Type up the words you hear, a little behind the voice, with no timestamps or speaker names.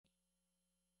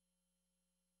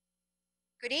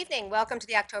Good evening. Welcome to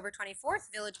the October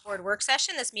 24th Village Board Work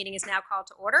Session. This meeting is now called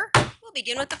to order. We'll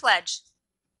begin with the pledge.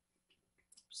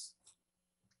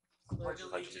 Pledge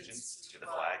allegiance to the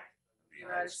flag of the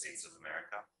United States of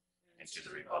America and to the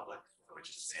republic for which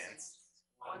it stands,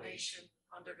 one nation,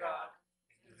 under God,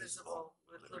 indivisible,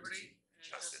 with liberty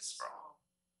and justice for all.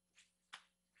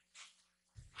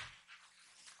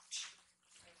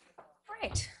 All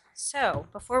right. So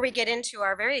before we get into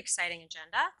our very exciting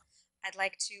agenda, I'd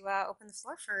like to open the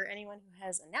floor for anyone who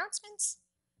has announcements,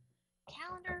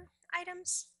 calendar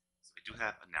items. So we do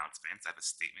have announcements. I have a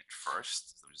statement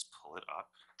first, so let me just pull it up.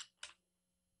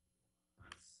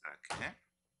 Okay.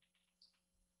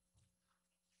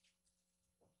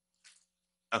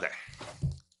 Okay.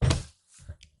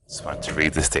 Just want to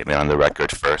read the statement on the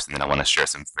record first, and then I want to share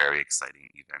some very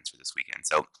exciting events for this weekend.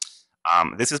 So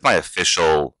this is my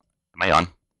official, am I on?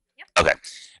 Yep. Okay.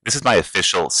 This is my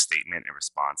official statement in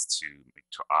response to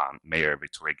Mayor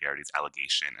Victoria Garrity's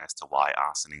allegation as to why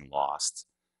Ossining lost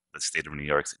the state of New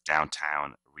York's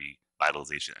downtown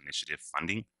revitalization initiative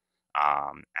funding,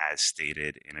 as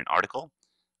stated in an article.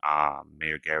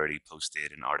 Mayor Garrity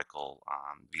posted an article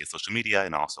via social media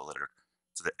and also a letter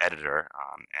to the editor,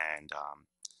 and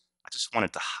I just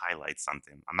wanted to highlight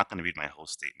something. I'm not going to read my whole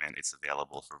statement. It's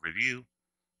available for review,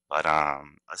 but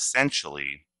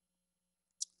essentially,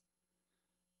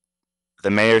 the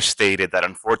mayor stated that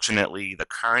unfortunately, the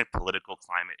current political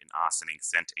climate in Ossining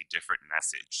sent a different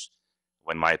message.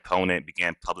 When my opponent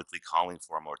began publicly calling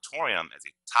for a moratorium as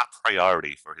a top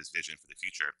priority for his vision for the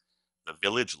future, the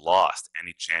village lost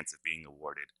any chance of being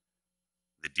awarded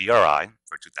the DRI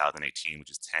for 2018,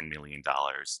 which is $10 million.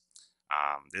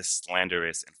 This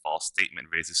slanderous and false statement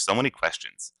raises so many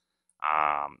questions.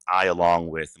 I, along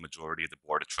with the majority of the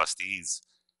Board of Trustees,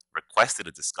 requested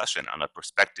a discussion on the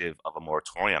perspective of a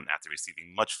moratorium after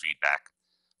receiving much feedback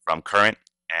from current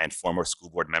and former school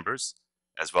board members,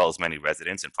 as well as many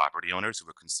residents and property owners who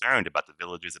were concerned about the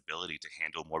village's ability to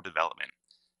handle more development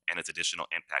and its additional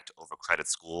impact to overcrowded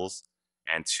schools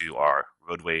and to our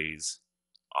roadways,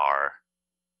 our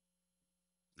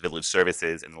village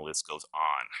services, and the list goes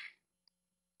on.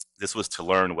 This was to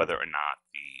learn whether or not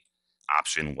the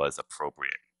option was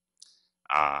appropriate.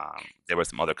 There were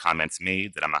some other comments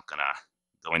made that I'm not going to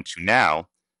go into now,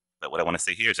 but what I want to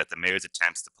say here is that the mayor's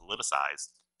attempts to politicize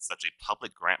such a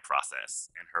public grant process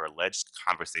and her alleged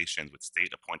conversations with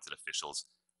state-appointed officials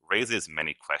raises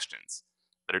many questions.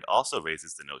 But it also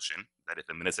raises the notion that if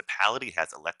a municipality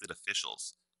has elected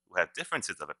officials who have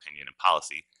differences of opinion and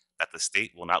policy, that the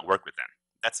state will not work with them.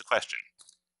 That's the question.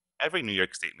 Every New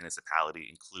York State municipality,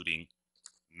 including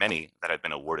many that have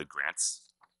been awarded grants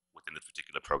within this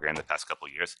particular program the past couple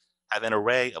of years, have an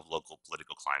array of local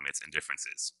political climates and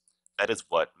differences. That is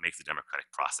what makes the democratic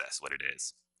process what it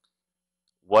is.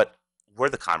 What were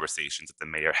the conversations that the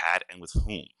mayor had, and with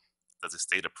whom? Does the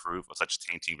state approve of such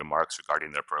tainting remarks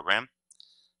regarding their program?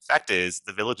 Fact is,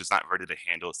 the village is not ready to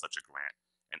handle such a grant,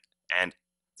 and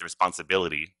the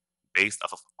responsibility based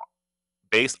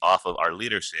off of our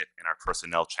leadership and our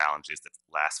personnel challenges that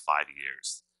last 5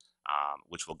 years,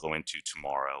 which we'll go into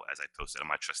tomorrow as I posted on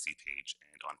my trustee page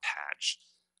and on Patch.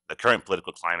 The current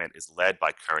political climate is led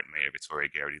by current Mayor Victoria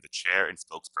Garrity, the chair and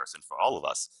spokesperson for all of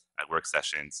us at work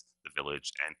sessions, the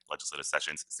village, and legislative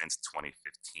sessions since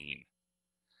 2015.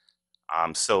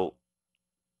 So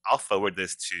I'll forward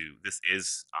this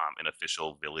is an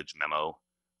official village memo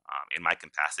in my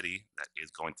capacity that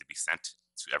is going to be sent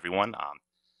to everyone.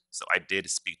 So I did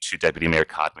speak to Deputy Mayor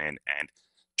Codman and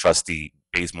Trustee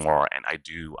Bazemore, and I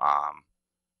do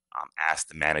ask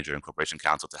the manager and corporation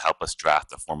counsel to help us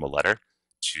draft a formal letter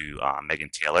to Megan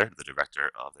Taylor, the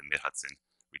director of the Mid-Hudson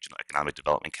Regional Economic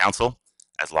Development Council,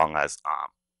 as long as,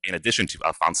 in addition to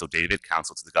Alfonso David,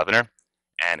 counsel to the governor,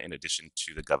 and in addition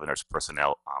to the governor's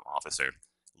personnel officer,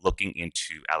 looking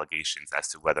into allegations as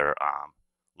to whether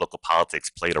local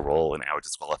politics played a role in our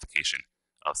disqualification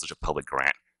of such a public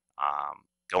grant.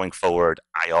 Going forward,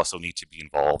 I also need to be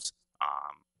involved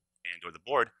and or the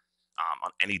board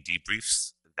on any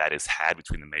debriefs that is had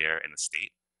between the mayor and the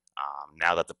state.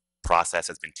 Now that the process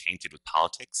has been tainted with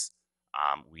politics,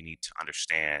 we need to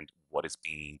understand what is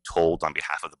being told on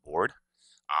behalf of the board,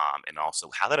 and also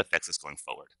how that affects us going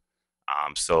forward.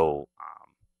 So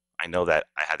I know that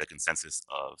I had the consensus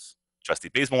of Trustee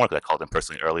Bazemore, because I called him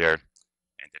personally earlier,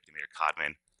 and Deputy Mayor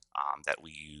Codman, that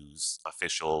we use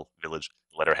official village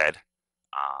letterhead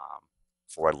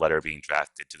for a letter being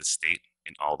drafted to the state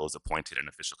in all those appointed in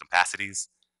official capacities,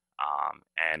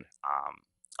 and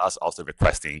us also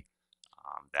requesting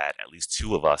that at least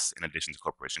two of us, in addition to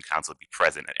Corporation Counsel, be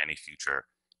present at any future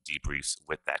debriefs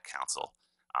with that council.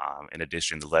 In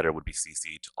addition, the letter would be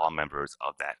CC'd to all members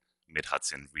of that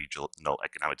Mid-Hudson Regional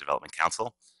Economic Development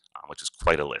Council, which is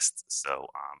quite a list. So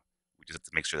we just have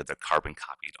to make sure that they're carbon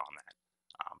copied on that.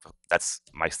 But that's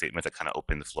my statement. That kind of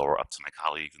opened the floor up to my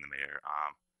colleagues and the mayor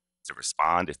to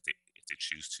respond if they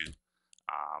choose to.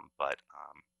 But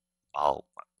I'll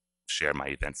share my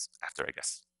events after, I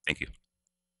guess. Thank you.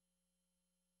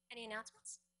 Any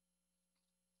announcements?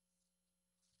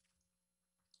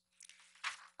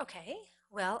 Okay,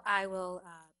 well, I will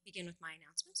begin with my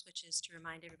announcements, which is to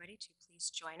remind everybody to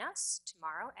please join us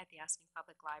tomorrow at the Ossining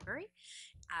Public Library.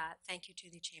 Thank you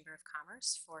to the Chamber of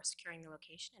Commerce for securing the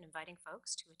location and inviting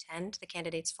folks to attend the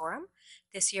Candidates Forum.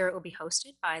 This year it will be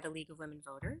hosted by the League of Women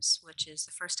Voters, which is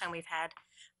the first time we've had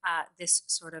this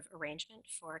sort of arrangement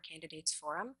for a Candidates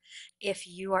Forum. If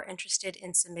you are interested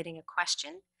in submitting a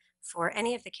question for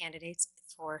any of the candidates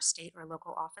for state or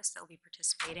local office that will be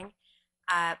participating,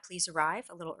 please arrive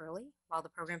a little early. While the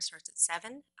program starts at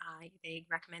 7, they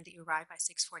recommend that you arrive by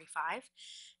 6:45.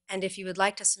 And if you would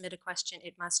like to submit a question,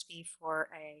 it must be for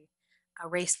a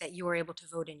race that you are able to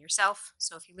vote in yourself.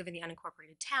 So if you live in the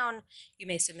unincorporated town, you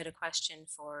may submit a question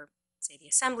for, say, the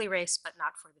assembly race, but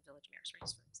not for the village mayor's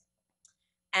race, for example.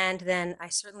 And then I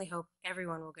certainly hope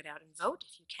everyone will get out and vote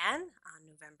if you can on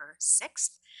November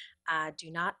 6th. Do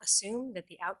not assume that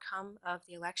the outcome of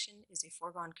the election is a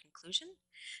foregone conclusion.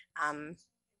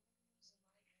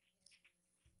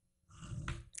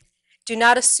 Do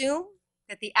not assume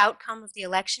that the outcome of the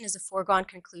election is a foregone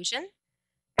conclusion.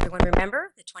 Everyone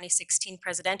remember the 2016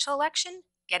 presidential election.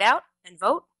 Get out and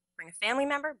vote. Bring a family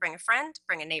member, bring a friend,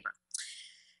 bring a neighbor.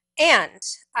 And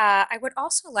I would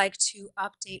also like to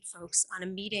update folks on a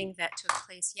meeting that took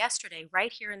place yesterday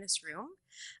right here in this room,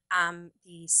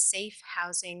 the Safe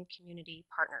Housing Community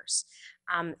Partners.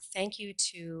 Thank you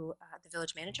to the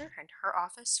village manager and her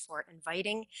office for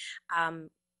inviting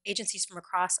agencies from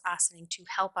across Ossining to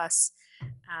help us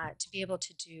to be able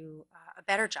to do a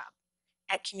better job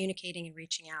at communicating and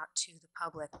reaching out to the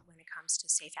public when it comes to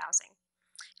safe housing.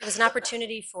 It was an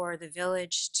opportunity for the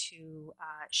village to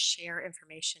share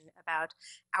information about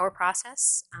our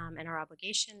process and our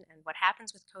obligation and what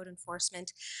happens with code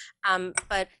enforcement.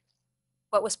 But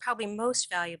what was probably most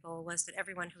valuable was that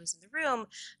everyone who was in the room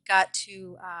got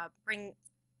to bring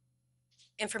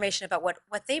information about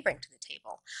what they bring to the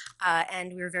table.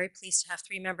 And we were very pleased to have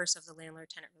 3 members of the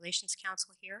Landlord-Tenant Relations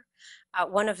Council here.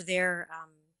 One of their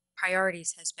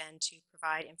priorities has been to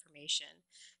provide information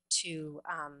to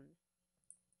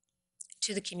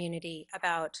the community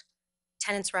about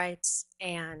tenants' rights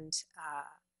and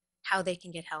how they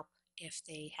can get help if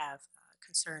they have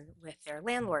concern with their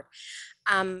landlord.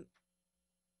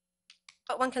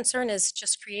 But one concern is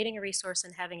just creating a resource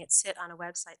and having it sit on a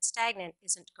website stagnant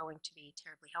isn't going to be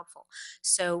terribly helpful.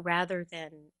 So rather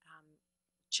than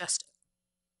just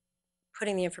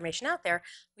putting the information out there,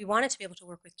 we wanted to be able to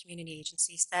work with community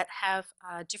agencies that have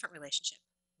a different relationship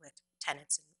with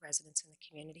tenants and residents in the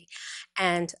community.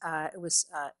 And it was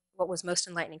what was most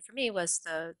enlightening for me was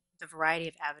the variety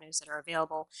of avenues that are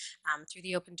available through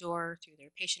the Open Door, through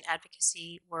their patient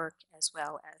advocacy work, as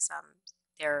well as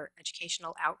their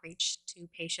educational outreach to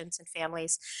patients and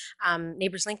families.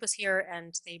 Neighbors Link was here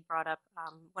and they brought up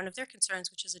one of their concerns,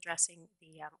 which is addressing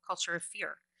the culture of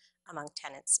fear among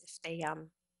tenants. If they,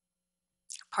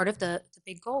 part of the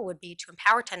big goal would be to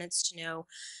empower tenants to know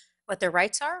what their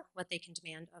rights are, what they can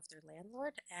demand of their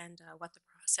landlord, and what the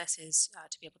process is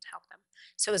to be able to help them.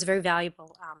 So it was a very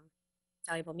valuable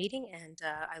meeting, and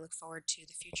I look forward to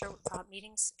the future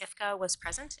meetings. IFCA was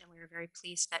present, and we were very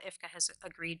pleased that IFCA has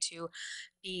agreed to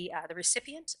be the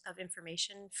recipient of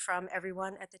information from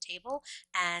everyone at the table,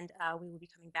 and we will be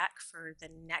coming back for the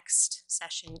next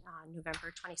session on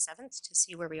November 27th to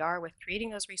see where we are with creating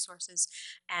those resources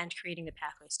and creating the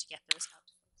pathways to get those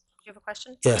out. Do you have a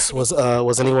question? Yes.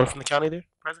 Was anyone from the county there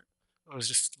present? Or was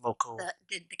it just local?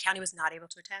 The county was not able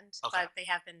to attend, Okay. but they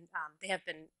have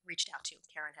been reached out to.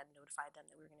 Karen had notified them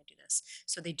that we were going to do this,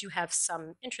 so they do have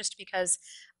some interest because,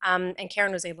 and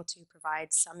Karen was able to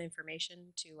provide some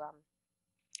information to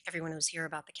everyone who's here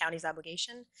about the county's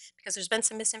obligation, because there's been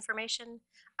some misinformation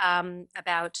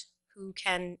about who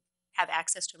can have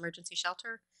access to emergency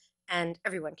shelter, and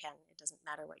everyone can. It doesn't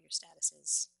matter what your status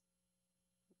is,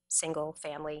 single,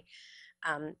 family.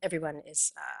 Everyone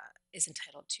is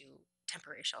entitled to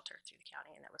temporary shelter through the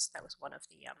county, and that was one of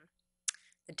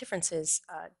the differences,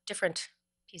 different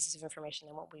pieces of information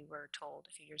than what we were told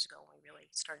a few years ago when we really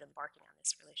started embarking on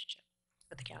this relationship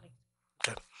with the county.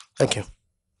 Okay. Thank you.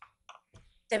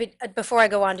 Debbie, before I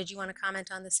go on, did you want to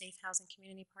comment on the Safe Housing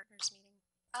Community Partners meeting?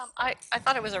 I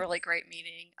thought it was a really great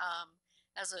meeting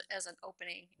as an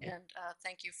opening, and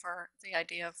thank you for the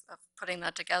idea of putting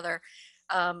that together.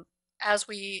 as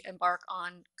we embark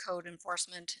on code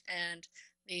enforcement and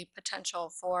the potential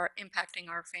for impacting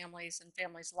our families and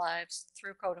families' lives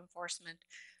through code enforcement,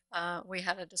 we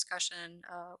had a discussion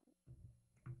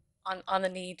on the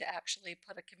need to actually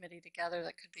put a committee together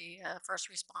that could be a first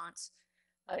response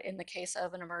in the case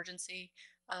of an emergency.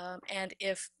 And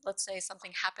if, let's say,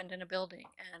 something happened in a building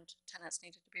and tenants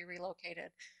needed to be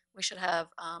relocated, we should have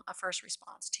a first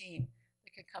response team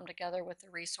that could come together with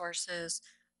the resources,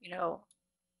 you know,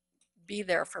 be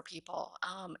there for people.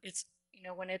 It's, you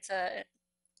know, when it's a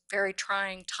very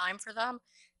trying time for them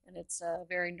and it's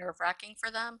very nerve wracking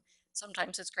for them,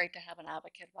 sometimes it's great to have an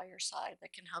advocate by your side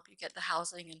that can help you get the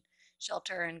housing and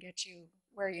shelter and get you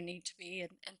where you need to be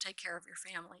and take care of your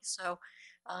family. So,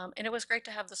 and it was great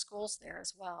to have the schools there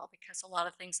as well, because a lot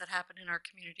of things that happen in our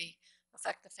community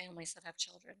affect the families that have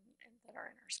children and that are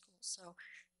in our schools. So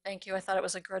thank you. I thought it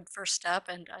was a good first step,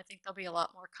 and I think there'll be a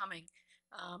lot more coming.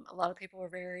 A lot of people were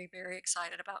very, very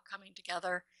excited about coming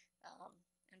together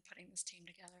and putting this team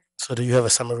together. So do you have a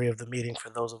summary of the meeting for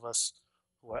those of us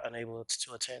who are unable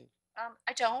to attend?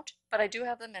 I don't, but I do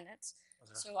have the minutes,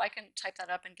 Okay. so I can type that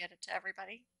up and get it to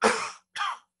everybody.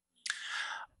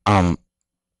 Um,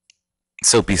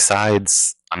 so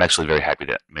besides, I'm actually very happy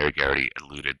that Mary Garrity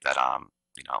alluded that,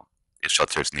 you know, if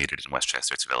shelter is needed in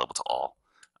Westchester, it's available to all.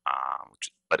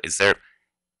 But is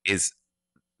has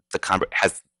the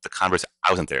converse,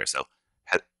 I wasn't there, so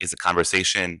is the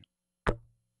conversation,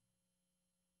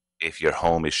 if your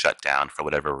home is shut down for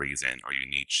whatever reason or you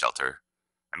need shelter?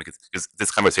 I mean, because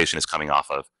this conversation is coming off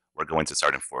of, we're going to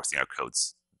start enforcing our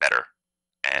codes better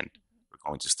and we're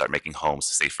going to start making homes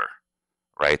safer,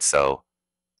 right? So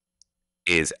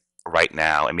is right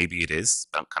now, and maybe it is,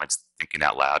 but I'm kind of just thinking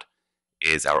out loud,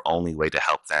 is our only way to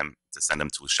help them to send them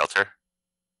to a shelter?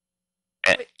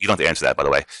 And Wait. you don't have to answer that, by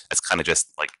the way. That's kind of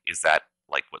just like, is that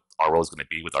like what our role is going to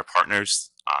be with our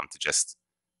partners, to just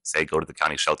say, go to the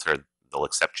county shelter, they'll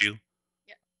accept you?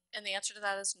 Yeah, and the answer to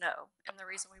that is no. And the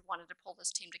reason we wanted to pull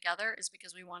this team together is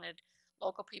because we wanted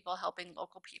local people helping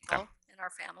local people in our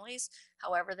families,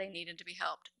 however they needed to be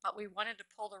helped. But we wanted to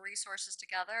pull the resources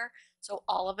together so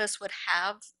all of us would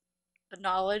have the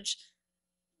knowledge,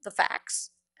 the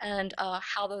facts, and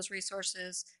how those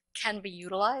resources can be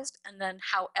utilized. And then,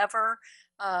 however,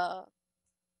 a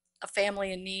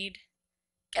family in need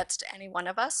gets to any one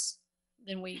of us,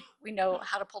 then we know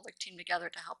how to pull the team together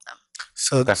to help them.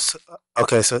 So, Okay.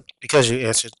 okay, so because you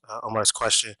answered Omar's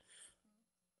question,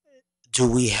 do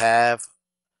we have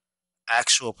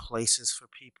actual places for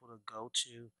people to go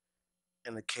to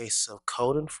in the case of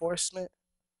code enforcement?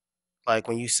 Like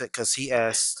when you said, because he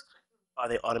asked, are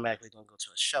they automatically going to go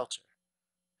to a shelter?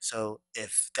 So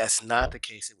if that's not the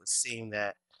case, it would seem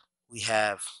that we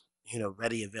have,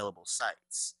 ready available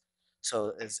sites.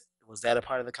 So was that a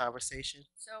part of the conversation?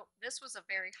 So this was a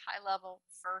very high level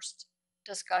first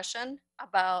discussion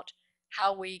about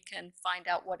how we can find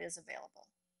out what is available.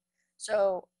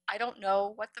 So I don't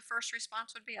know what the first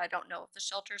response would be. I don't know if the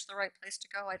shelter is the right place to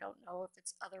go. I don't know if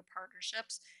it's other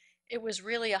partnerships. It was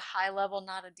really a high level,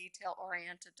 not a detail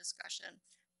oriented discussion,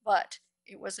 but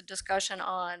it was a discussion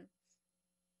on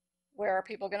where are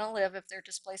people going to live if they're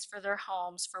displaced for their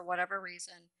homes for whatever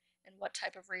reason, and what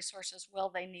type of resources will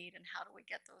they need, and how do we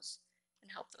get those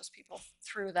and help those people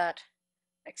through that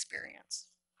experience.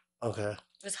 Okay.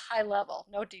 It was high level,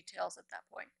 no details at that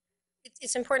point.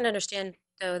 It's important to understand,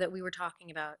 though, that we were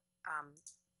talking about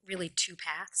really two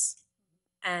paths.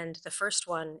 And the first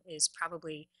one is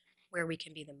probably where we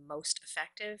can be the most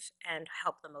effective and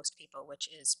help the most people, which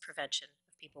is prevention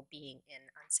of people being in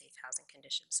unsafe housing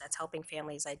conditions. That's helping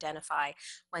families identify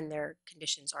when their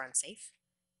conditions are unsafe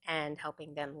and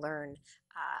helping them learn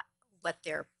what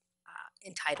they're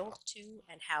entitled to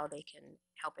and how they can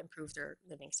help improve their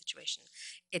living situation.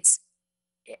 It's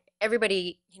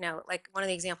everybody, like one of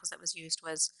the examples that was used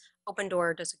was Open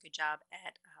Door does a good job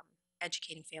at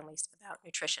educating families about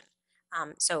nutrition.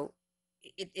 So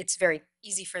it's very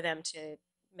easy for them to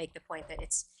make the point that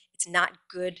it's not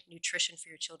good nutrition for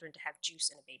your children to have juice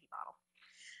in a baby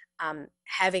bottle.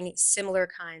 Having similar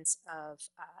kinds of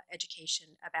education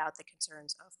about the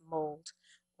concerns of mold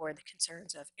or the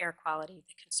concerns of air quality,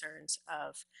 the concerns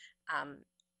of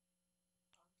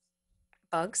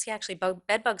bugs. Yeah, actually,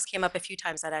 bed bugs came up a few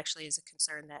times. That actually is a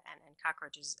concern that, and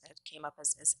cockroaches came up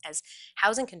as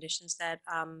housing conditions that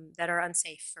that are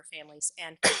unsafe for families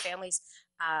and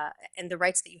and the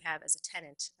rights that you have as a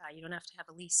tenant. You don't have to have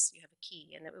a lease; you have a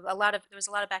key. And there was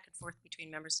a lot of back and forth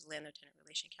between members of the Landlord Tenant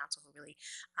Relation Council who really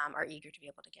are eager to be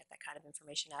able to get that kind of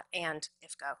information out. And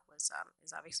IFCA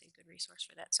is obviously a good resource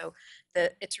for that. So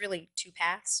it's really two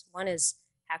paths. One is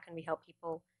how can we help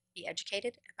people be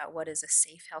educated about what is a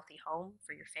safe, healthy home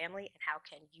for your family and how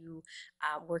can you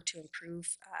work to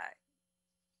improve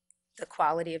the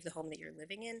quality of the home that you're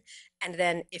living in. And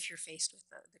then if you're faced with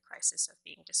the crisis of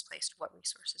being displaced, what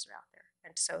resources are out there.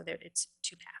 And so there, it's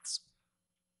two paths.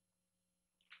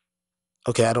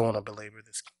 Okay, I don't want to belabor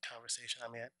this conversation.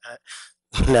 I mean,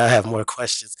 now I have more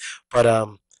questions, but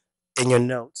in your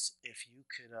notes, if you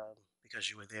could, because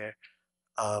you were there,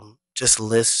 just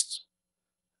list.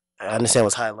 I understand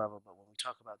what's high level, but when we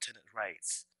talk about tenant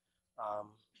rights,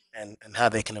 um, and how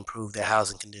they can improve their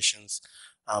housing conditions,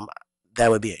 um, that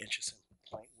would be an interesting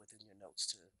point within your notes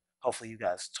too. Hopefully, you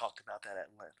guys talked about that at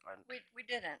length. We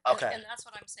didn't. Okay. And that's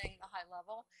what I'm saying, the high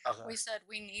level. Okay. We said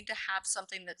we need to have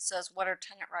something that says what are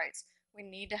tenant rights. We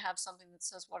need to have something that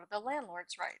says what are the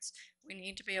landlord's rights. We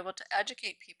need to be able to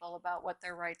educate people about what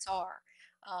their rights are.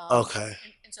 Okay.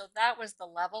 And so that was the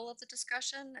level of the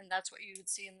discussion, and that's what you would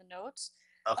see in the notes.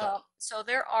 Okay. So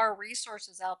there are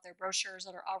resources out there, brochures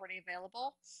that are already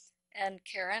available. And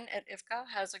Karen at IFCA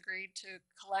has agreed to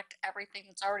collect everything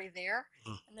that's already there,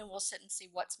 Mhm. and then we'll sit and see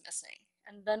what's missing.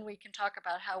 And then we can talk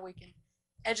about how we can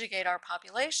educate our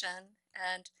population,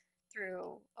 and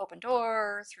through Open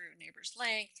Door, through Neighbors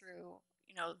Link, through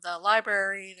the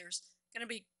library, there's going to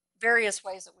be various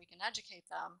ways that we can educate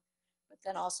them. But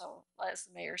then also, as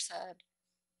the mayor said,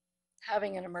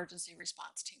 having an emergency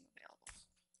response team available.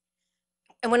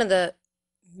 And one of the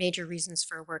major reasons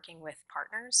for working with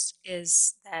partners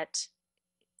is that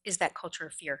culture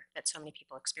of fear that so many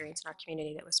people experience in our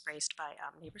community that was raised by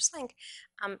Neighbors Link.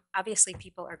 Obviously,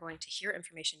 people are going to hear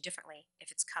information differently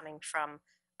if it's coming from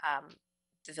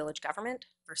the village government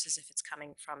versus if it's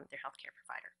coming from their healthcare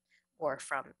provider or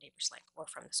from Neighbors Link or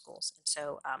from the schools. And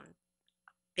so a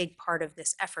big part of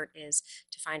this effort is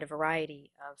to find a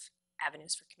variety of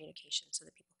avenues for communication so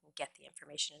that people can get the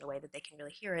information in a way that they can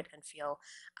really hear it and feel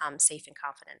safe and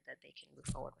confident that they can move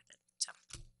forward with it. So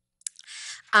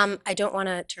I don't want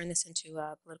to turn this into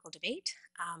a political debate,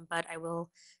 but I will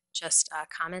just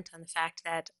comment on the fact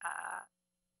that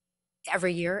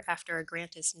every year after a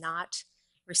grant is not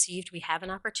received, we have an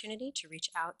opportunity to reach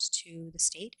out to the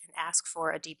state and ask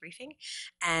for a debriefing.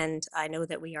 And I know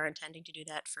that we are intending to do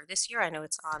that for this year. I know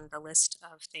it's on the list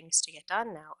of things to get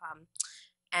done now.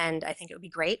 And I think it would be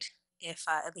great if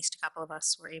at least a couple of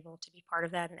us were able to be part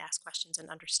of that and ask questions and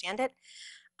understand it.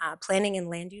 Planning and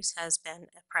land use has been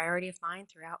a priority of mine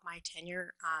throughout my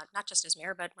tenure, not just as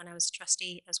mayor, but when I was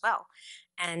trustee as well.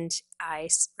 And I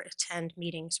attend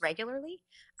meetings regularly,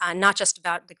 not just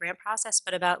about the grant process,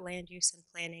 but about land use and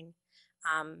planning.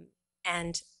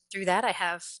 And through that, I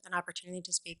have an opportunity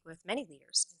to speak with many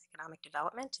leaders in economic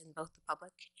development in both the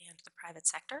public and the private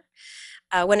sector.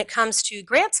 When it comes to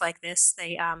grants like this,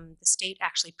 the state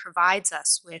actually provides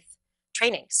us with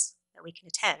trainings that we can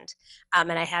attend.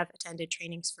 And I have attended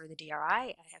trainings for the DRI.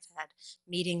 I have had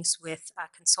meetings with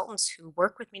consultants who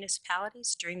work with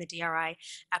municipalities during the DRI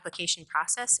application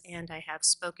process, and I have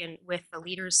spoken with the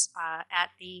leaders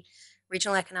at the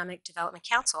Regional Economic Development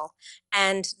Council,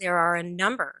 and there are a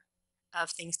number of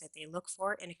things that they look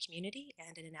for in a community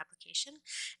and in an application.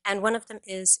 And one of them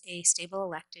is a stable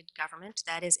elected government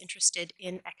that is interested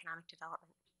in economic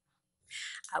development.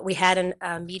 We had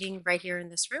a meeting right here in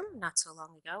this room not so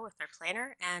long ago with our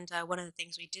planner, and one of the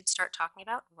things we did start talking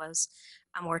about was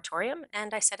a moratorium.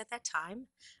 And I said at that time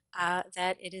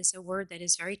that it is a word that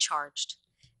is very charged,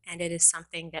 and it is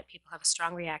something that people have a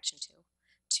strong reaction to.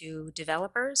 To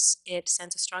developers, it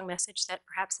sends a strong message that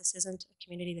perhaps this isn't a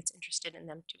community that's interested in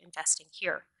them to investing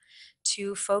here.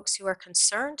 To folks who are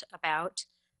concerned about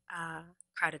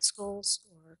crowded schools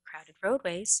or crowded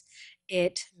roadways,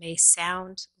 it may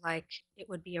sound like it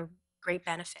would be a great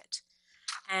benefit.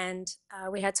 And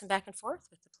we had some back and forth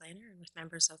with the planner and with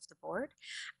members of the board.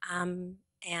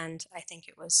 And I think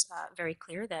it was very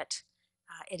clear that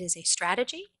it is a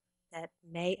strategy that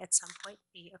may at some point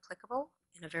be applicable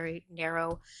in a very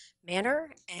narrow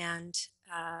manner. And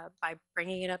by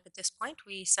bringing it up at this point,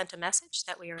 we sent a message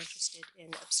that we are interested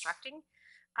in obstructing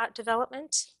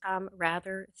development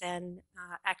rather than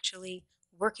actually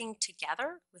working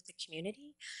together with the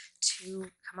community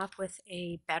to come up with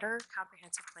a better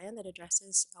comprehensive plan that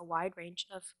addresses a wide range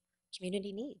of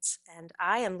community needs. And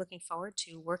I am looking forward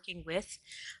to working with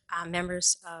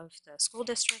members of the school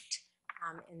district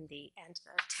and the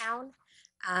town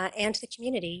and the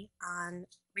community on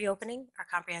reopening our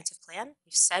comprehensive plan.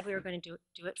 We've said we were going to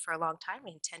do it for a long time.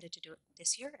 We intended to do it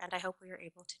this year, and I hope we are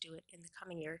able to do it in the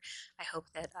coming year. I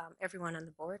hope that everyone on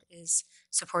the board is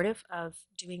supportive of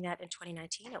doing that in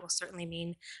 2019. It will certainly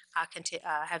mean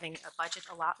having a budget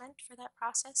allotment for that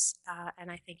process,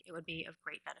 and I think it would be of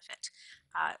great benefit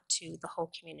to the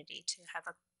whole community to have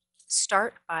a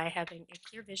start by having a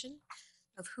clear vision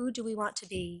of who do we want to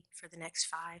be for the next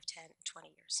 5, 10, 20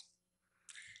 years.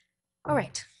 All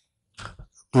right.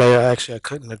 Mayor, actually, I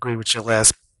couldn't agree with your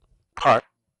last part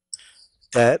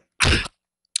that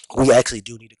we actually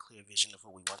do need a clear vision of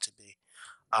what we want to be.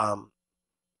 Um,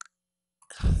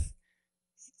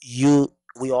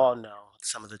 we all know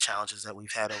some of the challenges that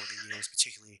we've had over the years,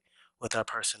 particularly with our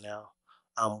personnel.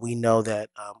 We know that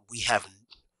we have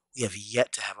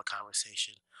yet to have a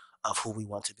conversation of who we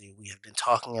want to be. We have been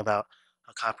talking about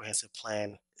a comprehensive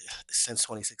plan since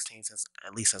 2016, since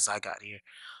at least since I got here.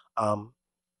 Um,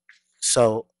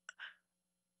 so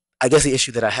I guess the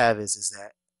issue that I have is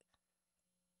that,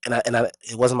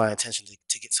 it wasn't my intention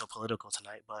to get so political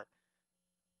tonight, but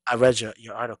I read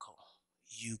your article.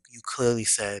 You clearly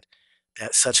said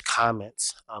that such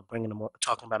comments,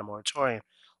 talking about a moratorium,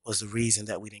 was the reason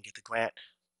that we didn't get the grant.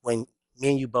 When me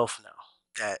and you both know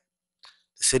that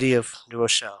the city of New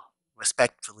Rochelle,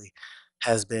 respectfully,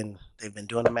 they've been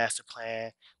doing a master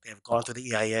plan. They have gone through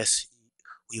the EIS.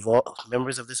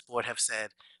 Members of this board have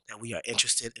said that we are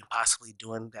interested in possibly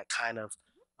doing that kind of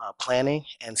planning,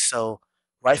 and so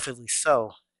rightfully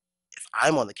so, if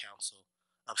I'm on the council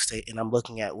upstate and I'm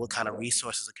looking at what kind of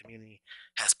resources the community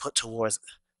has put towards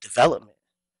development,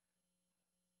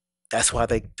 that's why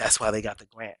they got the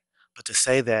grant. But to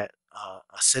say that a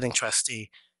sitting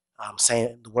trustee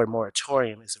saying the word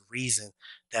moratorium is a reason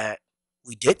that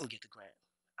we didn't get the grant,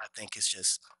 I think is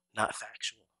just not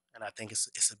factual, and I think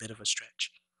it's a bit of a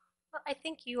stretch. Well, I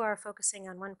think you are focusing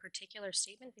on one particular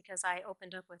statement because I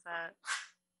opened up with a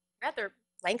rather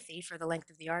lengthy, for the length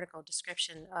of the article,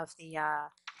 description of the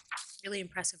really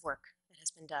impressive work that has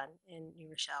been done in New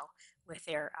Rochelle with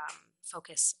their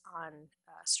focus on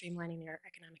streamlining their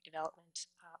economic development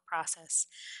process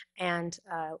and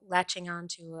latching on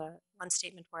to one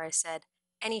statement where I said,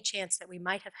 any chance that we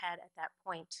might have had at that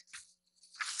point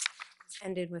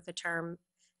ended with a term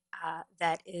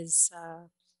that is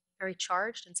very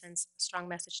charged and sends a strong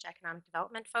message to economic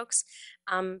development folks.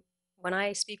 When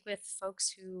I speak with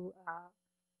folks who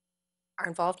are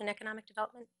involved in economic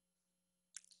development,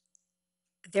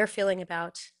 their feeling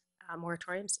about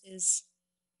moratoriums is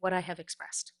what I have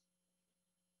expressed.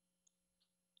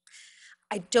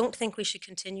 I don't think we should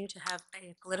continue to have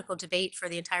a political debate for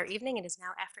the entire evening. It is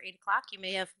now after 8 o'clock. You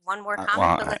may have one more comment,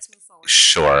 well, but let's move forward.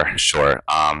 Sure.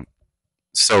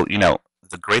 So,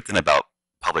 the great thing about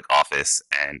public office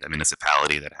and a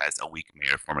municipality that has a weak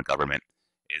mayor form of government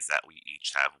is that we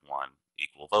each have one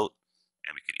equal vote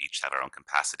and we could each have our own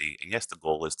capacity. And yes, the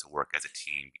goal is to work as a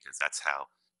team because that's how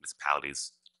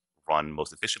municipalities run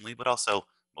most efficiently, but also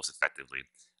most effectively.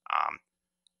 Um,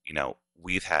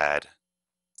 we've had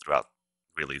throughout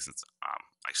really since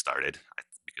I started,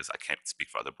 because I can't speak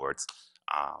for other boards,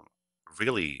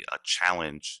 really a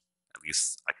challenge, at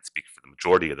least I can speak for the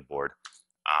majority of the board,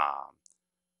 um,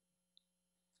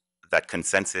 that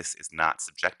consensus is not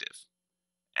subjective.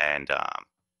 And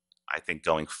I think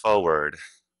going forward,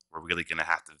 we're really going to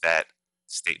have to vet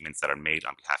statements that are made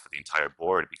on behalf of the entire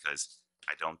board because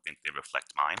I don't think they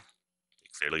reflect mine. They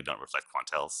clearly don't reflect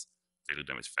Quantel's. Clearly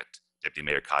don't reflect Deputy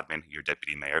Mayor Codman, your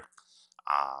deputy mayor.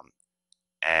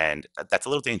 And that's a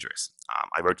little dangerous.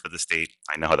 I worked for the state.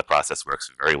 I know how the process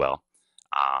works very well.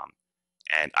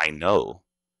 And I know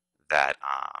that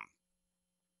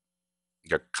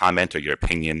your comment or your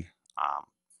opinion,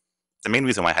 the main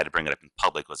reason why I had to bring it up in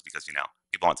public was because,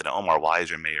 people want to know, Omar, why is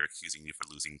your mayor accusing you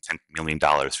for losing $10 million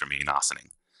for me in Ossining?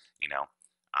 And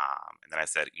then I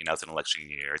said, it's an election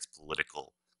year, it's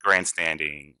political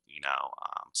grandstanding,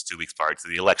 it's 2 weeks prior to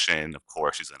the election. Of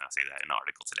course, she's going to say that in an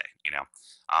article today,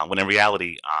 when in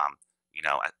reality,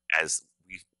 as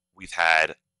we've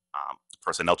had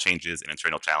personnel changes and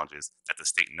internal challenges that the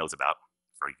state knows about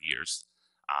for years,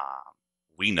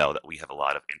 we know that we have a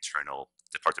lot of internal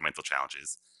departmental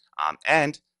challenges.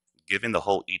 And given the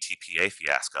whole ETPA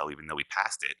fiasco, even though we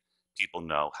passed it, people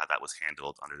know how that was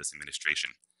handled under this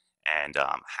administration and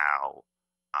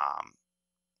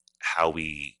how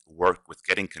we work with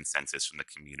getting consensus from the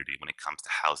community when it comes to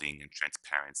housing and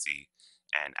transparency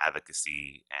and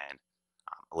advocacy and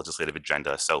a legislative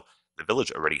agenda. So the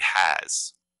village already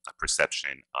has a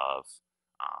perception of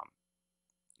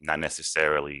not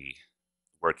necessarily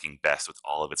working best with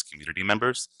all of its community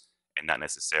members and not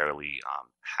necessarily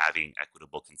having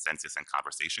equitable consensus and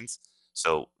conversations.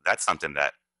 So that's something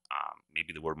that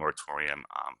maybe the word moratorium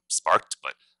sparked,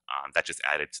 but that just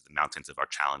added to the mountains of our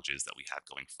challenges that we have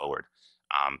going forward.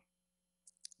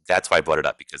 That's why I brought it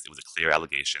up, because it was a clear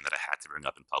allegation that I had to bring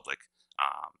up in public.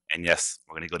 And yes,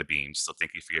 we're going to go to Beams, so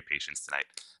thank you for your patience tonight,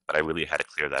 but I really had to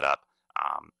clear that up.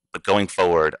 But going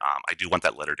forward, I do want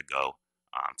that letter to go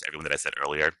to everyone that I said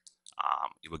earlier.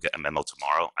 You will get a memo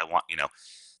tomorrow.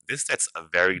 This sets a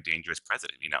very dangerous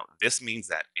precedent. This means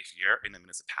that if you're in a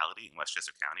municipality in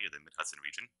Westchester County or the Mid Hudson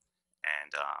region,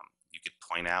 and you could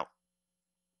point out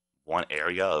one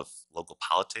area of local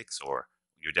politics or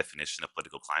your definition of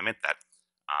political climate that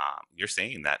you're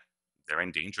saying that they're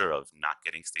in danger of not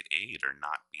getting state aid or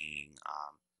not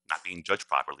being judged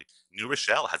properly. New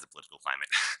Rochelle has a political climate.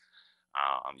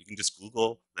 You can just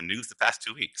Google the news the past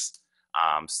 2 weeks.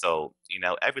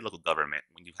 Every local government,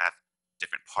 when you have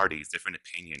different parties, different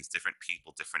opinions, different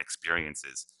people, different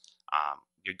experiences,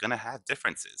 you're going to have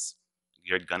differences.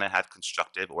 You're going to have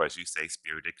constructive, or as you say,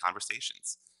 spirited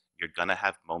conversations. You're going to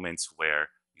have moments where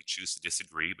you choose to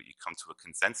disagree, but you come to a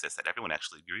consensus that everyone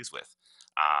actually agrees with.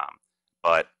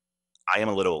 But I am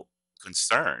a little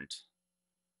concerned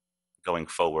going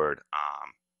forward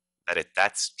that if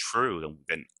that's true,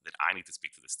 then I need to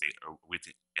speak to the state, or we need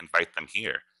to invite them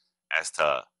here as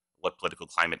to what political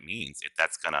climate means if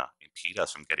that's going to impede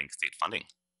us from getting state funding.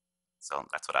 So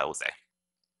that's what I will say.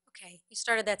 Okay, you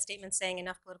started that statement saying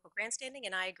enough political grandstanding,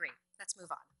 and I agree. Let's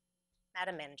move on.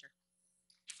 Madam Manager.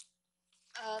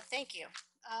 Thank you.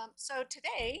 So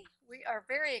today we are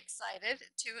very excited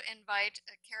to invite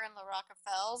Karen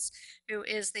LaRocca-Fells, who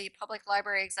is the Public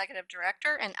Library Executive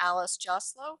Director, and Alice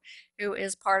Joslow, who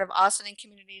is part of Ossining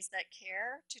Communities That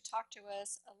Care, to talk to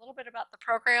us a little bit about the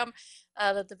program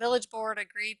that the Village Board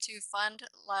agreed to fund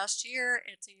last year.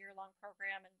 It's a year-long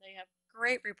program, and they have a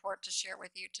great report to share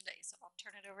with you today. So I'll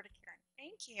turn it over to Karen.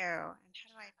 Thank you. And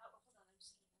how do I?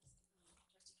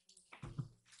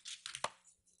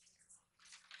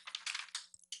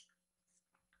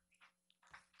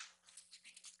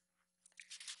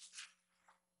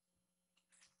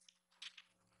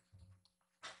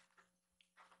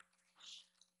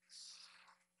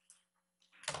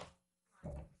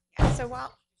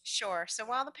 So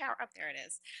while the power, up there it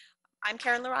is. I'm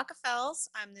Karen LaRocca-Fells.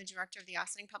 I'm the director of the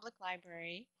Ossining Public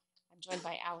Library. I'm joined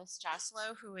by Alice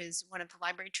Joslow, who is one of the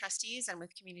library trustees and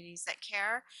with Communities That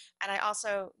Care. And I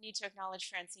also need to acknowledge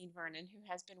Francine Vernon,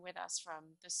 who has been with us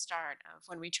from the start of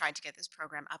when we tried to get this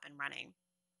program up and running.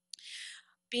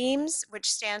 BEAMS,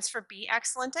 which stands for Be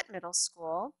Excellent at Middle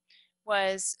School,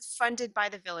 was funded by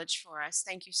the village for us.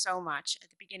 Thank you so much. At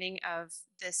the beginning of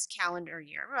this calendar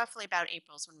year, roughly about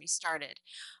April's when we started.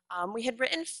 We had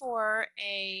written for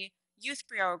a Youth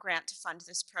Bureau grant to fund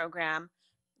this program.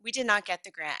 We did not get the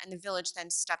grant, and the village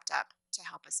then stepped up to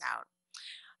help us out.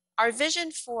 Our vision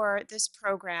for this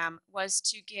program was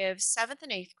to give 7th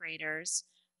and 8th graders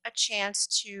a chance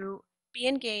to be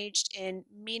engaged in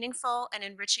meaningful and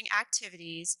enriching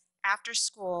activities after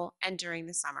school and during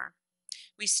the summer.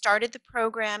 We started the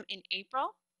program in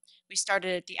April. We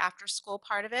started the after school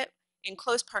part of it in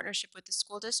close partnership with the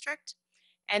school district.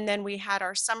 And then we had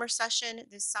our summer session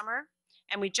this summer,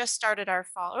 and we just started our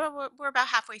fall. We're about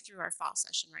halfway through our fall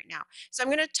session right now. So I'm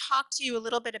going to talk to you a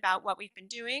little bit about what we've been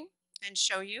doing and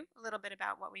show you a little bit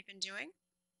about what we've been doing.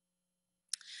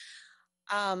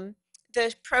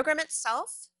 The program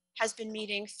itself has been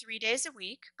meeting 3 days a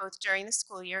week, both during the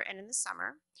school year and in the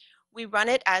summer. We run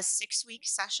it as 6-week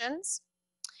sessions.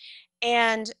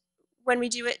 And when we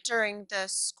do it during the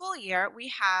school year,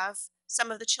 we have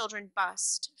some of the children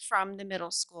bused from the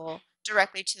middle school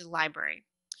directly to the library.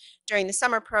 During the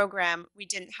summer program, we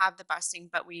didn't have the busing,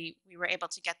 but we were able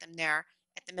to get them there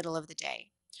at the middle of the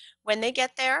day. When they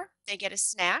get there, they get a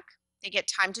snack, they get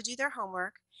time to do their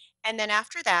homework, and then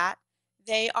after that,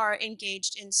 they are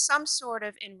engaged in some sort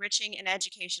of enriching and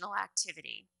educational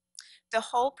activity. The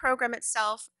whole program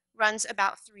itself runs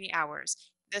about 3 hours.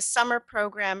 The summer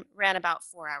program ran about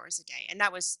 4 hours a day, and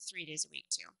that was 3 days a week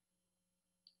too.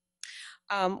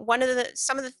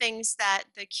 Some of the things that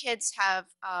the kids have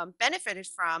benefited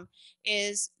from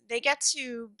is they get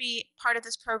to be part of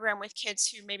this program with kids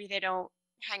who maybe they don't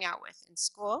hang out with in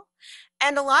school.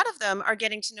 And a lot of them are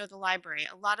getting to know the library.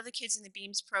 A lot of the kids in the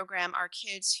BEAMS program are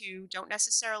kids who don't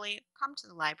necessarily come to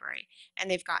the library, and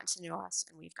they've gotten to know us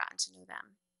and we've gotten to know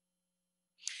them.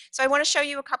 So I want to show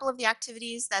you a couple of the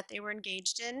activities that they were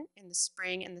engaged in the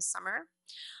spring and the summer.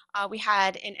 We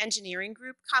had an engineering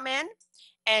group come in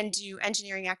and do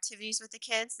engineering activities with the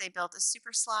kids. They built a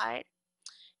super slide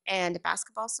and a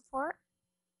basketball support.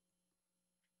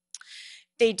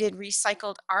 They did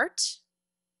recycled art.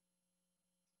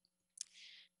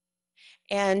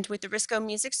 And with the Risco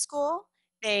Music School,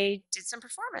 they did some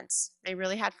performance. They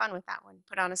really had fun with that one,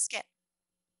 put on a skit.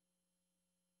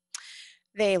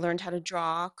 They learned how to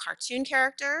draw cartoon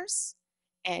characters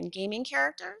and gaming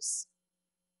characters.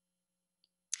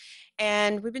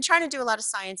 And we've been trying to do a lot of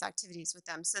science activities with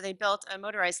them. So they built a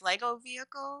motorized Lego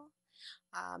vehicle.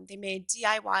 They made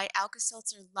DIY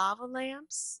Alka-Seltzer lava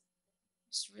lamps.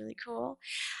 which is really cool.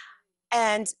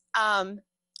 And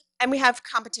we have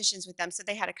competitions with them. So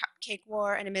they had a cupcake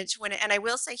war and a miniature winner. And I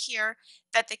will say here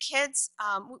that the kids,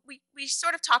 we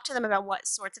sort of talk to them about what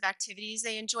sorts of activities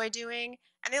they enjoy doing,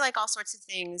 and they like all sorts of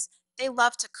things. They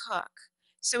love to cook.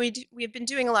 So we've been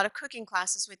doing a lot of cooking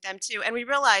classes with them too, and we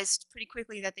realized pretty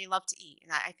quickly that they love to eat,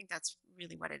 and I think that's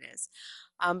really what it is.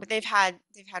 But they've had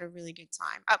a really good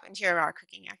time. Oh, and here are our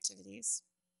cooking activities.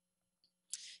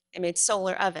 They made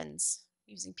solar ovens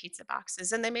using pizza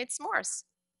boxes, and they made s'mores,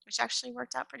 which actually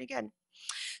worked out pretty good.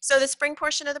 So the spring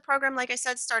portion of the program, like I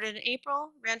said, started in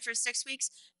April, ran for 6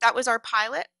 weeks. That was our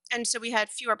pilot, and so we had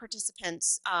fewer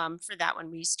participants for that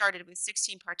one. We started with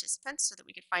 16 participants so that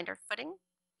we could find our footing.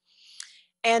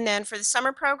 And then for the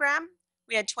summer program,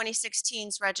 we had 26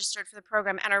 teens registered for the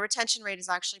program, and our retention rate is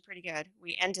actually pretty good.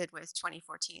 We ended with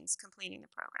 24 teens completing the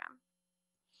program.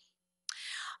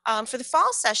 For the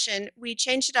fall session, we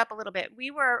changed it up a little bit. We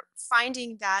were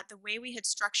finding that the way we had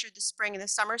structured the spring and the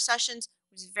summer sessions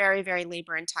was very, very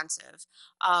labor intensive.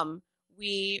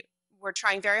 We were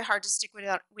trying very hard to stick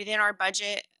within our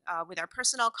budget with our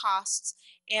personnel costs,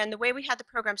 and the way we had the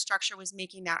program structure was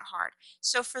making that hard.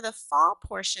 So for the fall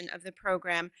portion of the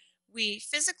program, we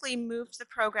physically moved the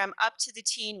program up to the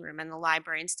teen room in the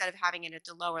library instead of having it at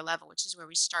the lower level, which is where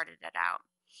we started it out.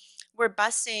 We're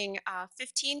busing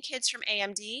 15 kids from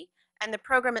AMD, and the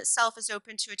program itself is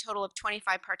open to a total of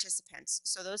 25 participants.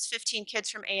 So those 15 kids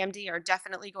from AMD are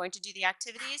definitely going to do the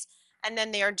activities, and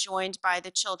then they are joined by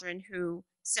the children who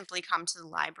simply come to the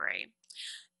library.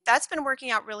 That's been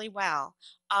working out really well.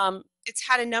 It's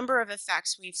had a number of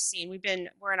effects we've seen.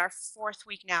 We're in our 4th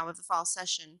week now of the fall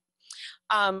session.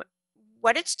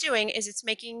 What it's doing is it's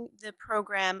making the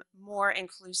program more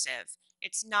inclusive.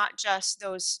 It's not just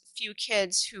those few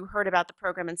kids who heard about the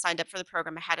program and signed up for the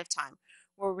program ahead of time.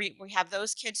 We have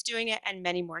those kids doing it and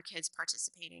many more kids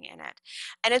participating in it.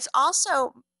 And it's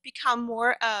also become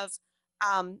more of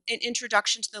an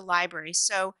introduction to the library.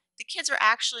 So the kids are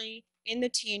actually in the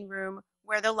teen room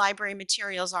where the library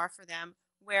materials are for them,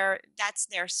 where that's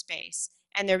their space,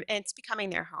 and it's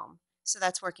becoming their home. So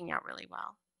that's working out really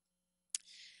well.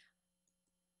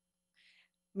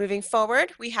 Moving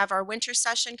forward, we have our winter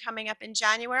session coming up in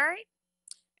January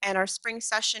and our spring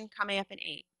session coming up in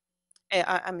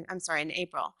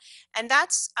April. And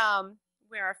that's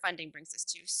where our funding brings us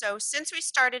to. So since we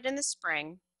started in the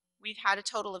spring, we've had a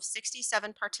total of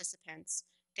 67 participants.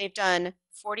 They've done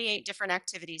 48 different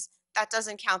activities. That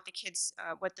doesn't count the kids,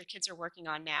 what the kids are working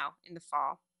on now in the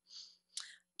fall.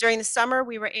 During the summer,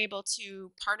 we were able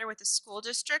to partner with the school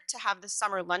district to have the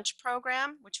summer lunch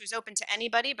program, which was open to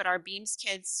anybody but our Beams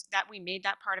kids, that we made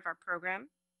that part of our program.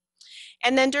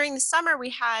 And then during the summer,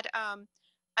 we had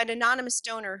an anonymous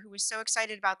donor who was so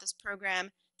excited about this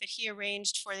program that he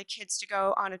arranged for the kids to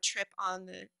go on a trip on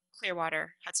the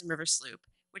Clearwater Hudson River Sloop,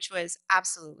 which was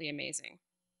absolutely amazing.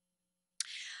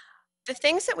 The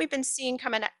things that we've been seeing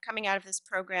coming out of this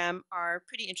program are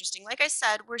pretty interesting. Like I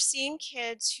said, we're seeing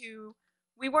kids who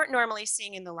we weren't normally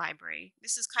seeing in the library.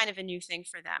 This is kind of a new thing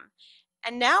for them.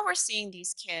 And now we're seeing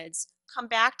these kids come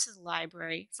back to the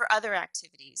library for other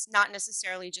activities, not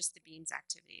necessarily just the Beams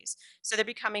activities. So they're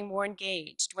becoming more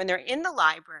engaged. When they're in the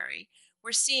library,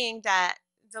 we're seeing that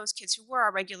those kids who were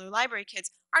our regular library kids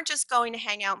aren't just going to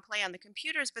hang out and play on the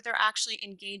computers, but they're actually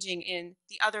engaging in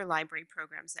the other library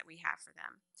programs that we have for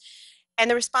them.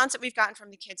 And the response that we've gotten from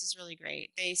the kids is really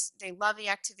great. They love the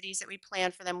activities that we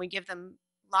plan for them. We give them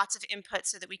lots of input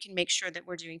so that we can make sure that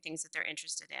we're doing things that they're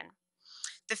interested in.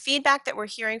 The feedback that we're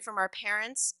hearing from our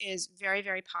parents is very,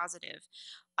 very positive.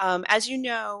 As you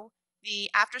know, the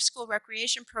after-school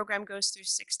recreation program goes through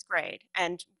 6th grade,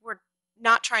 and we're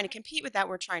not trying to compete with that.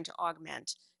 We're trying to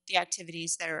augment the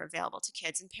activities that are available to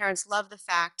kids. And parents love the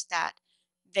fact that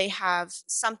they have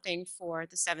something for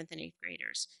the 7th and 8th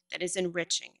graders that is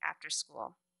enriching after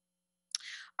school.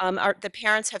 The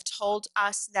parents have told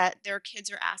us that their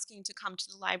kids are asking to come to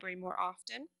the library more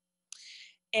often.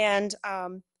 And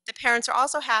the parents are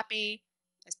also happy.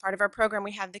 As part of our program,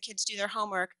 we have the kids do their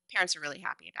homework. Parents are really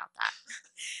happy about that.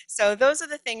 So those are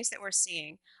the things that we're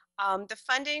seeing. The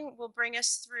funding will bring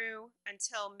us through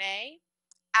until May.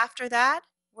 After that,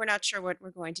 we're not sure what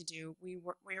we're going to do.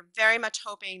 We're very much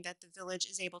hoping that the village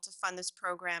is able to fund this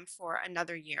program for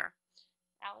another year.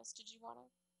 Alice, did you want to?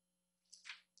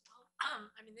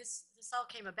 I mean, this all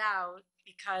came about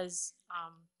because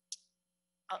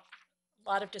a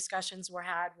lot of discussions were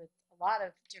had with a lot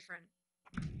of different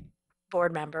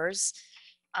board members.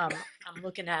 I'm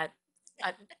looking at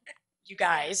you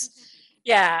guys.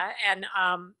 Yeah, and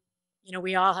you know,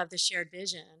 we all have the shared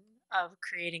vision of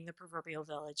creating the proverbial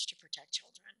village to protect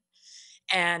children.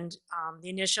 And the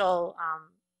initial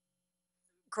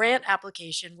grant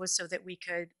application was so that we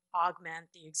could augment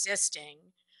the existing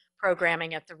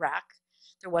programming at the rec.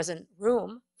 There wasn't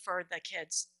room for the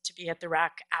kids to be at the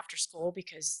rec after school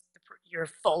because you're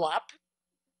full up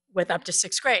with up to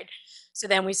 6th grade. So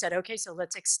then we said, okay, so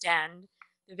let's extend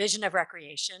the vision of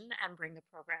recreation and bring the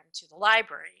program to the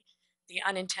library. The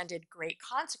unintended great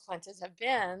consequences have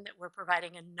been that we're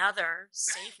providing another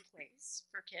safe place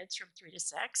for kids from 3 to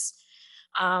 6.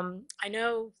 I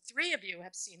know 3 of you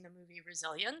have seen the movie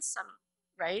Resilience,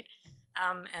 right?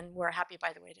 And we're happy,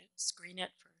 by the way, to screen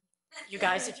it for you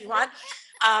guys if you want.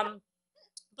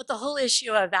 But the whole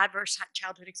issue of adverse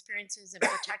childhood experiences and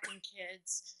protecting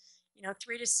kids,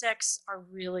 3 to 6 are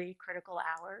really critical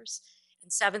hours.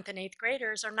 And 7th and 8th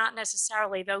graders are not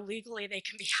necessarily, though legally they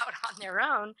can be out on their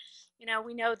own,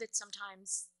 we know that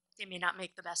sometimes they may not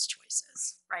make the best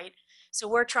choices, right? So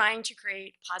we're trying to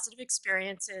create positive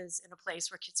experiences in a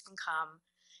place where kids can come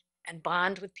and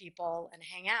bond with people and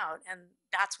hang out. And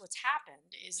that's what's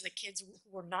happened is the kids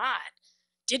who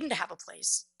didn't have a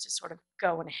place to sort of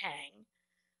go and hang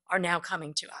are now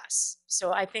coming to us.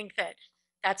 So I think that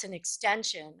that's an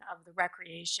extension of the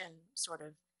recreation sort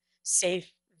of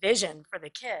safe vision for the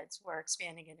kids. We're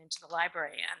expanding it into the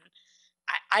library, and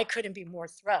I couldn't be more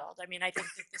thrilled. I mean, I think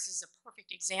that this is a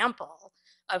perfect example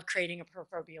of creating a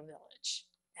proverbial village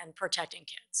and protecting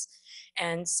kids.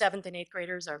 And 7th and 8th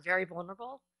graders are very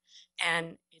vulnerable,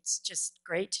 and it's just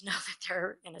great to know that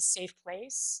they're in a safe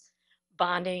place,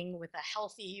 bonding with a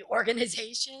healthy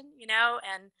organization,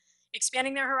 and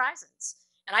expanding their horizons.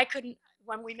 And I couldn't,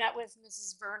 when we met with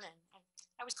Mrs. Vernon,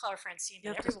 I always call her Francine,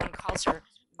 but everyone calls her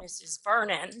Mrs.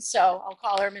 Vernon, so I'll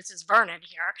call her Mrs. Vernon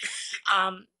here.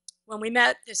 When we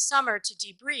met this summer to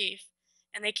debrief,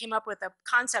 and they came up with a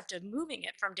concept of moving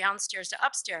it from downstairs to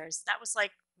upstairs, that was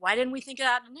like, why didn't we think of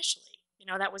that initially?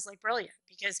 That was like brilliant,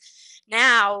 because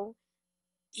now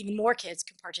even more kids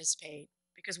can participate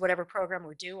because whatever program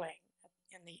we're doing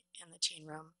in the teen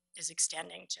room is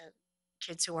extending to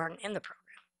kids who aren't in the program.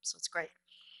 So it's great.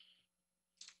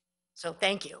 So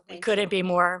thank you. We couldn't be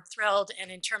more thrilled.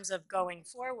 And in terms of going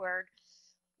forward,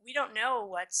 we don't know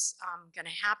what's going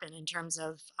to happen in terms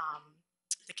of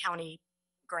the county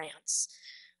grants.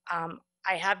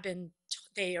 I have been,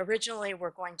 they originally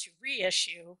were going to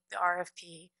reissue the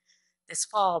RFP this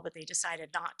fall, but they decided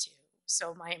not to.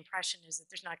 So my impression is that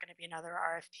there's not going to be another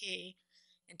RFP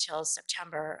until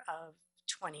September of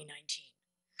 2019.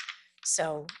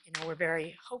 So, we're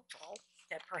very hopeful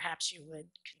that perhaps you would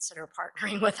consider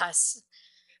partnering with us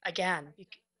again.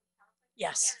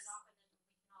 Yes.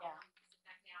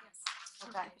 Yeah.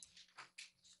 Okay.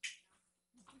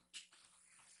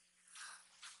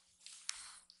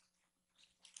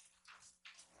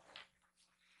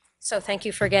 So thank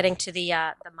you for getting to the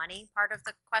money part of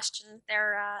the question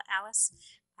there, Alice,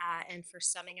 and for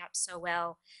summing up so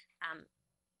well.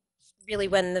 Really,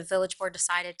 when the village board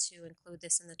decided to include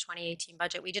this in the 2018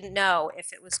 budget, we didn't know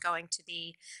if it was going to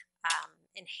be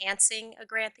enhancing a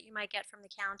grant that you might get from the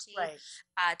county, Right.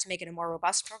 To make it a more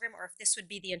robust program, or if this would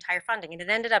be the entire funding. And it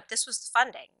ended up, this was the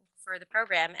funding for the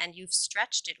program, and you've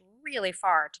stretched it really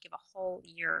far to give a whole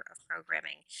year of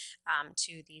programming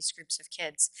to these groups of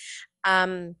kids.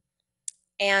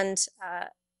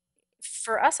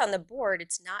 For us on the board,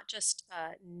 it's not just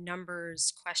a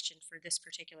numbers question for this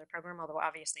particular program, although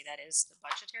obviously that is the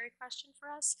budgetary question for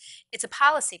us. It's a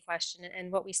policy question,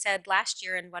 and what we said last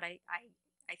year, and what I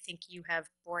think you have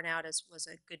borne out as was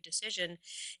a good decision,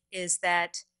 is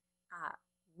that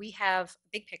we have a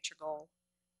big picture goal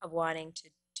of wanting to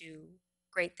do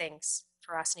great things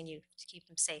for Ossining youth, to keep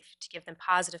them safe, to give them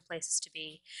positive places to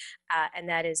be, and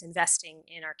that is investing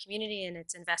in our community, and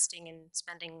it's investing in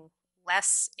spending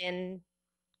less in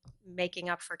making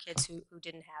up for kids who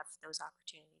didn't have those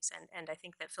opportunities. And I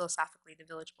think that philosophically the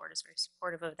village board is very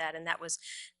supportive of that, and that was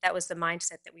the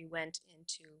mindset that we went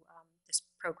into this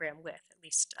program with. At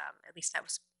least that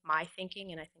was my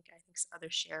thinking, and I think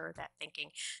others share that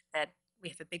thinking, that we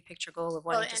have a big picture goal of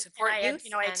wanting to support youth.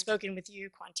 I had spoken with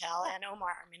you, Quantel, and Omar.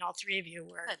 I mean, all 3 of you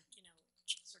were,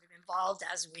 sort of involved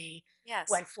as we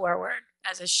went forward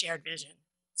as a shared vision.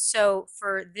 So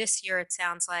for this year, it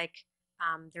sounds like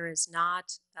there is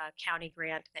not a county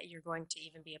grant that you're going to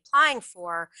even be applying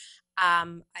for.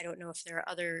 I don't know if there are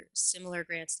other similar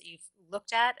grants that you've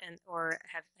looked at,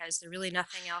 has there really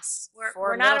nothing else?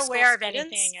 We're not aware of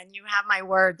anything, and you have my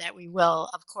word that we will,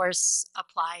 of course,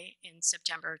 apply in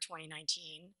September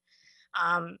 2019.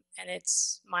 And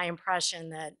it's my impression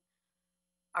that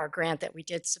our grant that we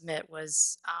did submit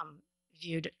was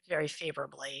viewed very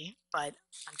favorably, but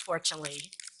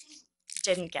unfortunately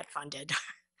didn't get funded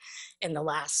in the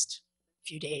last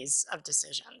few days of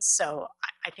decisions. So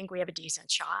I think we have a decent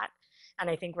shot. And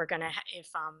I think we're going to,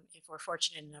 if we're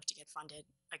fortunate enough to get funded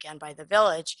again by the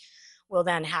village, we'll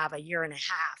then have a year and a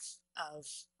half of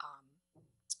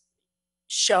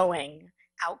showing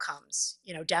outcomes,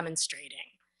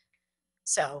 demonstrating.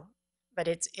 So, but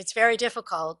it's very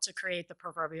difficult to create the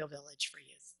proverbial village for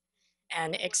youth.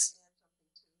 And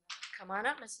come on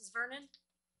up, Mrs. Vernon.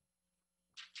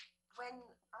 When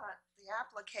the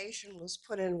application was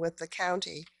put in with the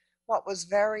county, what was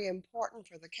very important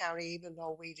for the county, even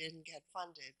though we didn't get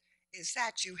funded, is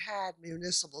that you had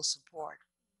municipal support.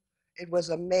 It was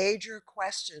a major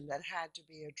question that had to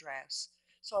be addressed.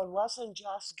 So it wasn't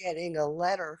just getting a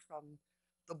letter from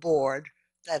the board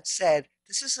that said,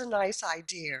 this is a nice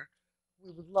idea.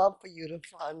 We would love for you to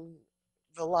fund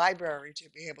the library to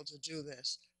be able to do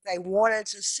this. They wanted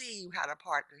to see you had a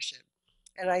partnership.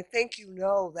 And I think you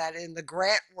know that in the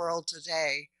grant world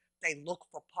today, they look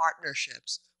for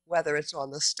partnerships, whether it's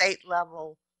on the state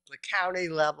level, the county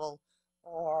level,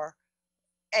 or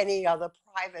any other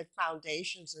private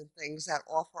foundations and things that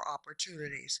offer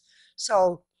opportunities.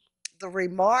 So the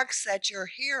remarks that you're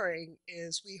hearing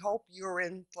is we hope you're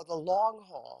in for the long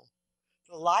haul.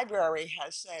 The library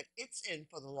has said it's in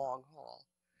for the long haul.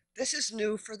 This is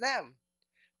new for them.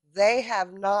 They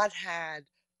have not had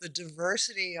the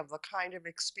diversity of the kind of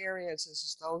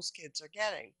experiences those kids are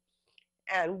getting.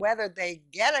 And whether they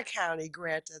get a county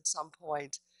grant at some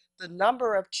point, the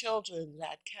number of children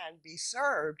that can be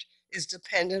served is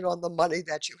dependent on the money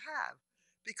that you have,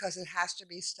 because it has to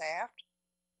be staffed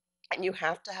and you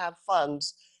have to have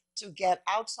funds to get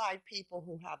outside people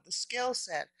who have the skill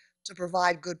set to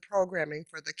provide good programming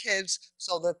for the kids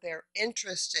so that they're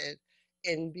interested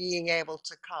in being able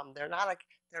to come. They're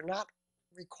not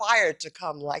required to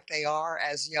come like they are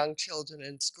as young children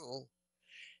in school.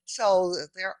 So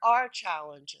there are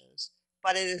challenges,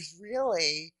 but it is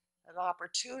really an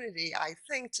opportunity, I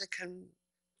think, to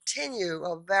continue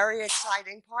a very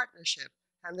exciting partnership.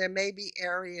 And there may be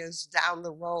areas down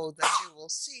the road that you will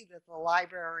see that the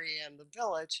library and the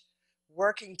village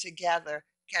working together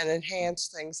can enhance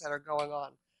things that are going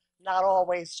on. Not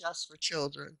always just for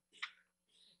children.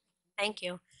 Thank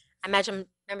you. I imagine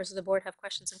members of the board have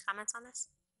questions and comments on this.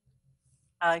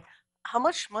 How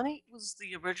much money was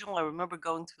the original? I remember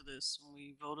going through this when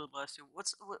we voted last year.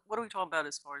 What are we talking about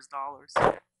as far as dollars?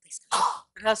 Please.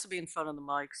 It has to be in front of the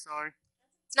mic. Sorry.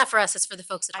 It's not for us, it's for the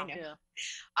folks at I home. know.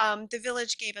 Yeah. The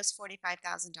village gave us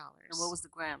 $45,000. And what was the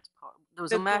grant part? There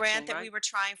was The a matching, grant that right? we were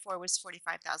trying for was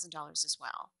 $45,000 as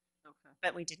well, Okay.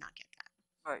 but we did not get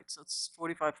that. Right. So it's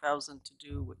 45,000 to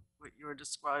do what you were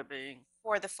describing.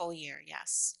 For the full year,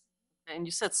 yes. And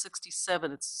you said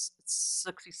 67. It's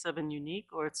 67 unique,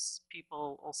 or it's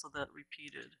people also that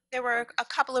repeated? There were a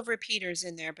couple of repeaters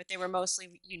in there, but they were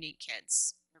mostly unique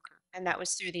kids. Okay. And that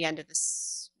was through the end of the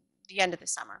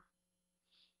summer.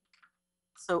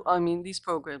 So, I mean, these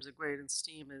programs are great, and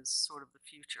STEAM is sort of the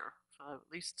future, for at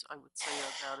least I would say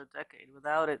about a decade.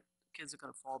 Without it, kids are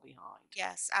going to fall behind.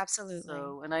 Yes, absolutely.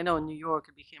 So, and I know in New York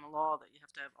it became a law that you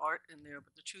have to have art in there,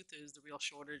 but the truth is the real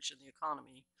shortage in the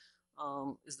economy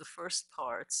is the first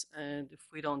parts. And if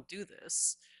we don't do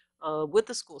this with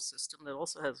the school system that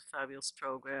also has a fabulous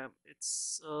program,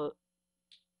 it's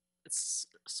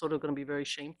sort of going to be very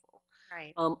shameful.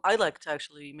 Right. I'd like to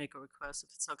actually make a request,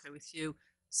 if it's okay with you.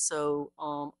 So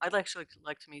I'd actually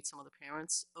like to meet some of the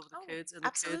parents of the kids, and the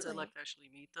kids, I'd absolutely. like to actually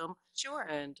meet them Sure.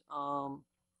 and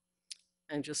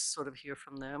just sort of hear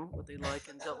from them what they like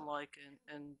and don't like,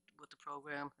 and what the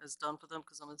program has done for them,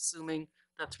 because I'm assuming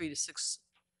that 3 to 6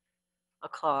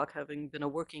 o'clock, having been a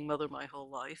working mother my whole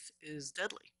life, is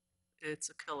deadly. It's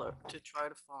a killer to try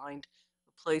to find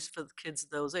a place for the kids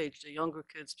those age. The younger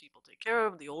kids people take care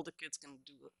of, the older kids can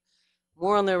do it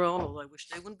more on their own, although I wish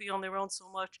they wouldn't be on their own so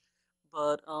much.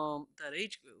 But that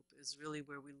age group is really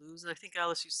where we lose. And I think,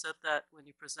 Alice, you said that when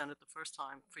you presented the first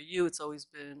time. For you, it's always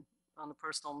been on a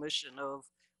personal mission of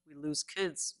we lose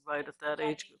kids right at that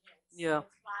age group. Yeah.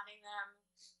 It's bonding them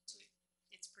to,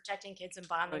 it's protecting kids and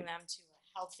bonding Right. them to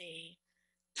a healthy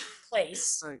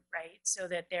place, Right. right? So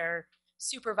that they're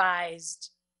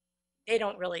supervised. They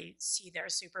don't really see they're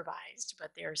supervised,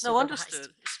 but they're supervised. No,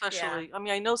 understood. Especially, I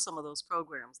mean, I know some of those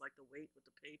programs, like the weight with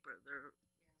the paper.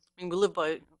 I mean, we live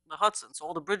by the Hudson, so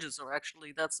all the bridges are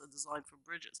actually, that's a design for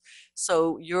bridges.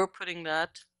 So you're putting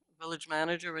that village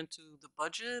manager into the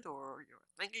budget, or you're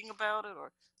thinking about it,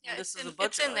 or Yeah, this it's is a in, budget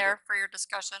it's in item? there for your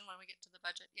discussion when we get to the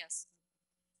budget, yes.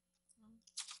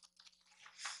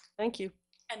 Thank you.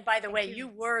 And by the way, you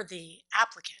were the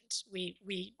applicant.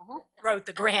 We wrote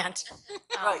the grant.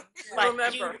 Right. But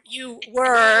Remember. you I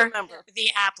were remember. the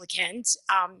applicant,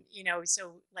 you know,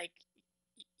 so like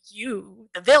you,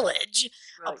 the village,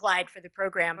 Right. applied for the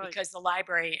program Right. because the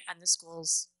library and the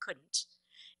schools couldn't.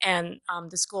 And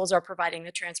the schools are providing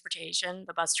the transportation,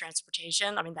 the bus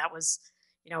transportation. I mean, that was,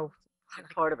 you know, Big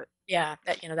part of it. yeah,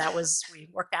 that, you know, that was, we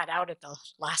worked that out at the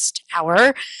last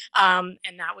hour.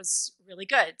 And that was really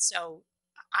good. So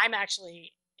I'm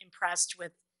actually impressed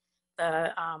with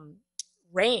the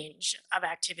range of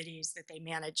activities that they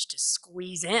managed to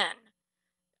squeeze in.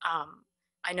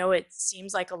 I know it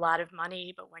seems like a lot of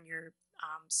money, but when you're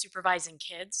supervising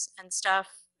kids and stuff,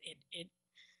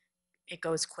 it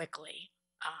goes quickly.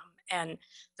 And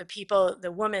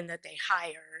the woman that they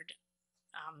hired,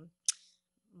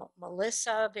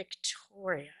 Melissa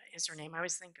Victoria is her name. I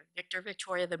always think of Victor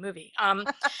Victoria, the movie.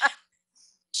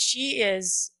 She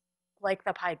is like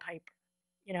the Pied Piper.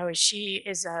 You know, she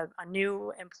is a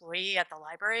new employee at the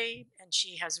library, and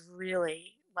she has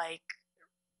really like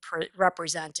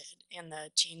represented in the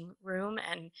teen room.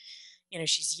 And you know,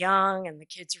 she's young, and the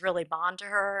kids really bond to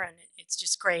her, and it's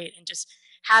just great. And just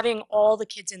having all the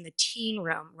kids in the teen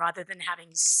room rather than having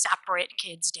separate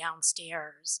kids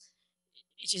downstairs,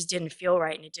 it just didn't feel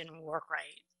right and it didn't work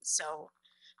right. So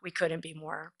we couldn't be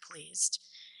more pleased.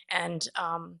 And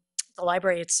the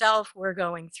library itself, we're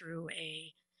going through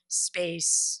a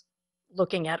space,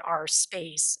 looking at our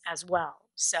space as well.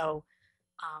 So,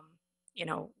 you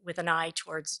know, with an eye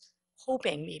towards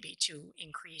hoping maybe to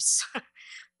increase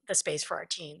the space for our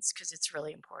teens, because it's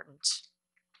really important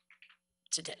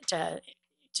to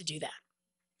do that.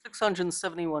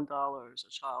 $671 a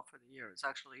child for the year is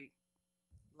actually,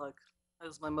 like,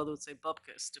 as my mother would say,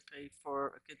 bupkis, to pay for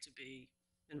a kid to be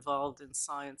involved in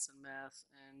science and math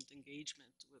and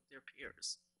engagement with their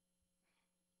peers.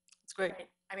 It's great. Right.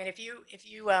 I mean, if you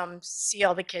see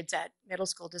all the kids at middle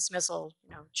school dismissal, you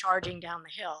know, charging down the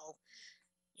hill,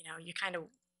 you know, you kind of,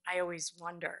 I always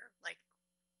wonder, like,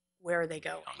 where are they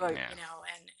going? Right. You know,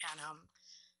 and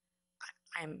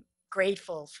I'm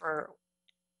grateful for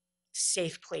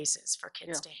safe places for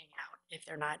kids to hang out if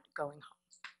they're not going home.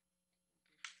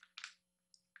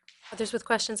 Others with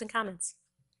questions and comments?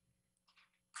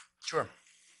 Sure.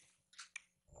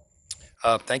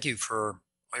 Thank you for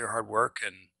all your hard work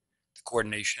and the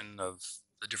coordination of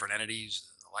the different entities,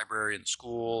 the library and the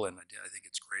school, and I think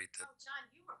it's great that. Oh, John,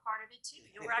 you were part of it too.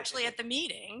 You were actually at the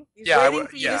meeting. He's Yeah, I waiting would-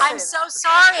 for you to yeah. say I'm that. so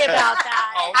sorry about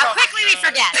that. Oh, How no, quickly we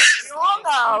forget. You all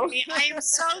know. I am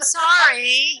so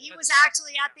sorry. He was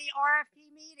actually at the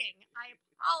RFP meeting. I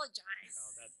apologize.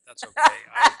 No, that's okay.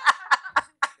 I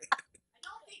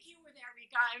don't think you were there,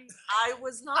 Rika. I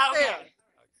was not there. Okay.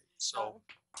 So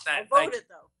I thank, voted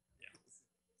though.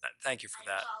 thank you for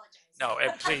I that. apologize. No,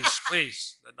 and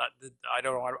please, I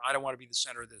don't want to be the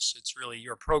center of this. It's really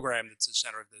your program that's the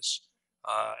center of this,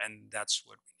 and that's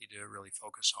what we need to really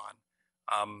focus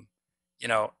on. You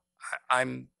know,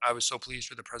 I was so pleased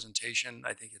with the presentation.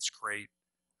 I think it's great.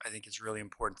 I think it's a really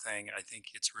important thing. I think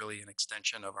it's really an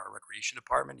extension of our recreation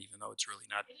department, even though it's really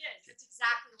not. It is. It's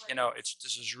exactly what You know,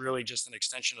 this is really just an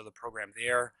extension of the program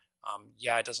there.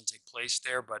 Yeah, it doesn't take place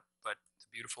there, but the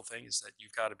beautiful thing is that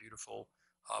you've got a beautiful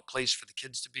place for the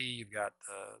kids to be. You've got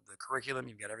the curriculum.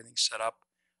 You've got everything set up.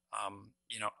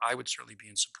 You know, I would certainly be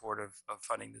in support of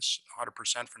funding this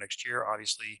 100% for next year.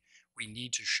 Obviously, we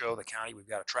need to show the county we've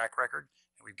got a track record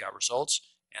and we've got results,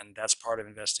 and that's part of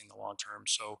investing the long term.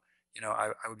 So, you know,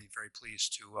 I would be very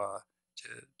pleased to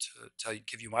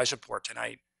give you my support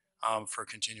tonight for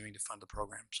continuing to fund the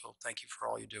program. So, thank you for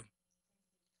all you do.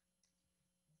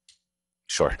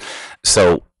 Sure.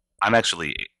 So I'm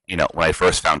actually, you know, when I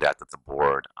first found out that the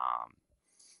board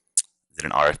did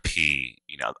an RFP,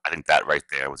 you know, I think that right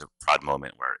there was a proud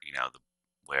moment where, you know,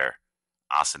 where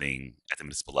Ossining at the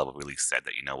municipal level really said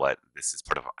that, you know what, this is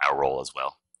part of our role as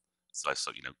well.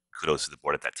 So you know, kudos to the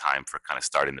board at that time for kind of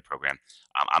starting the program.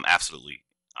 I'm absolutely,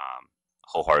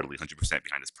 wholeheartedly, 100%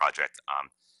 behind this project.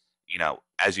 You know,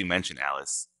 as you mentioned,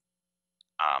 Alice,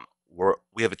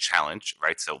 we have a challenge,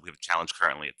 right? So we have a challenge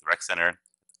currently at the rec center,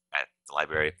 at the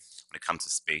library, when it comes to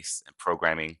space and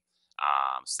programming.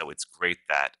 So it's great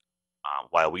that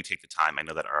while we take the time, I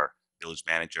know that our village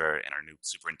manager and our new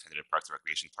superintendent of Parks and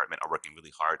Recreation Department are working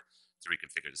really hard to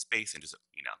reconfigure the space and just,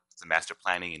 you know, some master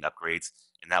planning and upgrades,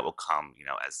 and that will come, you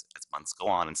know, as months go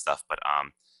on and stuff. But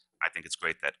I think it's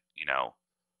great that, you know,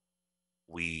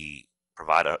 we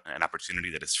provide an opportunity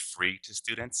that is free to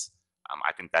students.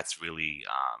 I think that's really,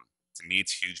 to me,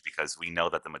 it's huge because we know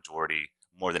that the majority,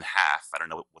 more than half, I don't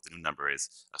know what the new number is,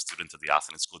 of students of the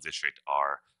Ossining School District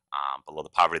are below the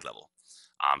poverty level.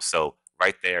 So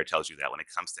right there tells you that when it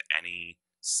comes to any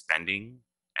spending,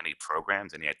 any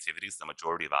programs, any activities, the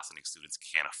majority of Ossining students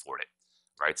can't afford it,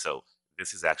 right? So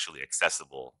this is actually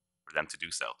accessible for them to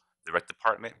do so. The rec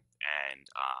department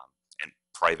and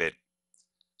private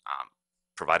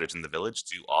providers in the village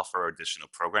do offer additional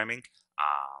programming,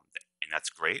 and that's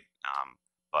great.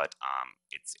 But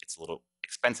it's a little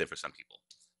expensive for some people.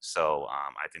 So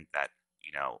I think that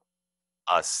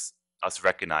us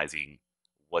recognizing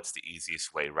what's the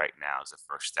easiest way right now is the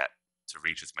first step to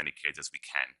reach as many kids as we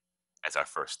can as our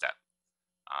first step.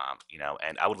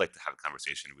 And I would like to have a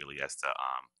conversation really as to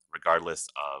regardless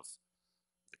of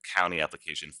the county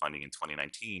application funding in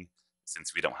 2019,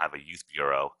 since we don't have a youth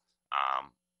bureau,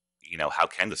 how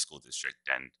can the school district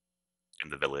and in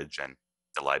the village and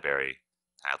the library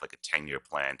have like a 10-year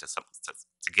plan to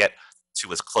get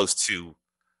to as close to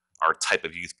our type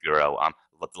of youth bureau?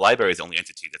 But the library is the only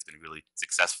entity that's been really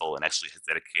successful and actually has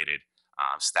dedicated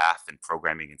staff and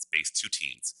programming and space to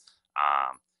teens.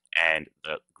 And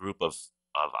the group of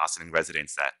Ossining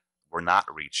residents that we're not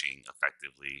reaching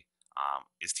effectively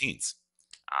is teens.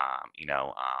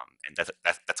 And that's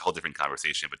a whole different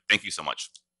conversation. But thank you so much.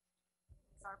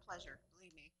 It's our pleasure,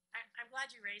 believe me. I'm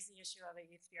glad you raised the issue of a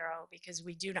youth bureau because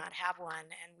we do not have one,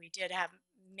 and we did have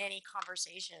many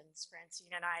conversations.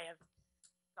 Francine and I have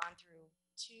gone through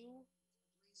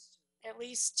at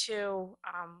least two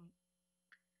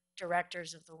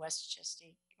directors of the Westchester.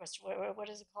 What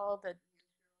is it called?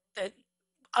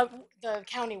 The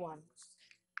county one.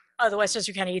 Oh, the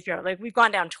Westchester County Youth Bureau. Like, we've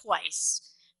gone down twice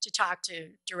to talk to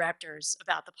directors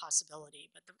about the possibility,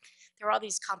 but there are all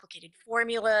these complicated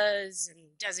formulas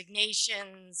and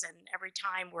designations, and every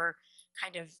time we're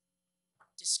kind of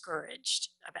discouraged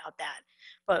about that.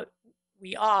 But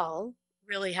we all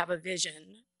really have a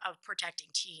vision of protecting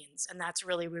teens, and that's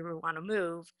really where we want to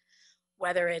move,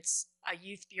 whether it's a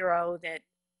youth bureau that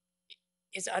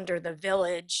is under the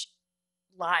village,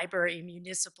 library,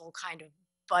 municipal kind of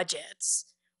budgets,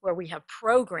 where we have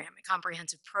programming,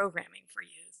 comprehensive programming for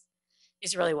youth,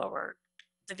 is really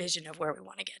the vision of where we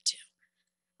want to get to,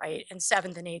 right? And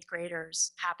 7th and 8th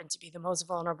graders happen to be the most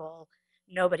vulnerable.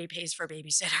 Nobody pays for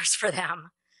babysitters for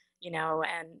them,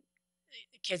 and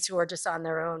kids who are just on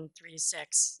their own, 3 to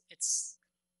 6, it's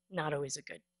not always a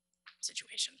good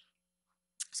situation.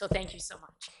 So thank you so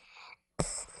much.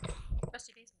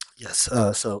 Trustee Basil. Yes.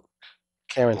 So,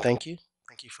 Karen, thank you.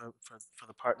 Thank you for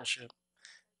the partnership,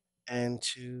 and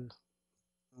to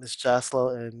Ms.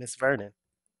 Joslo and Ms. Vernon,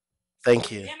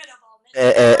 thank you.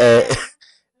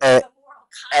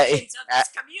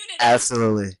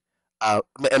 Absolutely.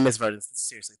 And Ms. Vernon,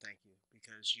 seriously, thank you,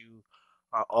 because you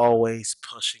are always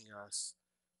pushing us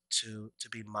to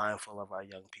be mindful of our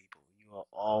young people. You are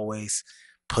always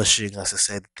pushing us to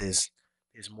say that there's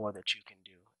more that you can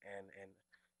do,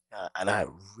 and I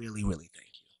really thank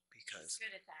you, because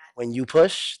when you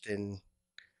push, then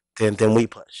we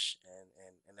push,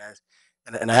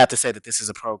 and I have to say that this is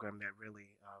a program that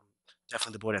really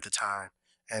definitely the board at the time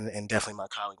and definitely my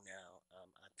colleague now,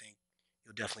 I think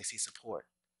you'll definitely see support,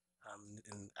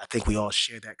 and I think we all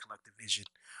share that collective vision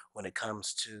when it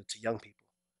comes to young people,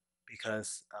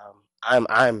 because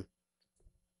I'm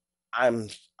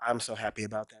so happy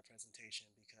about that presentation,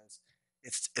 because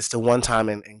it's the one time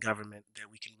in government that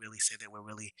we can really say that we're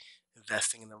really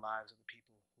investing in the lives of the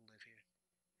people who live here,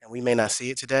 and we may not see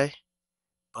it today,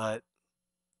 but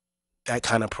that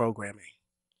kind of programming,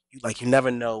 you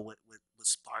never know what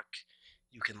spark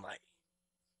you can light,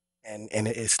 and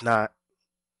it's not,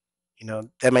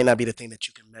 that may not be the thing that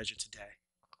you can measure today,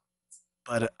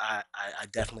 but I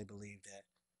definitely believe that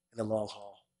in the long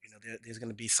haul, there's going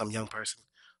to be some young person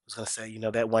who's going to say,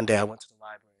 that one day I went to the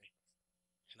library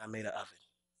and I made an oven,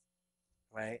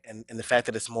 right? And the fact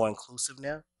that it's more inclusive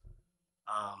now,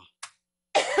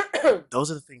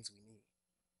 those are the things we need.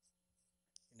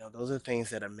 Those are the things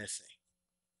that are missing.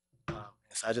 And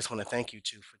so I just want to thank you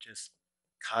too for just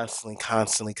constantly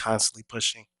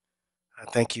pushing.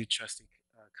 Thank you, Trustee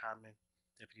Codman,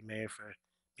 Deputy Mayor, for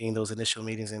being those initial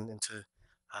meetings, and to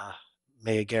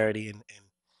Mayor Garrity and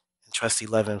Trustee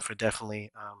Levin for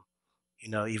definitely,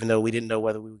 even though we didn't know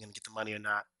whether we were going to get the money or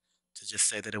not, to just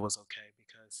say that it was okay,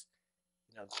 because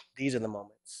these are the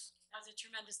moments. That was a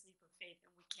tremendous leap of faith,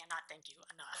 and we cannot thank you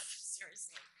enough.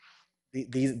 Seriously.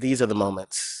 These are the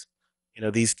moments,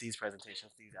 these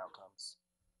presentations, these outcomes.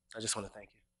 I just want to thank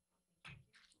you.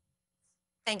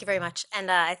 Thank you very much. And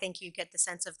I think you get the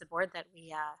sense of the board that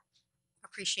we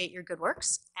appreciate your good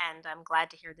works, and I'm glad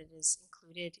to hear that it is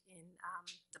included in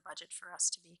the budget for us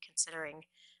to be considering,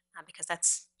 because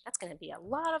that's going to be a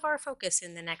lot of our focus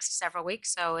in the next several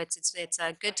weeks. So it's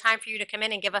a good time for you to come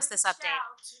in and give us this update.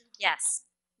 Yes,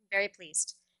 very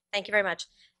pleased. Thank you very much.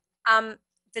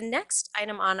 The next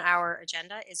item on our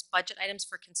agenda is budget items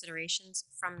for considerations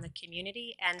from the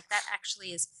community, and that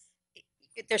actually is,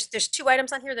 there's two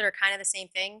items on here that are kind of the same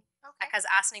thing Okay. because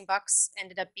Ossining Bucks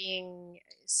ended up being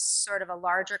sort of a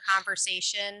larger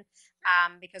conversation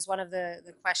because one of the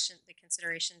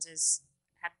considerations is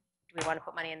do we want to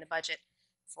put money in the budget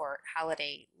for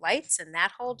holiday lights and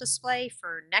that whole display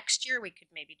for next year? We could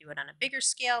maybe do it on a bigger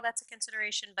scale. That's a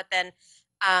consideration. But then,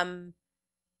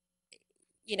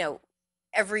 you know,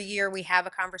 every year we have a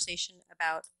conversation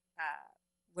about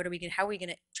how are we going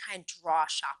to try and draw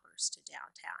shoppers to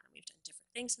downtown? And we've done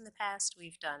different things in the past.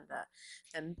 We've done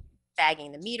the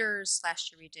bagging the meters.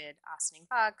 Last year we did Ossining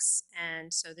Bucks,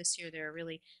 and so this year there are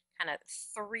really kind of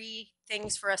three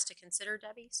things for us to consider,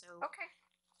 Debbie. So Okay.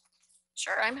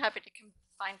 Sure, I'm happy to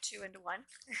combine two into one.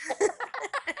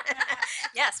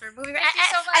 yes, we're moving. Thank you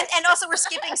so And also we're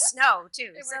skipping snow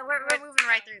too, so we're moving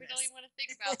right through We this. don't even want to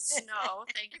think about snow.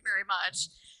 Thank you very much.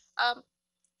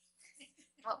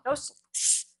 Well,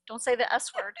 don't say the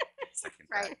S word. Second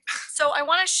Right. that. So I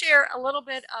want to share a little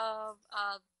bit of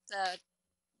the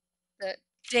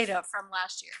data from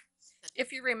last year.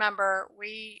 If you remember,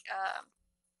 we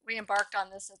embarked on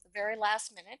this at the very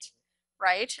last minute,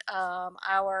 right?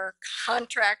 Our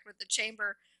contract with the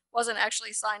chamber wasn't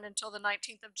actually signed until the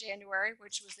 19th of January,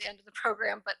 which was the end of the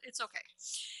program, but it's okay.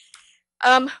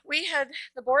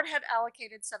 The board had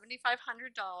allocated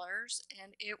 $7,500,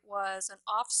 and it was an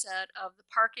offset of the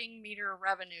parking meter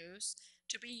revenues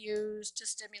to be used to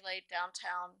stimulate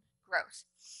downtown growth.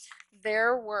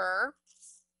 There were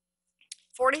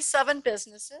 47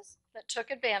 businesses that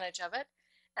took advantage of it,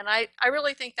 and I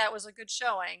really think that was a good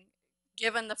showing,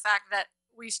 given the fact that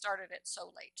we started it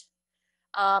so late.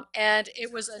 And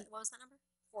it was What was that number?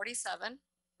 47.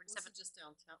 Was it just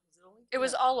downtown? Was it only? It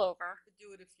was all over. You could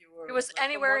do it if you were. It was like, from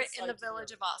anywhere one in the side to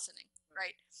village of other. Ossining,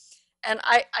 right? And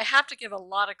I have to give a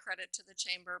lot of credit to the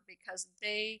chamber because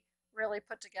they really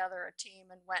put together a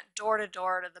team and went door to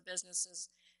door to the businesses,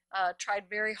 tried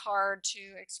very hard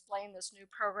to explain this new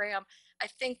program. I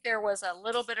think there was a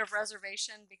little bit of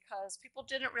reservation because people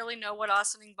didn't really know what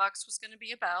Ossining Bucks was going to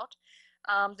be about.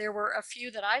 There were a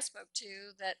few that I spoke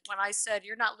to that when I said,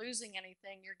 you're not losing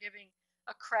anything, you're giving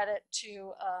a credit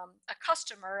to a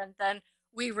customer and then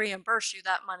we reimburse you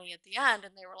that money at the end,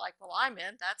 and they were like, well, I'm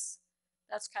in. That's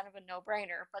kind of a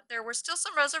no-brainer. But there were still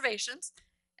some reservations,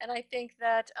 and I think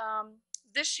that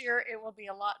this year it will be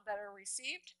a lot better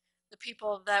received. The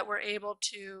people that were able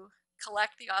to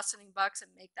collect the Ossining Bucks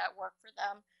and make that work for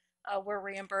them were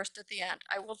reimbursed at the end.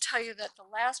 I will tell you that the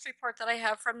last report that I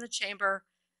have from the chamber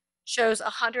shows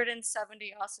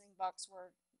 170 Ossining Bucks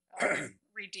were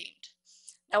redeemed.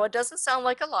 Now, it doesn't sound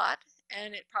like a lot,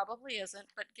 and it probably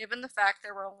isn't, but given the fact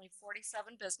there were only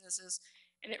 47 businesses,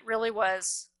 and it really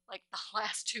was like the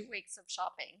last 2 weeks of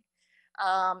shopping,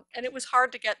 and it was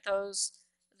hard to get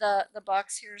the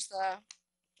bucks. Here's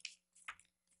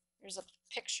a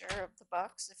picture of the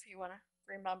bucks if you want to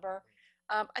remember.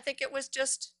 I think it was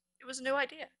a new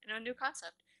idea, a new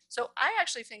concept. So I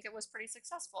actually think it was pretty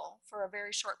successful for a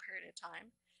very short period of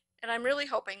time. And I'm really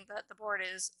hoping that the board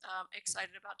is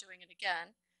excited about doing it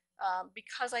again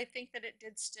because I think that it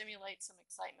did stimulate some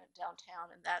excitement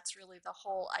downtown, and that's really the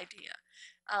whole idea.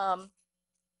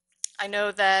 I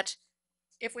know that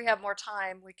if we have more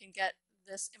time, we can get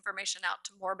this information out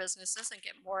to more businesses and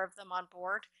get more of them on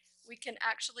board. We can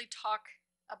actually talk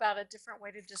about a different way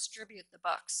to distribute the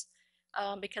bucks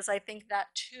because I think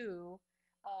that too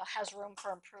has room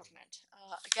for improvement.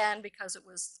 Again, because it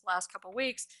was the last couple of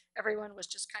weeks, everyone was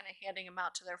just kind of handing them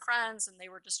out to their friends and they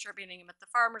were distributing them at the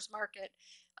farmer's market.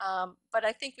 But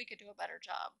I think we could do a better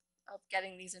job of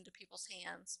getting these into people's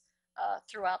hands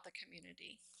throughout the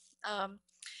community.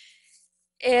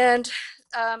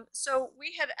 So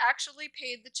we had actually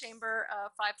paid the chamber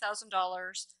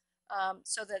 $5,000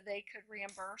 so that they could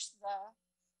reimburse the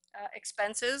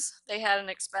expenses. They had an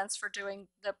expense for doing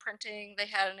the printing. They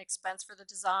had an expense for the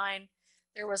design.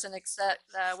 There was an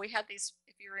we had these,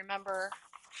 if you remember,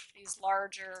 these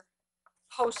larger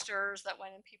posters that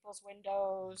went in people's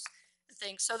windows and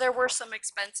things. So there were some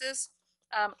expenses.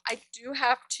 I do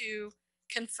have to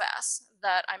confess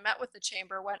that I met with the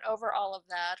chamber, went over all of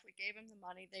that. We gave them the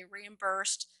money. They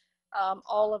reimbursed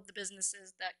all of the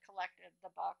businesses that collected the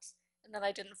bucks. And then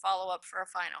I didn't follow up for a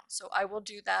final. So I will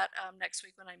do that next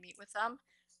week when I meet with them.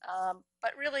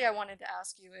 But really, I wanted to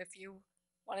ask you if you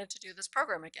wanted to do this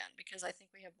program again, because I think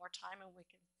we have more time and we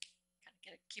can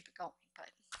kind of keep it going. But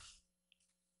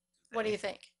what do you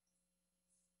think?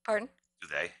 Pardon? Do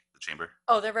they, the chamber?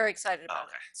 Oh, they're very excited about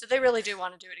okay. it. So they really do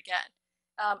want to do it again.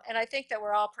 And I think that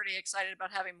we're all pretty excited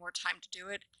about having more time to do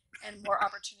it and more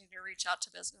opportunity to reach out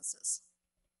to businesses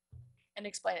and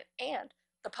explain it, and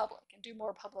the public, and do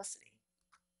more publicity.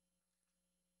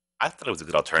 I thought it was a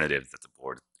good alternative that the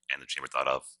board and the chamber thought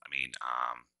of. I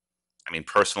mean,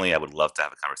 personally, I would love to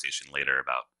have a conversation later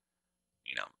about,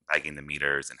 bagging the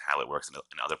meters and how it works in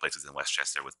other places in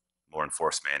Westchester with more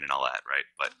enforcement and all that, right?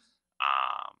 But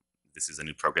this is a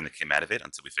new program that came out of it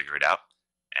until we figure it out.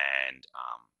 And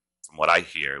from what I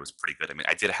hear, it was pretty good. I mean,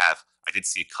 I did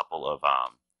see a couple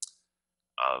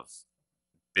of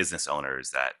business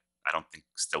owners that I don't think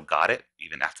still got it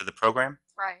even after the program.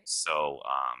 Right. So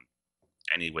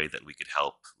any way that we could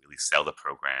help really sell the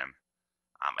program.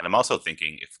 And I'm also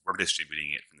thinking, if we're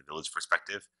distributing it from the village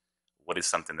perspective, what is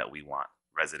something that we want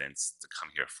residents to come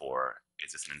here for?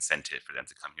 Is this an incentive for them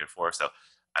to come here for? So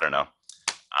I don't know.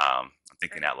 I'm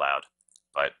thinking out loud,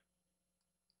 but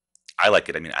I like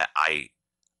it. I mean,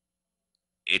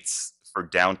 it's for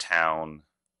downtown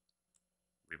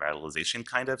revitalization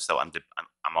kind of. So I'm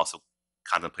also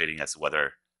contemplating as to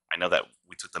whether, I know that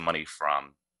we took the money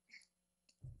from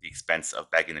the expense of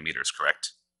bagging the meters,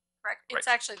 correct? Correct. Right. It's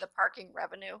actually the parking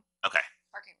revenue. Okay.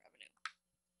 Parking revenue.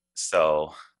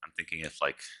 So I'm thinking if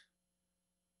like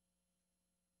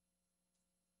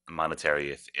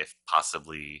monetary, if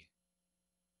possibly,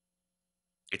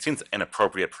 it seems an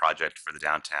appropriate project for the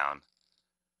Downtown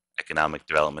Economic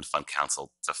Development Fund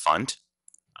Council to fund.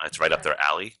 It's right up their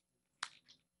alley.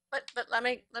 But let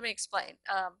me explain.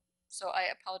 So I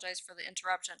apologize for the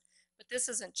interruption, but this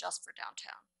isn't just for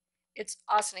downtown. It's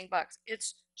Ossining Bucks.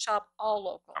 It's shop all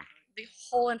local, the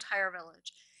whole entire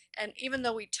village. And even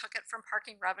though we took it from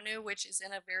parking revenue, which is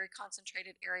in a very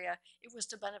concentrated area, it was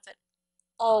to benefit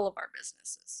all of our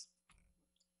businesses.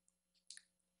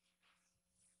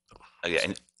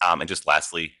 Yeah, and just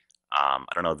lastly, I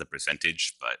don't know the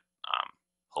percentage, but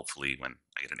hopefully when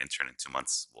I get an intern in 2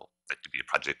 months, that could be a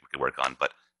project we could work on.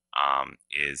 But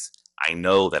is I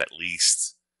know that at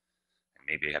least, and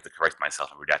maybe I have to correct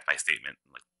myself and redact my statement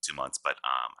in like 2 months, but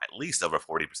at least over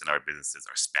 40% of our businesses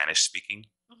are Spanish speaking,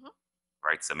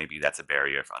 right? So maybe that's a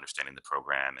barrier for understanding the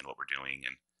program and what we're doing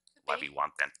and why we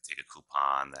want them to take a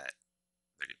coupon that,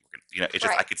 it's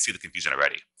just, I could see the confusion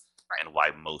already, and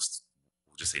why most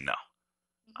will just say no.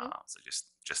 So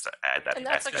just to add that And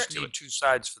that's a aspect Just to need it. 2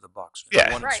 sides for the bucks.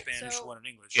 Yeah. One in Right, Spanish, so- one in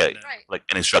English. Yeah, and then- Right. like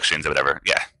in instructions or whatever.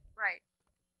 Yeah. Right.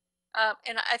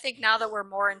 And I think now that we're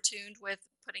more in tune with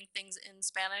putting things in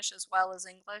Spanish as well as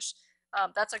English,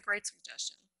 that's a great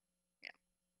suggestion.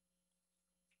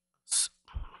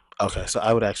 Okay, so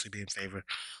I would actually be in favor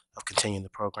of continuing the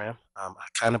program. I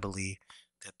kind of believe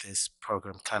that this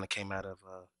program kind of came out of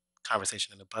a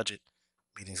conversation in the budget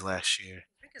meetings last year.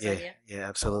 Rika's Yeah, idea. yeah,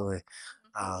 absolutely.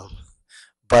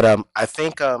 But I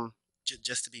think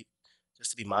just to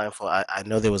be mindful, I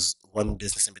know there was one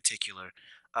business in particular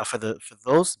for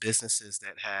those businesses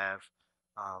that have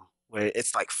where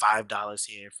it's like $5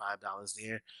 here, $5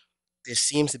 there. There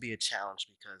seems to be a challenge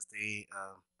because they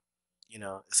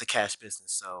it's a cash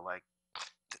business, so like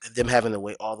them having to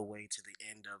wait all the way to the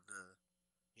end of the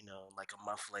like a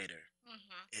month later,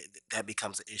 that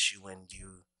becomes an issue when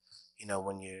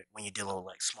when you're dealing with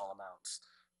like small amounts.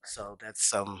 So that's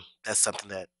something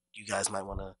that you guys might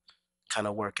want to kind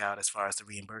of work out as far as the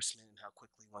reimbursement and how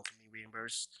quickly one can be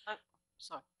reimbursed.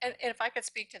 Sorry. And if I could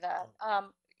speak to that,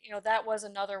 that was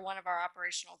another one of our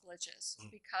operational glitches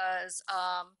because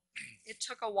it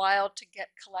took a while to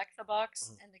collect the bucks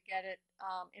and to get it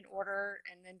in order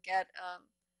and then get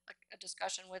a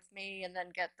discussion with me and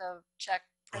then get the check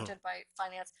printed by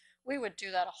finance. We would do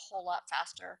that a whole lot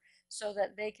faster so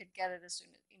that they could get it as soon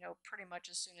as, pretty much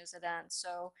as soon as it ends.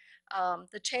 So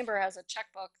the chamber has a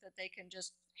checkbook that they can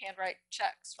just handwrite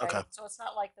checks, right? Okay. So it's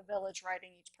not like the village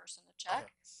writing each person a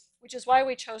check, which is why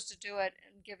we chose to do it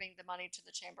and giving the money to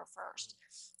the chamber first.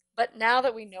 But now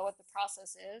that we know what the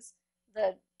process is,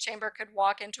 the chamber could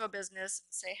walk into a business,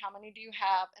 say, how many do you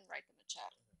have, and write them a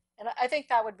check. And I think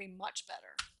that would be much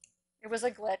better. It was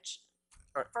a glitch,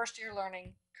 first year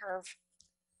learning curve.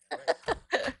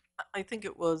 I think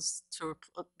it was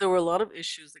there were a lot of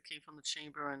issues that came from the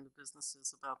chamber and the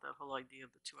businesses about that whole idea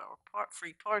of the 2-hour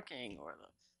free parking or the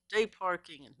day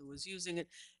parking and who was using it.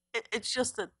 It's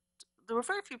just that there were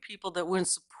very few people that were in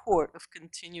support of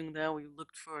continuing that. We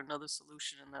looked for another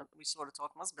solution, and that we sort of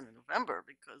talked, must have been in November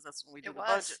because that's when we did the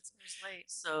budget. It was late.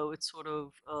 So it sort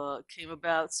of came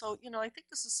about. So, I think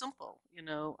this is simple.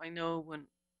 I know when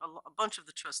a bunch of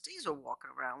the trustees were walking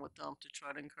around with them to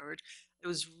try to encourage, it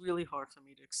was really hard for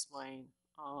me to explain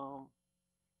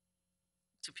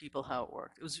to people how it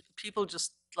worked. It was people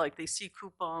just like they see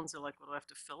coupons, they're like, "What do I have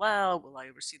to fill out? Will I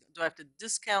ever see them? Do I have to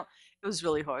discount?" It was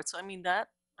really hard. So I mean that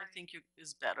I think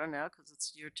is better now because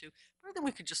it's year 2. But I think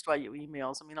we could just write you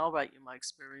emails. I mean, I'll write you my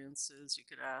experiences. You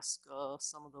could ask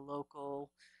some of the local,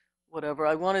 whatever.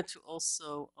 I wanted to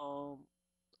also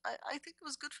I think it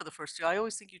was good for the first year. I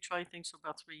always think you try things for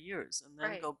about 3 years and then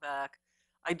Right. go back.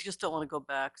 I just don't want to go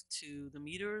back to the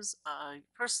meters. I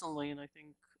personally, and I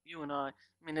think you and I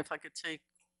mean, if I could take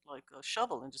like a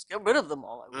shovel and just get rid of them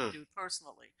all, I would do it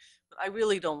personally. But I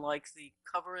really don't like the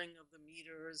covering of the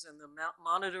meters and the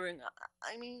monitoring.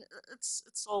 I mean, it's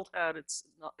old hat. It's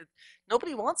not.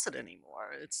 Nobody wants it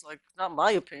anymore. It's like not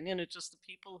my opinion. It's just the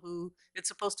people who it's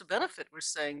supposed to benefit were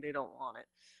saying they don't want it.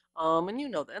 And you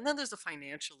know that. And then there's the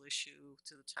financial issue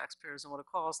to the taxpayers and what it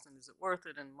costs and is it worth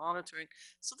it and monitoring.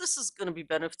 So this is going to be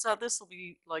benefits out. This will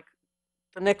be like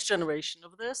the next generation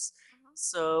of this.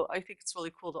 So I think it's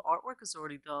really cool. The artwork is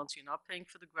already done, so you're not paying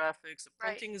for the graphics. The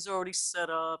Right. printing is already set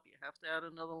up. You have to add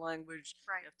another language.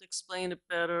 Right. You have to explain it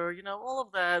better. You know, all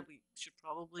of that we should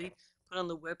probably put on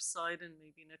the website and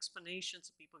maybe an explanation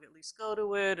so people can at least go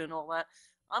to it and all that.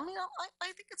 I mean,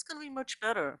 I think it's going to be much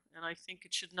better, and I think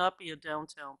it should not be a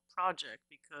downtown project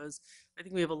because I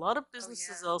think we have a lot of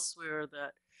businesses elsewhere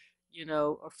that, you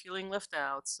know, are feeling left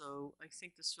out. So I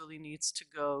think this really needs to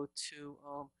go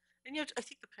to, and yet I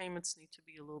think the payments need to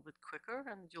be a little bit quicker,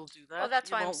 and you'll do that. that's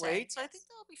you why I'm won't saying, wait. So I think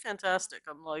that'll be fantastic.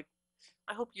 I'm like,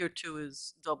 I hope year 2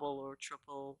 is double or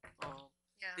triple the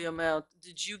Yeah. amount.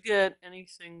 Did you get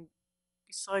anything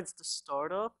besides the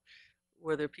startup?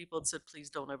 Were there people that said,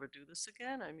 please don't ever do this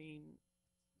again? I mean,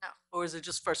 No. or is it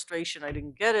just frustration? I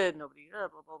didn't get it. Nobody, blah,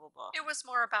 blah, blah, blah. It was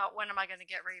more about when am I going to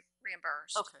get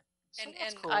reimbursed? Okay. So And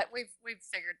that's and cool. we've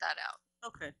figured that out.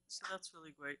 Okay. So that's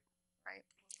really great. Right.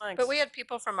 Thanks. But we had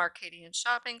people from Arcadian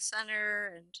Shopping Center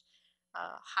and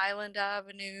Highland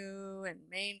Avenue and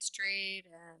Main Street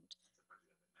and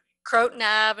Croton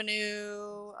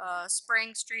Avenue,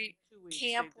 Spring Street, 2 weeks.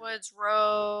 Camp Woods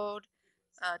Road,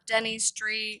 Denny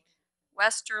Street,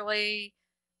 Westerly,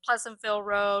 Pleasantville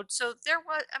Road. So there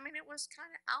was, I mean, it was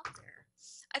kind of out there.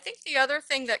 I think the other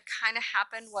thing that kind of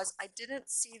happened was I didn't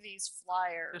see these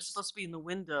flyers They're supposed to be in the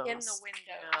windows. in the windows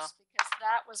Yeah. because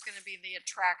that was going to be the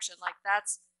attraction. Like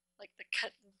that's like the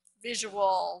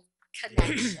visual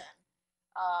connection.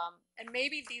 And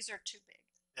maybe these are too big.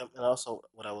 And also,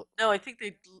 what I would No, I think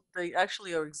they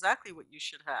actually are exactly what you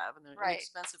should have, and they're Right.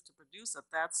 inexpensive to produce at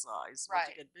that size. Once Right.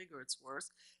 you get bigger, it's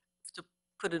worse to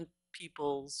put in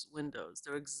people's windows.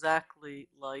 They're exactly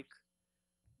like.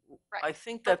 Right. I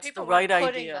think But that's the people right were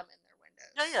putting idea. them in their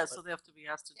windows. Yeah, yeah. So they have to be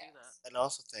asked to do Yes. that. and I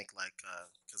also think like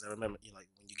because I remember like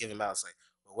when you give them out, it's like,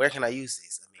 well, where can I use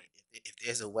these? I mean, if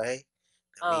there's a way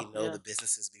that we know yeah. the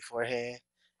businesses beforehand,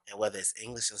 and whether it's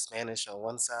English and Spanish on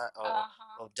one side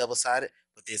Uh-huh. or double sided,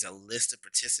 but there's a list of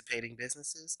participating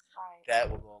businesses Right. that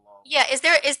will go along. Yeah, is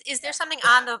there something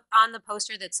on the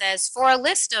poster that says for a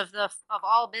list of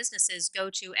all businesses go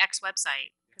to X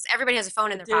website? Because everybody has a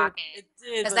phone in their pocket. It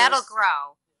did. Because but that'll it's-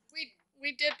 grow.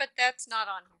 We did, but that's not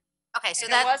on here. Okay, so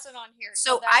And that it wasn't on here.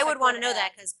 so that's I a would want to good know that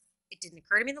add. because it didn't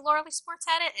occur to me that Laura Lee Sports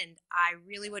had it, and I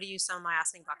really would have used some of my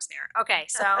Ossining bucks there. Okay,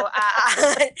 so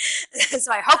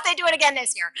so I hope they do it again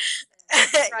this year. Right.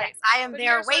 Yes, I am But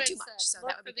there here's way what too it much, said. so Look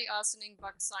that would for be the Ossining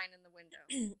Buck sign in the window.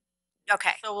 good.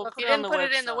 Okay. So we'll So if put you it on didn't the put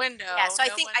it in the website. window, Yeah, so I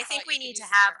no think one I think thought we you could need to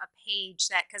use it have there. a page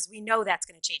that because we know that's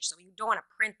going to change, so we don't want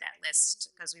to print that list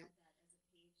because we.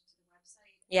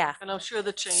 Yeah. And I'm sure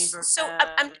the chamber. So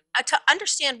had, to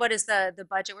understand what is the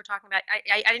budget we're talking about,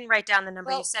 I didn't write down the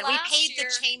number you Well, said. We last paid year-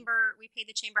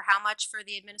 the chamber how much for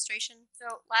the administration?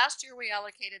 So last year we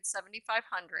allocated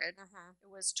 7,500. Mm-hmm. It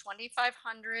was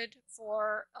 2,500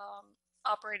 for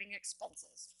operating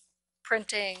expenses,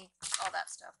 printing, all that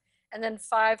stuff, and then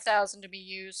 5,000 to be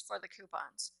used for the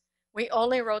coupons. We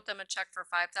only wrote them a check for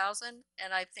 5,000,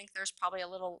 and I think there's probably a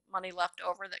little money left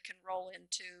over that can roll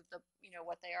into the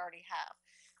what they already have.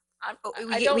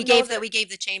 We gave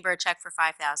the chamber a check for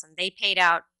 5,000. They paid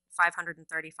out $535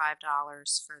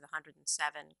 for the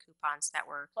 107 coupons that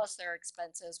were. plus their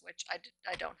expenses, which I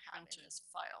don't have in this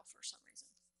file for some reason.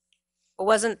 But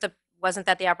wasn't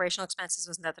that the operational expenses?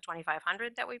 Wasn't that the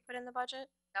 2,500 that we put in the budget?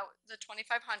 That the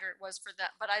 2,500 was for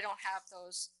that, but I don't have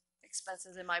those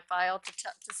expenses in my file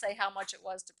to say how much it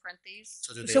was to print these.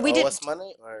 So do they So we owe did- us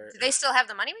money or? Do they still have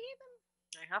the money we gave them?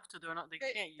 They have to. They're not. They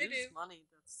They- can't they use do. money.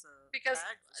 That's Because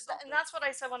tagged for and something. that's what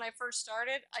I said when I first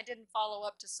started. I didn't follow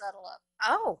up to settle up.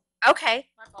 Oh, okay.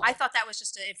 My fault. I thought that was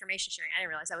just an information sharing. I didn't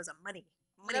realize that was a money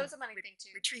that was a money thing too.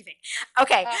 retrieving.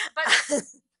 Okay.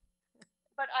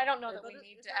 But I don't know that But we it-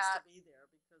 need it to has add. to be there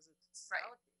because it's Right.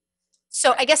 allocated.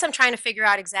 So I guess I'm trying to figure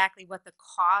out exactly what the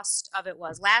cost of it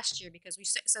was last year because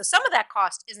so some of that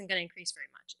cost isn't going to increase very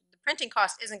much. The printing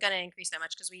cost isn't going to increase that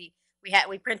much because we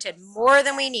printed more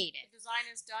than we needed. The design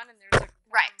is done, and there's a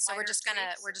Right. So we're minor just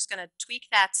gonna tweaks. tweak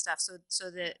that stuff so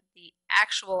the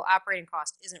actual operating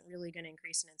cost isn't really going to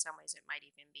increase, and in some ways it might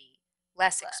even be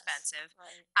less Less, expensive.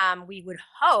 Right. We would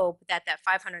hope that that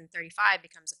 535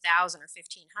 becomes 1,000 or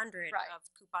 1,500 Right. of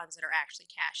coupons that are actually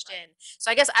cashed in. So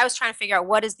I guess I was trying to figure out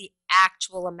what is the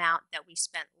actual amount that we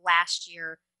spent last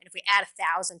year, and if we add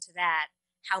 1,000 to that,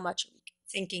 how much are we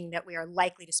thinking that we are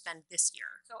likely to spend this year?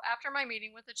 So after my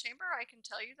meeting with the chamber, I can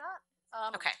tell you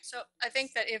that. Okay. So I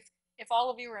think that if all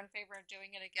of you are in favor of doing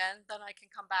it again, then I can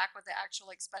come back with the actual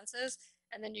expenses,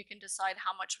 and then you can decide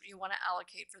how much you want to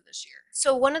allocate for this year.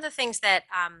 So one of the things that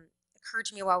occurred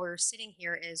to me while we were sitting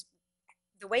here is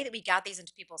the way that we got these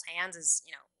into people's hands is,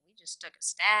 we just took a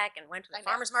stack and went to I the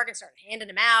know. farmer's market and started handing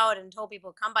them out and told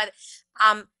people to come by.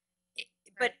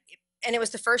 And it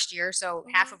was the first year, so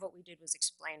half of what we did was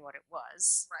explain what it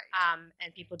was. Right.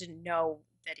 And people didn't know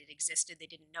that it existed. They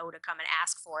didn't know to come and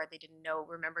ask for it. They didn't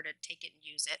remember to take it and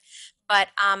use it. But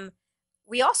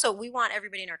we want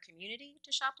everybody in our community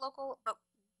to shop local, but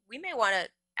we may want to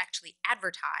actually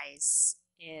advertise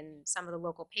in some of the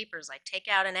local papers, like take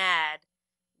out an ad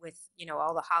with,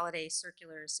 all the holiday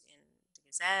circulars in the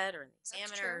Gazette or in the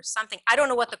Examiner or something. I don't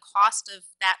know what the cost of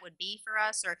that would be for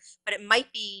us, but it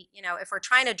might be, if we're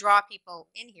trying to draw people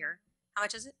in here, how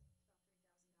much is it?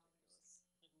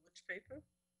 Which paper?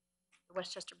 The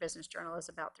Westchester Business Journal is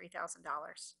about $3,000. All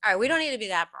right, we don't need to be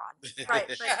that broad. Right,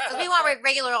 Because we want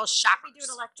regular old If shoppers. we do it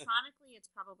electronically, it's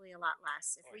probably a lot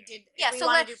less. If we did, Yeah, if we so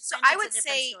wanted to so print, I it's a would different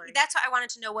say story. that's what I wanted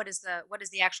to know. What is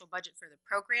the actual budget for the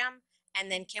program, and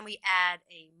then can we add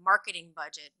a marketing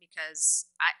budget? Because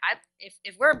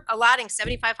if we're allotting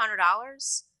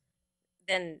 $7,500,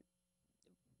 then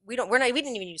we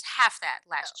didn't even use half that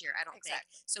last year. I don't think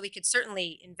so. We could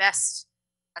certainly invest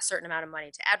a certain amount of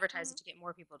money to advertise it to get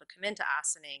more people to come into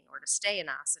Ossining or to stay in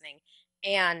Ossining,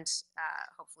 and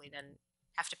hopefully then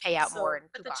have to pay out more in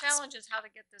But the coupons. challenge is how to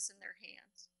get this in their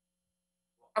hands.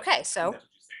 Okay, so That's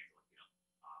what you're saying,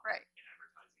 Right. in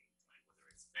advertising, like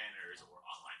whether it's banners or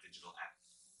online digital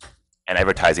ad. An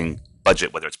advertising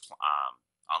budget, whether it's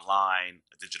online,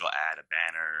 a digital ad, a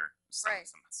banner, Right.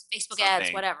 Facebook ads,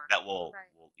 something whatever. that will, Right.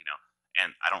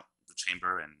 and I don't, the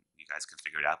chamber and you guys can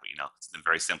figure it out, but something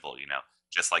very simple,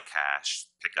 just like cash,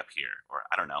 pick up here, or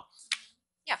I don't know.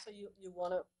 So you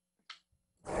want to,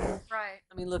 Right.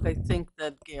 I mean, look, I think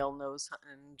that Gail knows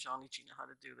and Johnny G know how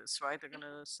to do this, right? They're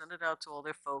gonna send it out to all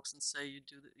their folks and say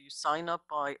you sign up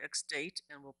by X date,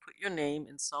 and we'll put your name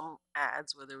in some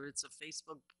ads, whether it's a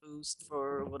Facebook boost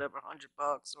for whatever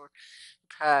 $100 or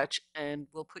patch, and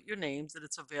we'll put your names that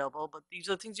it's available. But these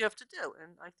are the things you have to do,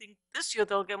 and I think this year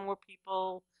they'll get more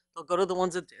people. They'll go to the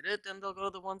ones that did it, and they'll go to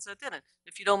the ones that didn't.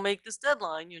 If you don't make this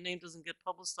deadline, your name doesn't get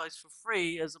publicized for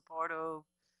free as a part of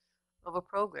a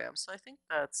program. So I think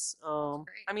that's great.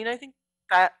 I mean, I think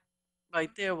that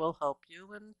right there will help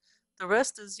you, and the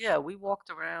rest is, yeah, we walked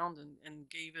around and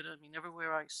gave it, I mean,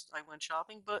 everywhere I went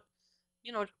shopping, but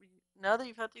now that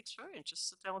you've had the experience, just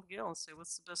sit down with Gail and say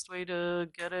what's the best way to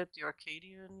get it, the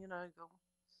Arcadian, go.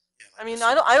 I mean,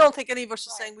 I don't think any of us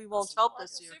are saying we won't help Like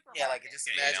this a year. Yeah, like just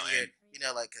Yeah, imagine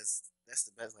cause that's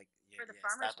the best, like For the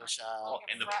farmer's Stop and market. Shop. Well,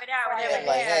 in the Yeah,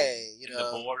 like hey, in the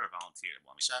board or volunteer,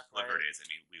 Shop whoever it right. is. I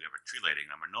mean, we have a tree lighting,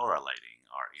 a menorah lighting,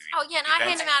 or Oh yeah, and I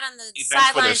hand events- them out on the events where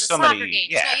sidelines there's of so soccer many- games.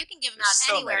 yeah, No, you can give them There's out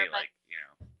so anywhere, many,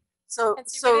 but So And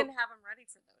see, so we didn't have them ready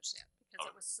for those yet because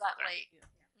it was that late.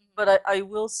 But I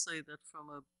will say that from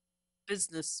a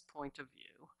business point of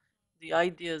view, the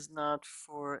idea is not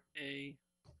for a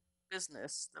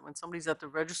business that when somebody's at the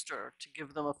register to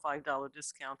give them a $5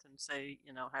 discount and say,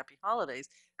 happy holidays.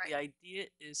 The idea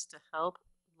is to help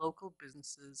local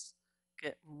businesses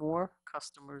get more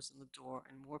customers in the door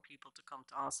and more people to come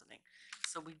to Ossining.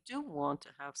 So we do want to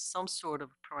have some sort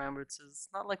of parameters. It's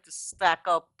not like to stack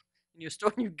up in your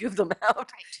store and you give them out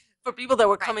right, for people that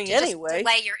were right, coming to just anyway.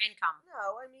 delay your income.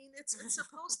 No, I mean it's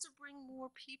supposed to bring more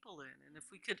people in, and if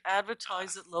we could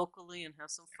advertise it locally and have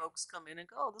some folks come in and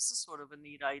go, oh, this is sort of a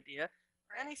neat idea.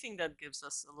 Anything that gives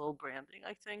us a little branding,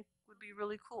 I think, would be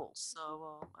really cool.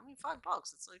 So, I mean, $5,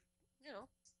 it's like,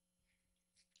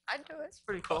 I'd do it. it's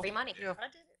pretty cool. Free money. Yeah. I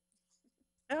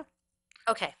did it.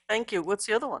 Okay, Thank you. What's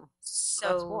the other one? so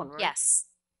that's one, right? yes,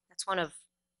 that's one of So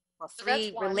that's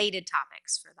three one. related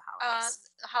topics for the holidays.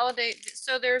 Holiday.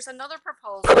 So there's another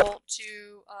proposal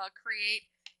to create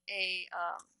a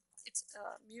it's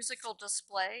a musical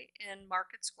display in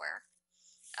Market Square,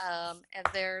 and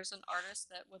there's an artist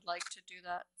that would like to do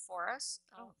that for us,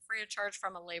 free of charge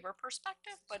from a labor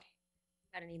perspective. But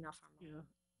Got an email from Yeah.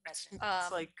 resident.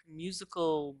 It's like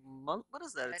musical month. What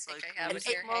is that? I It's think like I have it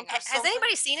music here. month Hang or on. Has something?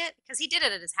 anybody seen it? Because he did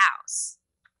it at his house,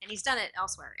 and he's done it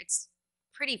elsewhere. It's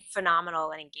pretty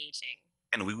phenomenal and engaging.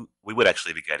 and we would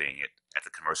actually be getting it at the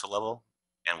commercial level.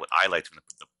 And what I liked from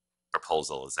the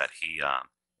proposal is that he,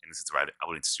 in this is where I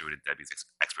would insert Debbie's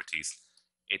expertise.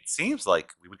 It seems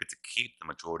like we would get to keep the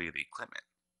majority of the equipment.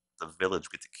 The village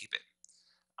would get to keep it.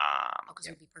 Because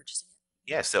we'd be purchasing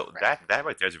it. Yeah, so Right. that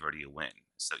right there is already a win.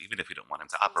 So even if we don't want him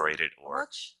to operate it, How or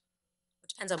much? It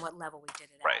depends on what level we did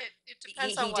it at. Right. It He,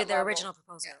 depends he on what did the level. original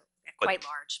proposal at But- quite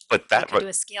large. but We that could right, do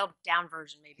a scaled down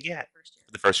version maybe Yeah. for the first year.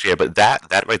 for the first year, but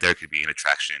that right there could be an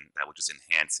attraction that would just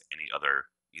enhance any other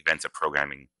events or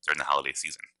programming during the holiday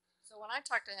season. So when I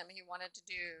talked to him, he wanted to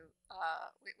do,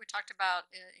 we talked about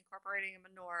incorporating a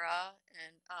menorah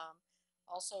and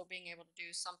also being able to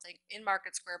do something in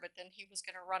Market Square, but then he was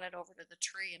going to run it over to the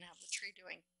tree and have the tree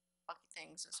doing funky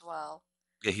things as well.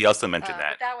 Yeah, he also mentioned But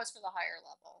that. that was for the higher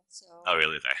level. So Oh,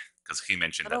 really? Okay, because he I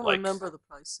mentioned that don't like remember the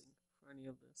pricing for any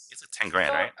of this. it's like 10 grand,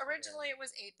 So right? originally it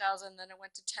was 8,000, then it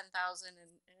went to 10,000,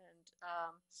 and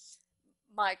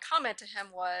my comment to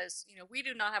him was, you know, we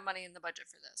do not have money in the budget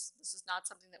for this. This is not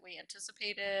something that we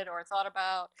anticipated or thought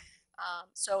about.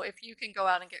 So if you can go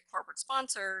out and get corporate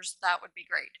sponsors, that would be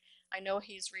great. I know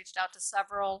he's reached out to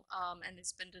several, and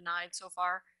it's been denied so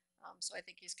far. So I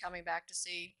think he's coming back to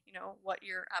see, you know, what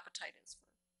your appetite is for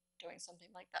doing something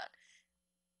like that.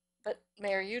 But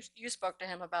Mayor, you spoke to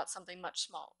him about something much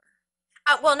smaller.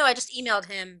 Well, no, I just emailed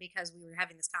him because we were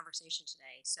having this conversation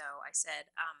today. So I said,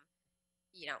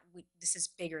 you know, this is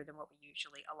bigger than what we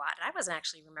usually allot. And I wasn't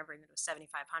actually remembering that it was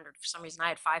 7,500. For some reason, I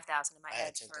had 5,000 in my I head.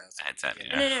 had 10,000. I had 10,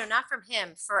 No, yeah. no, no, not from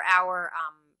him. For our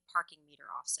parking meter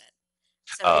offset.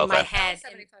 So Oh, in my okay. head, and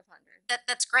 7,500.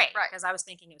 that's great Right. because I was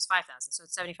thinking it was 5,000, so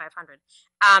it's 7,500.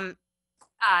 And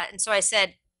so I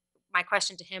said, my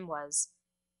question to him was,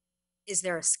 is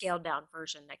there a scaled down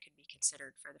version that could be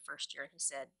considered for the first year? And he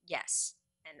said, yes.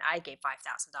 And I gave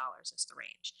 $5,000 as the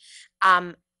range.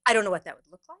 I don't know what that would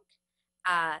look like.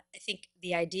 I think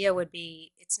the idea would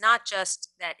be, it's not just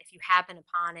that if you happen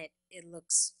upon it, it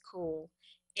looks cool.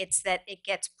 It's that it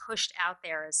gets pushed out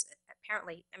there as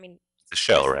apparently, I mean, It's a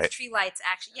show, Christmas right? tree lights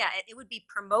actually, yeah, it would be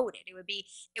promoted. It would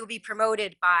be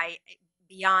promoted by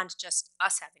beyond just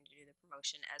us having to do the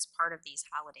promotion as part of these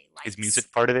holiday lights. Is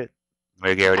music part of it?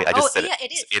 Mayor Garrity? I just said yeah,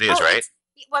 it is. It is, right?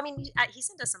 Well, I mean, he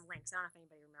sent us some links. I don't know if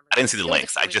anybody remembers. I didn't see the It was a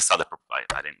links. few I weeks just saw the. I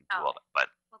didn't do Oh, all that, but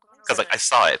Well, the links because are like I there.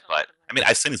 saw it, but I mean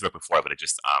I've seen his work before, but it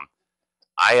just I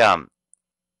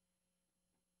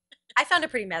found it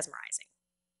pretty mesmerizing.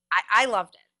 I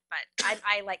loved it, but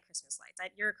I like Christmas lights.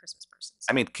 You're a Christmas person.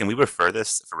 So. I mean, can we refer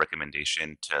this for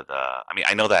recommendation to the? I mean,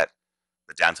 I know that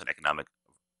the Downtown Economic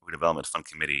Redevelopment Fund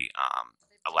Committee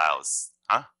allows,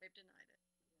 huh? They've denied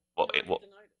it. Well,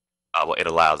 it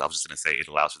allows. I was just going to say it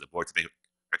allows for the board to make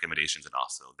recommendations and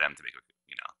also them to make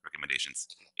recommendations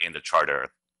in the charter of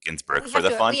Ginsburg for the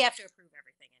fund. We have to approve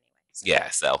everything anyway. So. Yeah.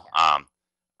 So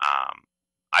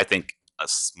I think a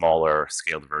smaller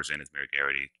scaled version is Mayor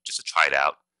Garrity just to try it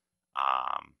out.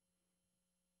 I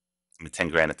mean, 10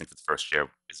 grand, I think for the first year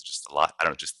is just a lot. I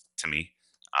don't know, just to me.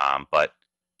 But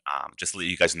just to let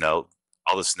you guys know,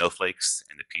 all the snowflakes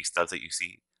and the pea stubs that you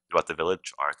see throughout the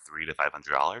village are $300 to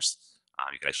 $500.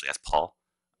 You can actually ask Paul.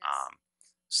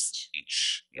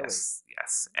 Each. Really? Yes.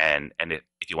 And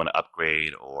if you want to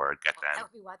upgrade or get Well, that them,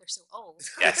 would be why they're so old.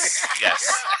 yes.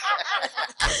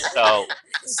 We're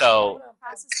So in the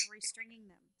process of restringing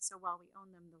them, so while we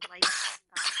own them, the lights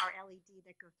are LED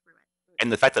that go through it.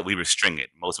 and the fact that we restring it,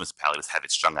 most municipalities have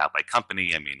it strung out by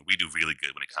company. I mean, we do really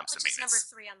good when it comes Which to is number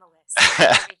maintenance. 3 on the list.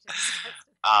 Maybe to discuss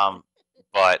it.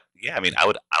 But yeah, I mean, I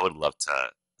would love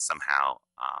to somehow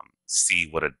see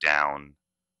what a downsized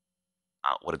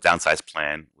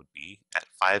plan would be at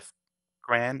 $5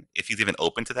 grand if he's even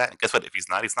open to that. And guess what? If he's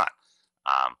not, he's not.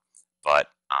 But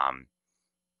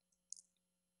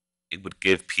it would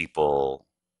give people.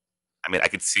 I mean, I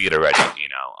could see it already.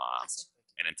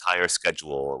 An entire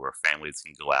schedule where families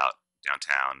can go out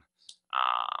downtown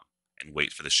and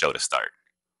wait for the show to start.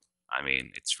 I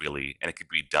mean, it's really, and it could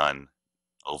be done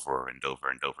over and over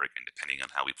and over again, depending on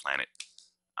how we plan it.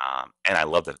 And I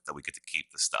love that we get to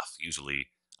keep the stuff. Usually,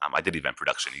 I did event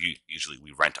production. Usually,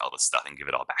 we rent all the stuff and give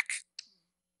it all back.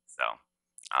 So,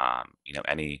 and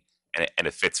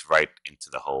it fits right into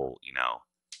the whole,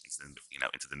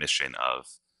 into the mission of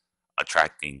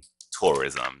attracting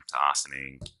tourism to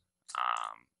Ossining.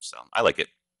 So I like it.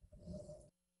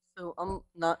 So I'm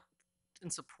not in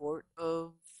support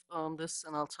of this,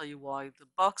 and I'll tell you why. The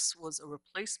box was a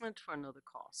replacement for another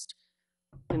cost.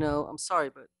 I'm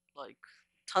sorry, but like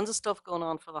tons of stuff going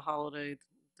on for the holiday.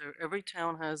 Every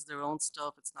town has their own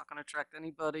stuff. It's not going to attract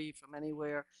anybody from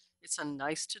anywhere. It's a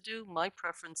nice to do. My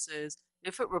preference is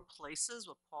if it replaces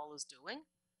what Paul is doing,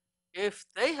 if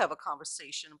they have a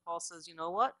conversation and Paul says, you know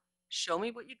what, show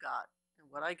me what you got and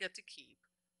what I get to keep.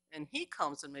 And he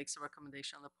comes and makes a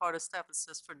recommendation on the part of staff that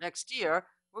says for next year,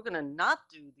 we're going to not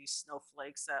do these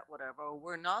snowflakes at whatever, or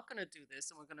we're not going to do this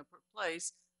and we're going to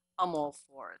replace, I'm all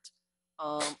for it.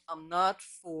 I'm not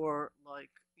for like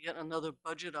yet another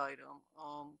budget item.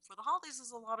 For the holidays,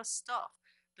 there's a lot of stuff.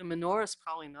 The menorah is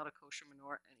probably not a kosher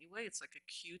menorah anyway. It's like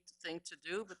a cute thing to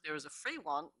do, but there's a free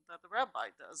one that the rabbi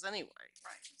does anyway.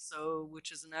 Right. So,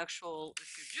 which is an actual,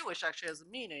 if you're Jewish, actually has a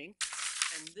meaning.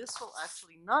 And this will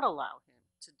actually not allow him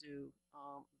to do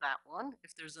that one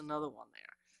if there's another one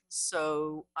there.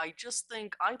 So I just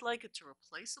think I'd like it to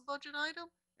replace a budget item,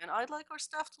 and I'd like our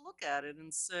staff to look at it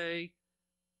and say,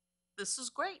 this is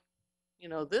great. You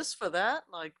know, this for that,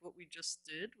 like what we just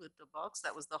did with the bucks,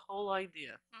 that was the whole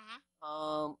idea.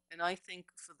 And I think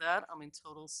for that, I'm in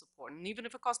total support. And even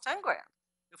if it costs 10 grand,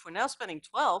 if we're now spending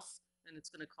 12 and it's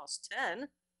going to cost 10,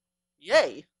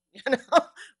 yay, you know.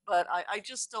 But I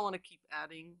just don't want to keep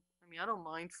adding. I mean, I don't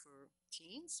mind for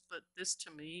teens, but this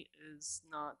to me is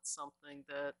not something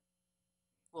that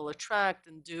will attract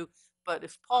and do. But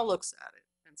if Paul looks at it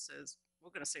and says, we're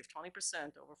going to save 20%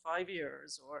 over 5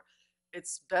 years, or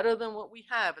it's better than what we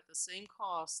have at the same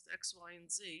cost, X, Y,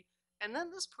 and Z, and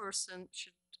then this person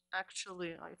should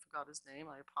actually, I forgot his name,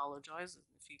 I apologize.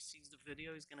 If he sees the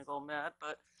video, he's going to go mad,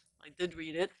 but I did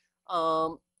read it.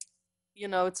 You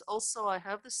know, it's also, I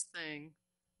have this thing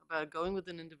about going with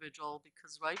an individual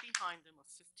because right behind them are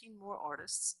 15 more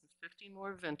artists and 15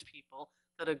 more event people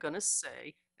that are going to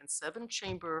say, and 7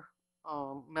 chamber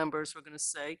members are going to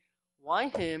say, why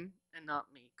him and not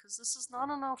me? Because this is not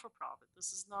a non-for-profit.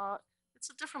 This is not, it's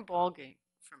a different ball game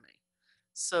for me.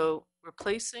 So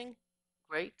replacing,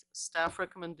 great staff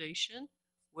recommendation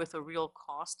with a real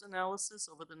cost analysis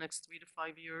over the next 3 to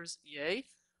 5 years, yay.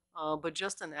 But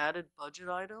just an added budget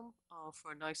item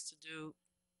for nice to do,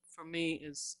 for me,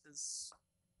 is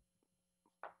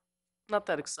not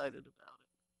that excited about it.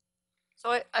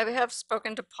 So I have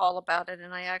spoken to Paul about it,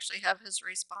 and I actually have his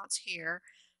response here.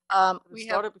 We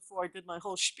started before I did my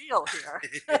whole spiel here.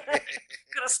 Could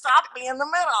have stopped me in the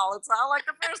middle. It's not like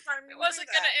the first time you I wasn't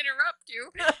do going to interrupt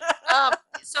you.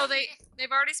 So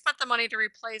they've already spent the money to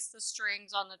replace the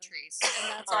strings on the trees,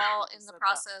 and that's all in the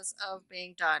process of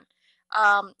being done.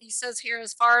 He says here,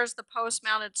 as far as the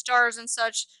post-mounted stars and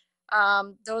such,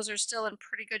 those are still in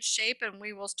pretty good shape, and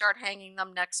we will start hanging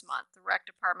them next month. The rec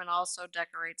department also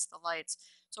decorates the lights.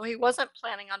 So he wasn't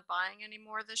planning on buying any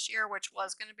more this year, which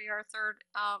was going to be our third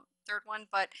one.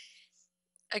 But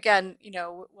again, you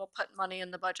know, we'll put money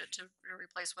in the budget to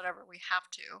replace whatever we have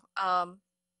to.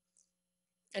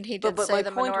 And he did but say my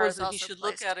the point menorah was is that also he should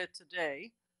placed. look at it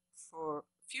today for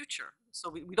future. So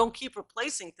we don't keep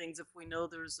replacing things if we know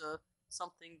there's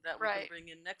something that we can bring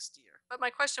in next year. But my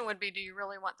question would be, do you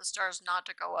really want the stars not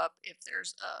to go up if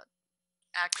there's a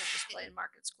active display in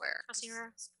Market Square?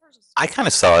 I kind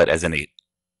of saw it as an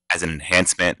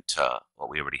enhancement to what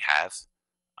we already have,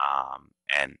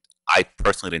 and I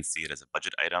personally didn't see it as a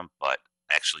budget item, but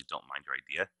I actually don't mind your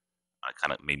idea. It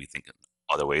kind of made me think in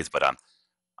other ways, but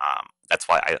that's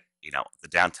why the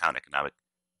Downtown Economic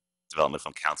Development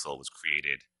Fund Council was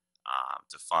created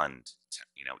to fund,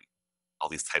 all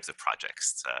these types of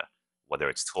projects. Whether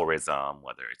it's tourism,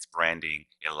 whether it's branding,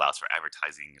 it allows for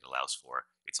advertising. It allows for,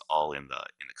 it's all in the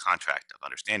contract of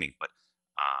understanding, but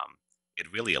it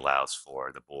really allows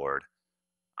for the board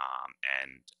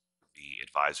and the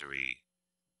advisory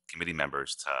committee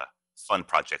members to fund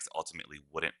projects that ultimately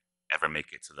wouldn't ever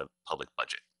make it to the public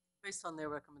budget. Based on their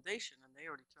recommendation, and they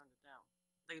already turned it down.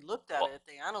 They looked at it,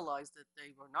 they analyzed it,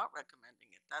 they were not recommending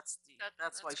it. That's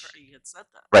why she had said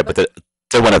that. Right, but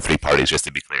they're one of 3 parties, just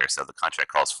to be clear. So the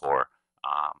contract calls for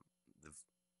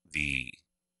the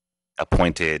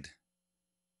appointed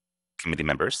committee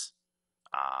members,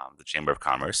 the Chamber of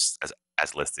Commerce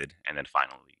as listed, and then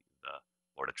finally the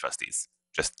Board of Trustees.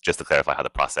 Just to clarify how the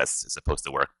process is supposed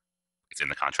to work, it's in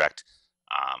the contract.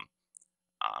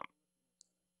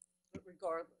 But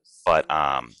regardless.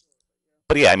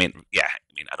 But yeah, I mean,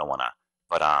 I don't want to,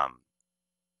 but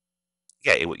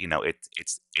yeah,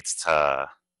 it's to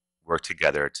work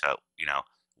together to,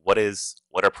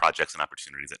 what are projects and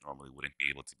opportunities that normally wouldn't be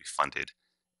able to be funded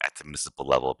at the municipal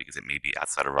level because it may be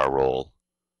outside of our role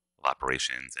of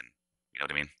operations, and you know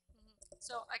what I mean?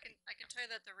 So I can tell you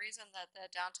that the reason that the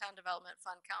Downtown Development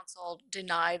Fund Council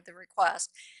denied the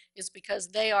request is because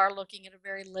they are looking at a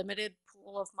very limited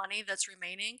pool of money that's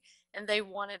remaining, and they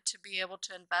wanted to be able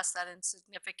to invest that in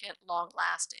significant,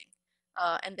 long-lasting.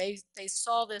 And they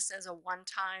saw this as a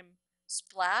one-time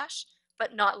splash,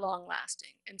 but not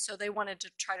long-lasting. And so they wanted to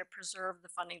try to preserve the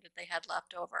funding that they had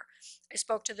left over. I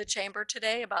spoke to the chamber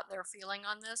today about their feeling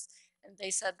on this, and they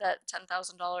said that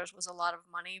 $10,000 was a lot of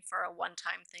money for a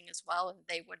one-time thing as well, and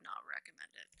they would not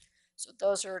recommend it. So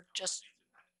those are just,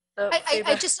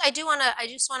 I just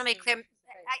want to make clear.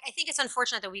 I think it's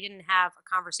unfortunate that we didn't have a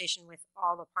conversation with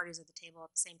all the parties at the table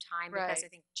at the same time because Right. I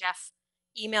think Jeff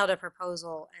emailed a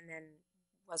proposal and then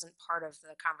wasn't part of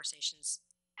the conversations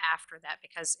after that.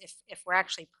 Because if we're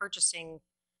actually purchasing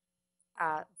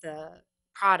the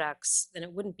products, then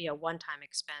it wouldn't be a one-time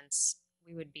expense.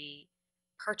 We would be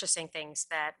purchasing things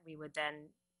that we would then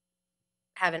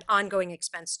have an ongoing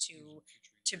expense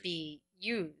to be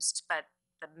used, but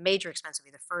the major expense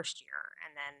would be the first year,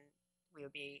 and then we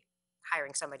would be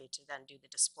hiring somebody to then do the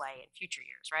display in future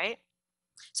years, right?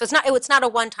 So it's not a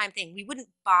one-time thing. We wouldn't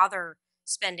bother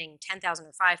spending $10,000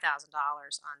 or $5,000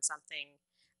 on something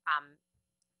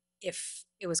if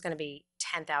it was going to be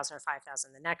 10,000 or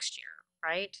 5,000 the next year,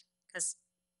 right? Because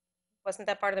wasn't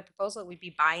that part of the proposal? We'd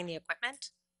be buying the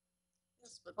equipment.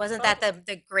 Yes, but Wasn't that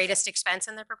the greatest expense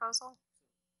in the proposal?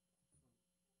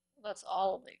 That's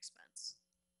all of the expense.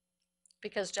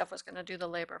 Because Jeff was gonna do the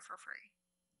labor for free.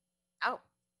 Oh,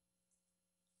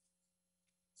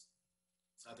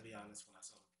 So I have to be honest, when I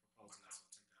saw the proposal, I saw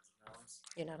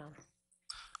 $10,000. you're not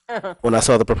on. When I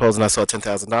saw the proposal and I saw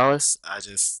 $10,000, I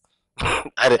just,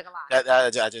 I didn't, Like a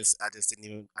lot. I just didn't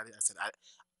even. I said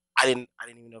I didn't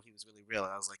even know if he was really real.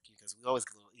 And I was like, because we always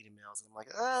get little emails, and I'm like,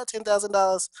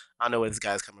 $10,000. I don't know where this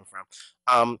guy's coming from.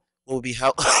 What would be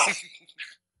help?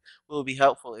 What would be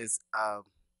helpful is,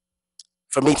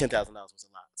 for me, $10,000 was a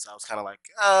lot. So I was kind of like,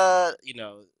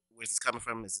 where's this coming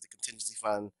from? Is it a contingency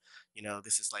fund?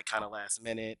 This is like kind of last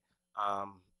minute.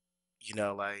 Um,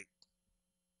 like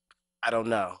I don't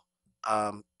know.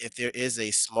 If there is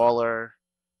a smaller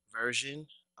version,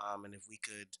 and if we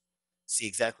could see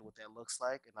exactly what that looks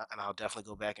like, and I'll definitely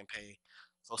go back and pay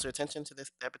closer attention to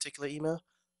that particular email.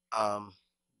 Um,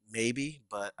 Maybe,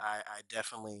 but I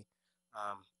definitely,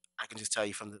 I can just tell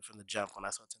you from the jump when I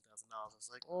saw $10,000, I was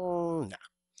like, oh no.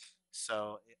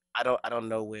 So I don't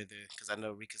know where because I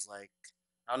know Rika's like,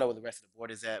 I don't know where the rest of the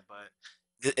board is at, but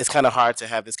it's kind of hard to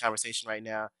have this conversation right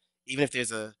now. Even if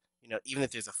there's a, even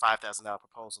if there's a $5,000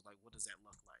 proposal, like what does that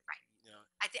look like? Right. You know,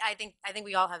 I think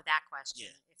we all have that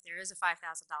question. Yeah. If there is a $5,000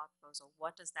 proposal,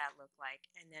 what does that look like?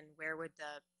 And then where would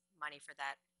the money for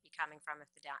that be coming from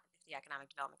if the Economic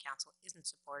Development Council isn't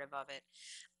supportive of it?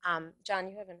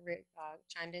 John, you haven't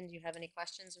chimed in. Do you have any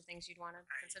questions or things you'd want to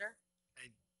consider?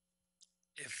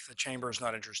 If the chamber is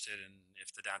not interested and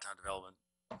if the downtown development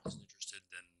isn't interested,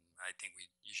 then I think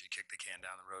you should kick the can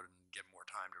down the road and give more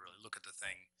time to really look at the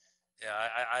thing. Yeah,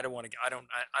 I don't want to. I don't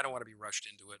want to be rushed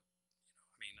into it.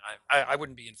 I mean, I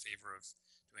wouldn't be in favor of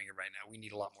doing it right now. We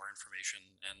need a lot more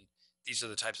information, and these are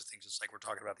the types of things. It's like we're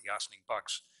talking about the Ossining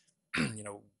Bucks.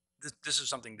 This is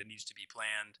something that needs to be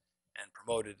planned and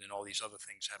promoted, and all these other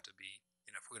things have to be.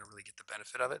 If we're going to really get the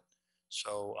benefit of it.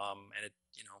 So, and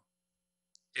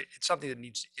it's something that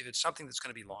needs. If it's something that's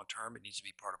going to be long term, it needs to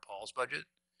be part of Paul's budget.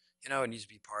 It needs to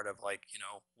be part of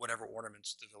whatever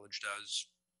ornaments the village does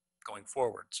going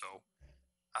forward. So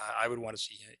I would want to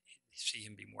see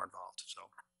him be more involved. So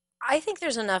I think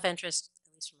there's enough interest,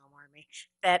 at least from Omar and me,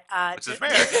 that Which is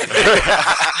rare.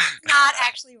 not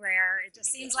actually rare. It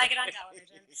just seems like it on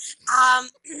television.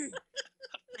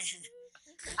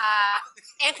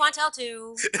 And Quantel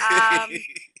too.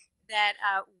 That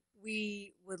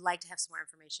we would like to have some more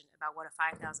information about what a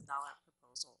 $5,000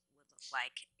 proposal would look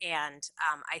like, and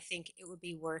I think it would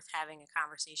be worth having a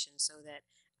conversation so that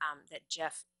that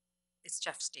Jeff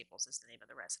Staples is the name of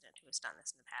the resident who has done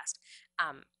this in the past,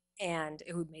 and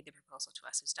who made the proposal to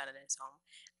us, who's done it at his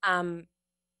home,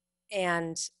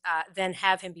 and then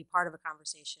have him be part of a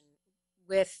conversation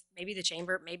with maybe the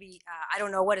chamber, maybe I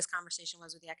don't know what his conversation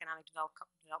was with the Economic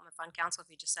Development Fund Council, if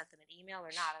he just sent them an email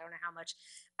or not. I don't know how much,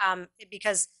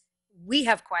 because we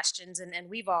have questions, and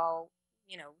we've all,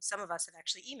 some of us have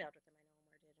actually emailed with them.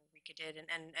 I know Omar did and Rika did,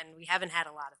 and we haven't had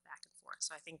a lot of back and forth.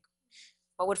 So I think,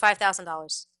 what would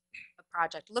 $5,000 a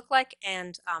project look like?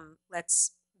 And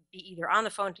let's be either on the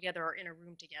phone together or in a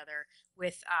room together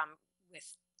with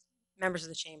members of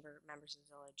the chamber, members of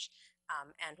the village,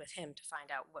 and with him to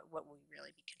find out what we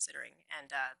really be considering. And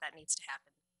that needs to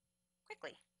happen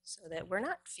quickly so that we're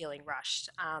not feeling rushed.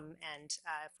 And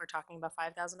if we're talking about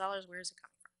 $5,000, where is it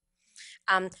coming from?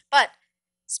 But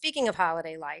speaking of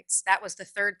holiday lights, that was the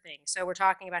third thing. So we're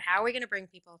talking about how are we going to bring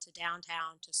people to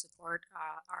downtown to support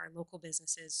our local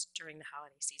businesses during the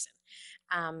holiday season.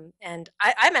 And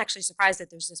I'm actually surprised that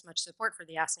there's this much support for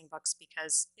the Ossining Bucks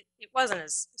because it wasn't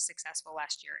as successful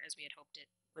last year as we had hoped it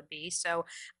would be. So,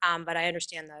 but I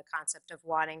understand the concept of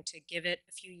wanting to give it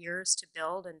a few years to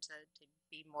build and to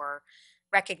be more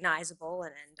recognizable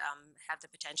and have the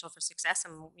potential for success.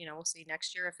 And we'll see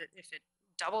next year if it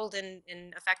doubled in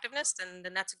effectiveness,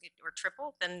 then that's a good, or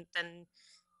tripled, then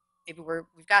maybe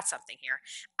we've got something here.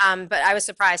 But I was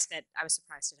surprised at how much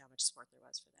support there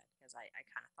was for that, because I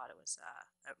kind of thought it was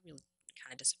really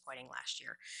kind of disappointing last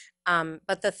year.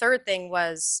 But the third thing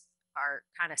was our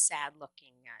kind of sad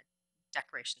looking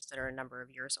decorations that are a number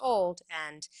of years old,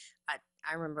 and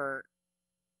I remember.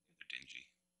 They're dingy.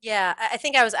 Yeah, I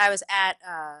think I was at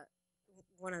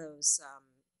one of those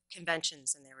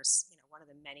conventions, and there was one of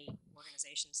the many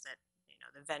organizations that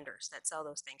the vendors that sell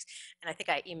those things, and I think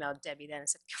I emailed Debbie then and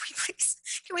said,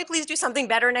 can we please do something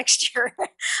better next year?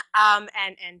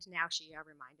 And now she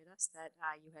reminded us that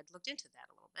you had looked into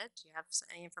that a little bit. Do you have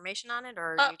any information on it,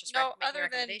 or do you just No, make a other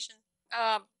than recommendation?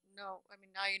 no, I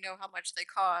mean, now you know how much they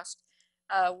cost.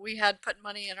 We had put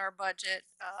money in our budget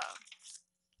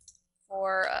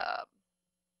for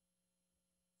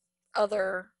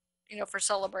other, for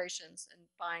celebrations and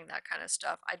buying that kind of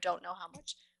stuff. I don't know how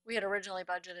much. We had originally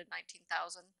budgeted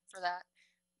 19,000 for that,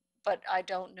 but I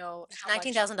don't know how much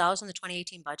 $19,000 in the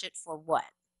 2018 budget for what?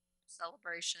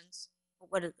 celebrations.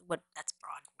 What? That's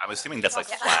broad. I'm assuming that's like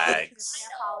Yeah. flags.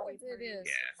 It is.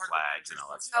 Yeah, flags and all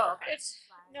that Oh, stuff. okay. It's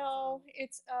no,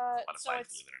 it's so Modified,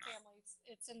 it's believe it or not. families.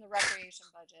 It's in the recreation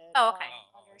budget. Oh, okay.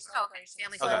 Under Oh, okay. celebrations.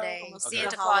 Family So fun Okay. day, almost Okay. Santa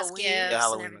like Claus Halloween. gifts, Yeah, and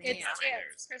Halloween, everything. It's, That's Yeah. what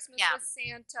it is. Christmas Yeah. with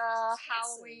Santa,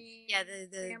 Halloween, Yeah, the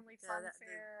family fun the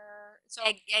fair. So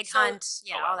egg so hunt.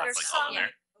 Yeah, wow, all that that's there's like all stuff. in Yeah.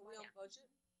 there. Are we on budget?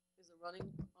 Is it running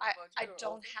on I budget? I or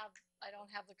don't over?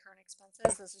 have the current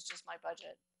expenses. This is just my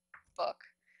budget book.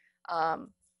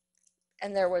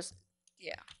 And there was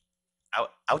I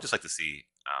would just like to see,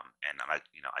 and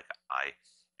I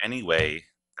any way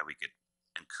that we could,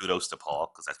 and kudos to Paul,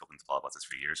 because I've spoken to Paul about this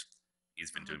for years.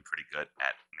 He's been doing pretty good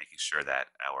at making sure that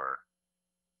our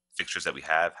fixtures that we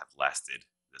have lasted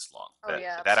this long. Oh,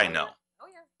 yeah, that I absolutely. know. Oh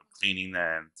yeah. Cleaning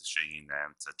them, to stringing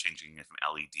them, to changing it from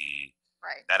LED.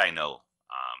 right. That I know.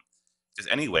 If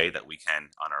there's any way that we can,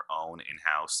 on our own,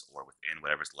 in-house or within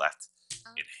whatever's left,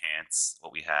 enhance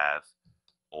what we have,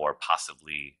 or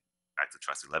possibly, back to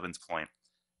Trustee Levin's point,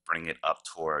 bring it up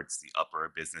towards the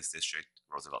upper business district,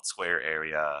 Roosevelt Square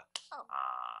area, Oh.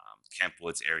 Camp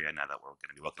Woods area. Now that we're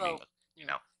going to be welcoming,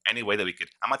 Oh, any way that we could.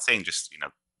 I'm not saying just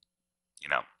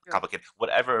Yeah. complicate.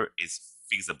 Whatever is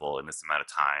feasible in this amount of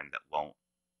time that won't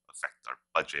affect our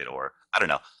budget, or I don't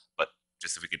know, but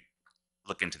just if we could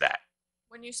look into that.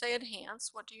 When you say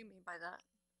enhance, what do you mean by that?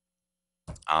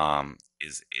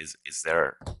 Is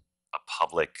there a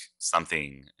public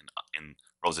something in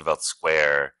Roosevelt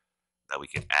Square that we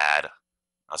could add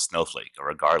a snowflake or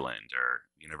a garland or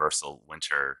universal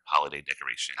winter holiday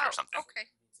decoration or something? Okay.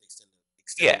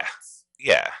 Yeah,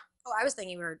 yeah. Oh, I was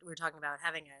thinking we were talking about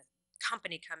having a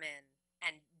company come in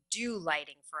and do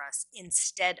lighting for us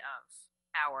instead of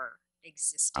our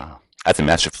existing. That's a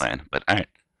master plan, but all right.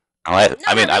 No,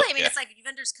 I mean, really. I mean, yeah. it's like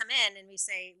vendors come in and we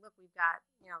say, look, we've got,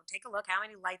 take a look. How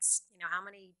many lights, how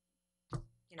many,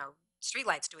 street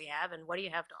lights do we have, and what do you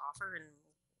have to offer, and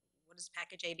what does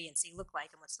package A, B, and C look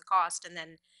like, and what's the cost?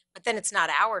 But then it's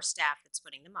not our staff that's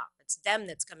putting them up. It's them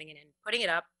that's coming in and putting it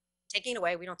up, taking it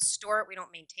away. We don't store it. We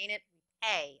don't maintain it. We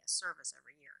pay a service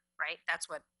every year, right? That's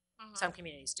what some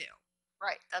communities do.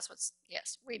 Right. That's what's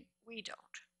yes. We don't.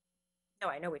 No,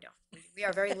 I know we don't. We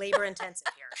are very labor intensive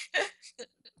here.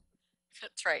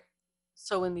 That's right.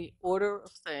 So in the order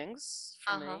of things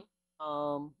for me,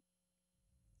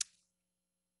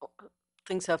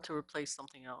 things have to replace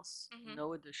something else. Mhm.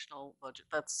 No additional budget.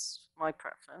 That's my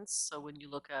preference. So when you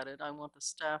look at it, I want the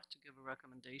staff to give a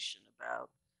recommendation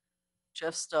about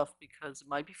Jeff's stuff, because it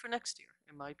might be for next year.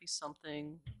 It might be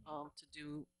something to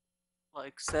do,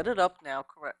 like set it up now,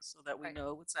 correct, so that we Right.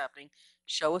 know what's happening.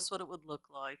 Show us what it would look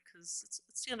like, because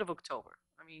it's the end of October.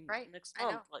 I mean, Right, next I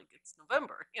know. month, like it's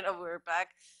November. We're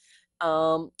back.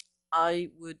 I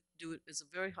would do it as a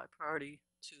very high priority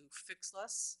to fix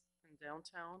less in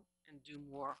downtown and do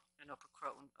more in Upper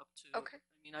Croton up to. Okay.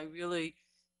 I mean,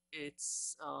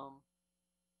 it's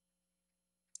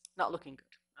not looking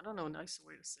good. I don't know a nicer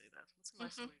way to say that. What's a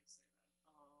nicer way to say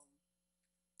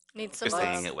that? Needs some You're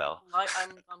love. saying it well.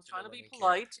 I'm trying to be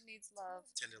polite. She needs love.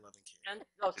 10 to 11 kids. And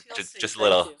Just TLC, a thank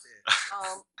little. you.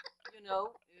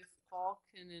 If Paul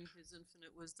can, in his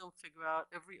infinite wisdom, figure out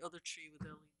every other tree with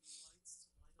LED lights to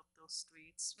light up those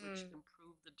streets, which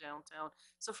improve the downtown.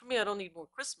 So for me, I don't need more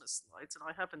Christmas lights, and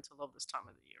I happen to love this time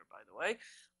of the year, by the way.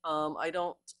 I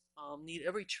don't need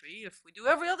every tree if we do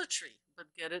every other tree,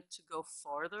 but get it to go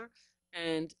farther.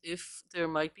 And if there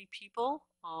might be people,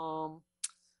 I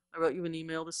wrote you an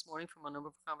email this morning from a number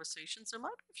of conversations. There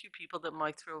might be a few people that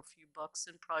might throw a few bucks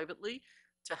in privately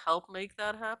to help make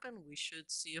that happen. We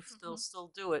should see if they'll still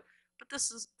do it. But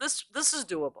this is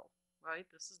doable, right?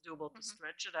 This is doable to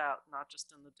stretch it out, not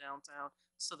just in the downtown,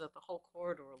 so that the whole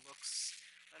corridor looks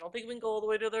I don't think we can go all the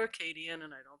way to the Arcadian,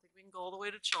 and I don't think we can go all the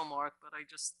way to Chilmark, but I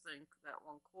just think that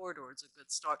one corridor is a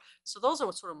good start. So those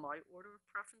are sort of my order of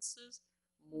preferences.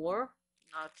 More,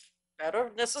 not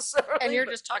better necessarily. And you're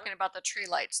but just talking about the tree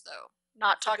lights though,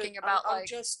 not it's a good- talking about I'm like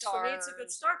just, for me, it's a good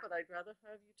stars start, but I'd rather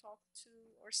have you talk to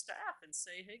our staff and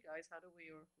say, hey guys, how do we,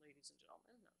 or ladies and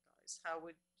gentlemen, no guys, how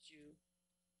would you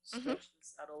stretch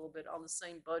this out a little bit on the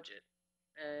same budget?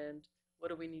 And what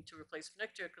do we need to replace for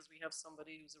next year? Because we have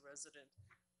somebody who's a resident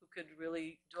who could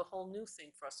really do a whole new thing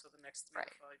for us for the next 3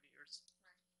 to 5 years.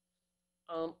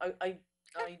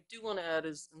 I do want to add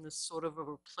is in this sort of a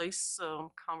replace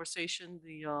conversation,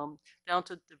 the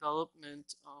Downtown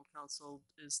Development Council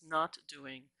is not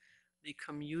doing the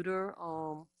commuter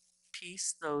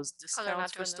piece, those Oh, they're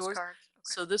not discounts for doing those stores. cards.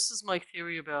 Okay. So this is my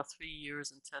theory about 3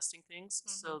 years and testing things.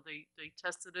 So they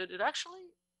tested it. It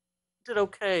actually did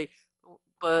okay,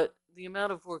 but the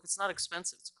amount of work, it's not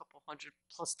expensive. It's a couple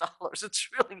 $100+ It's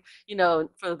really, you know,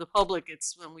 for the public,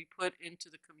 it's when we put into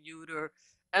the commuter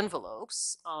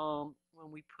envelopes,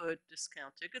 when we put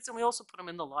discount tickets, and we also put them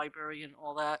in the library and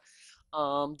all that.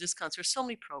 Discounts, there's so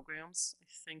many programs. I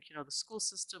think, you know, the school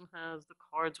system has the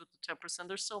cards with the 10%.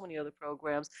 There's so many other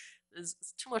programs. There's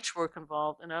too much work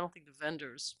involved, and I don't think the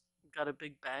vendors got a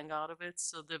big bang out of it.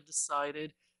 So they've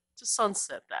decided to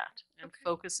sunset that and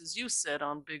focus, as you said,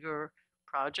 on bigger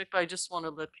project. But I just want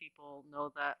to let people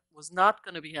know that was not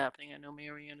going to be happening. I know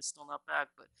Marianne is still not back,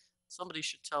 but somebody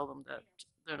should tell them that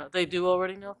they're not. They do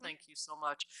already know. Thank you so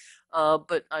much.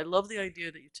 But I love the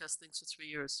idea that you test things for 3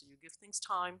 years. So you give things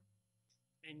time,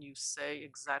 and you say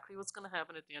exactly what's going to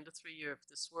happen at the end of 3 years. If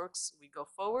this works, we go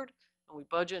forward and we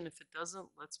budget. And if it doesn't,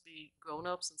 let's be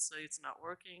grown-ups and say it's not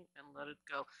working and let it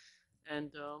go.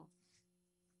 And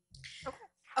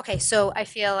Okay, so I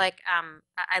feel like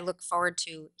I look forward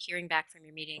to hearing back from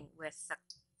your meeting with the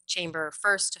chamber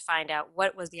first to find out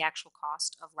what was the actual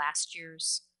cost of last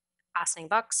year's Ossining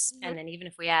Bucks, and then even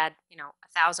if we add, you know,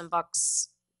 $1,000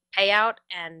 payout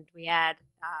and we add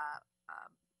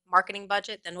marketing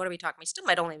budget, then what are we talking? We still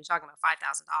might only be talking about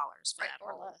 $5,000 for Right, that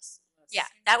or whole. less. Yeah,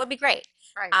 that would be great.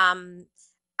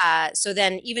 Right. So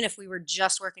then, even if we were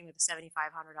just working with a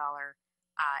 $7,500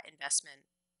 investment,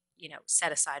 you know,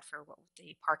 set aside for what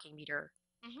the parking meter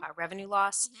revenue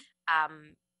loss,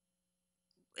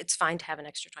 it's fine to have an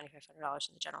extra $2,500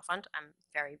 in the general fund. I'm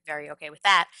very, very okay with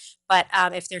that. But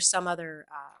if there's some other,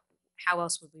 how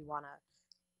else would we want to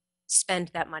spend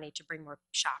that money to bring more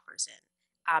shoppers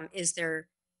in? Is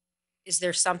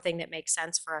there something that makes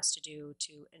sense for us to do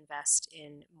to invest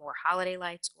in more holiday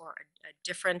lights or a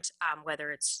different,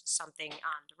 whether it's something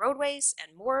on the roadways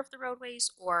and more of the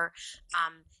roadways, or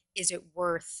is it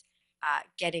worth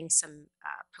getting some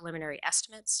preliminary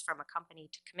estimates from a company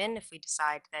to come in if we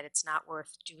decide that it's not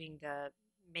worth doing the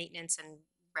maintenance and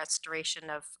restoration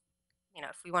of, you know,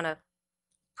 if we want to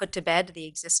put to bed the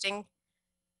existing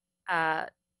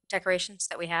decorations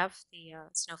that we have, the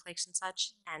snowflakes and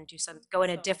such, and go in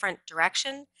a different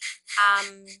direction.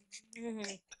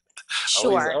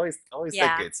 Sure. Always Yeah.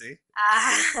 that good, see?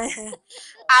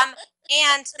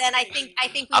 And then I think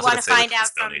we I was want gonna to say, let's find out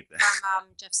just from donate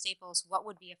that. Jeff Staples what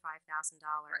would be a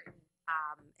 $5,000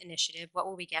 initiative. What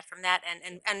will we get from that,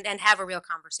 and have a real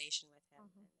conversation with him.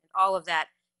 And all of that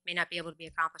may not be able to be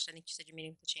accomplished. I think you said you're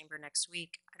meeting with the chamber next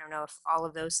week. I don't know if all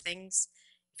of those things,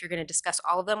 if you're going to discuss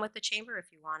all of them with the chamber,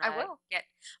 if you want to. I will.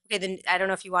 Then I don't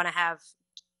know if you want to have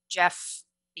Jeff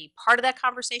be part of that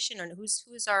conversation, or who's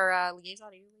our liaison?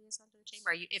 Are you a liaison to the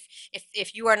chamber? Are you,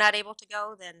 if you are not able to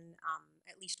go, then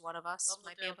at least one of us I'm the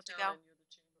might be able to downtown go. and you're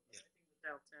the chamber, but I think the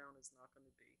downtown is not going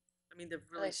to be. I mean, they've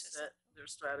really set their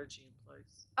strategy in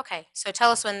place. Okay, so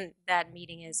tell us when that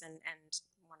meeting is, and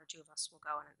one or two of us will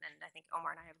go, and I think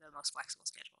Omar and I have the most flexible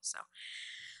schedule. So,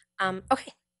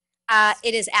 okay,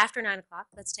 it is after 9 o'clock.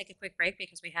 Let's take a quick break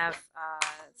because we have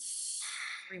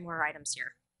 3 more items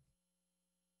here.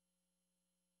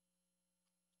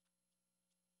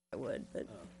 I would, but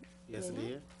Yes, it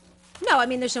is. no, I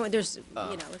mean, there's you know,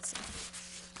 it's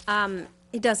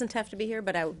he doesn't have to be here,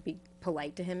 but I would be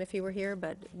polite to him if he were here.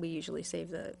 But we usually save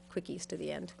the quickies to the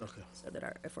end, Okay. so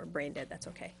that if we're brain dead, that's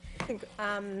okay.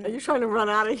 Are you trying to run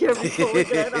out of here before we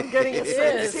get? I'm getting a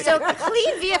sense. So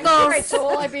clean vehicles. So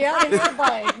will I be out of here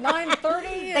by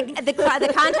 9:30?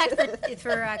 The contact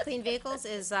for clean vehicles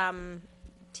is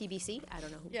TBC. I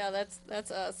don't know who. Yeah,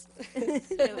 that's us. I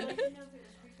didn't know if it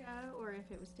was Rika or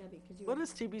if it was Debbie, because you What were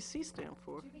does TBC stand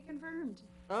for? to be confirmed.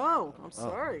 Oh, I'm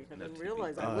sorry. I No didn't TB.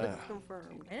 realize. I would have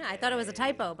confirmed. Yeah, I thought it was a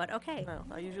typo, but okay. No,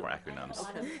 I usually. Or acronyms. A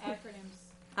lot of acronyms.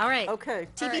 All right. Okay.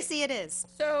 TBC it is.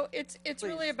 So it's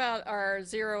really Please. about our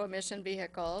zero emission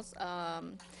vehicles.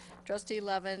 Trustee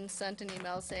Levin sent an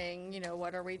email saying,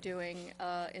 what are we doing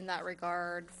in that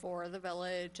regard for the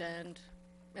village and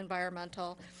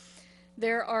environmental?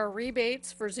 There are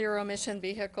rebates for zero-emission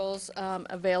vehicles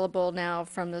available now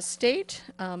from the state.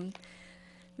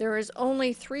 There is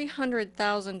only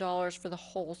 $300,000 for the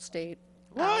whole state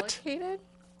allocated.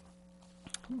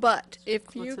 But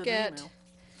if you What's that get, email?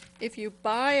 if you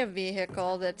buy a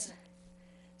vehicle that's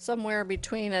somewhere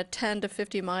between a 10 to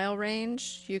 50 mile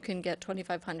range, you can get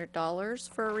 $2,500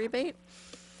 for a rebate.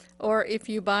 Or if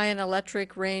you buy an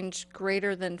electric range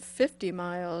greater than 50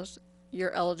 miles,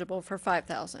 you're eligible for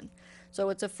 $5,000. So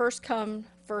it's a first come,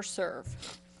 first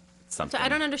serve. So I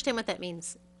don't understand what that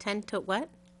means. 10 to what?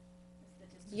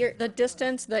 The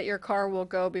distance that your car will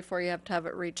go before you have to have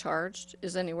it recharged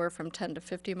is anywhere from 10 to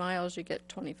 50 miles, you get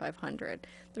 2,500.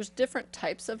 There's different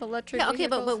types of electric Yeah, okay,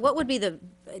 vehicles. but what would be the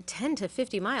 10 to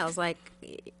 50 miles? Like,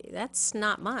 that's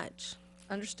not much.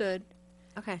 Understood,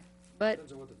 Okay. but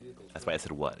That's why I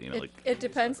said what, it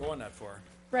depends, Going that far.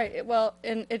 right, well,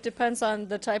 and it depends on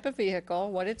the type of vehicle,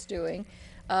 what it's doing.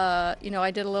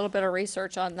 I did a little bit of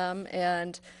research on them,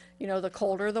 and, the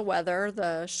colder the weather,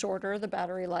 the shorter the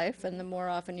battery life, and the more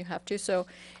often you have to. So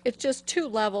it's just two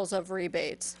levels of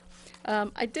rebates.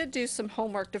 I did do some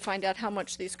homework to find out how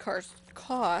much these cars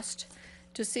cost,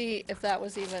 to see if that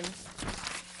was even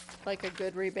like a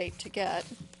good rebate to get.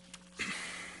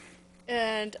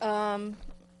 And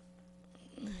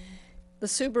the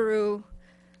Subaru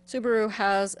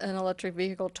has an electric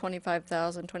vehicle,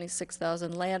 25,000,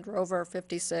 26,000, Land Rover,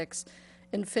 56,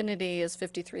 Infiniti is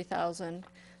 53,000.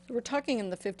 So we're talking in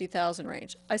the 50,000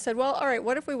 range. I said, well, all right,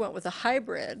 what if we went with a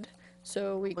hybrid?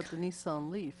 So we, But the Nissan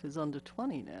Leaf is under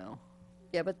 20 now.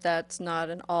 yeah, but that's not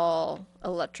an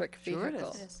all-electric Sure it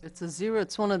vehicle. is. It's a zero,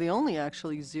 it's one of the only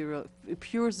actually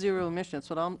pure zero emission. That's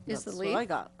what Is the that's what I Leaf?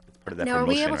 got. part of that Now, are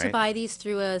we promotion, able to right? buy these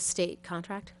through a state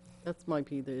contract? That might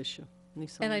be the issue.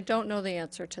 Nissan And I Leaf. don't know the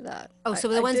answer to that. Oh, so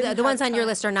I the ones didn't the ones have on your time-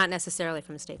 list are not necessarily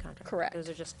from a state contract. Correct. Those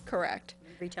are just Correct.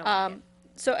 retail market.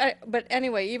 So, but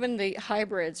anyway, even the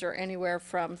hybrids are anywhere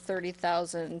from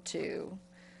 30,000 to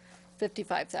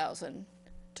 55,000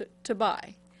 to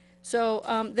buy.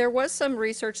 So there was some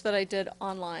research that I did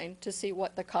online to see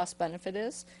what the cost benefit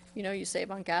is. You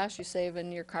save on gas, you save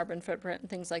in your carbon footprint and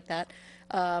things like that.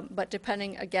 But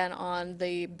depending again on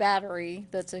the battery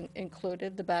that's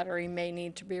included, the battery may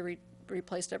need to be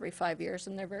replaced every 5 years,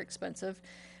 and they're very expensive.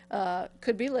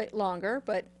 Could be longer,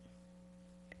 but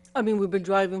I mean, we've been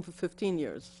driving for 15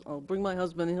 years. I'll bring my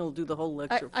husband and he'll do the whole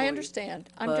lecture for I you. understand.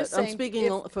 I'm But just saying. I'm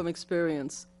speaking from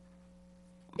experience.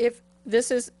 If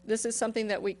this is something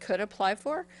that we could apply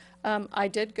for, I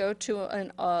did go to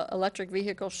an electric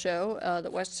vehicle show that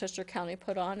Westchester County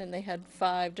put on, and they had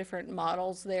 5 different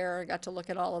models there. I got to look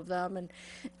at all of them,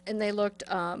 and they looked,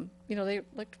 they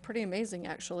looked pretty amazing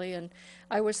actually. And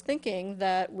I was thinking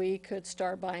that we could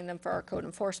start buying them for our code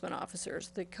enforcement officers.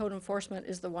 The code enforcement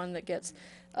is the one that gets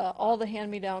all the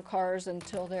hand-me-down cars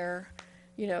until they're,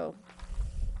 you're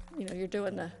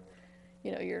doing the.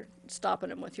 You're stopping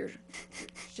them with your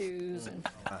shoes and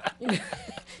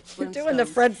you're doing the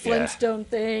Fred Flintstone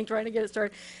thing, trying to get it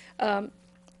started. I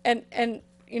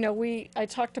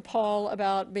talked to Paul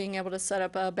about being able to set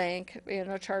up a bank,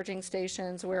 charging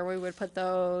stations, where we would put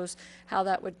those, how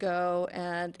that would go,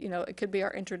 and, it could be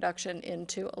our introduction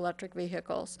into electric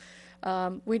vehicles.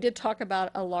 We did talk about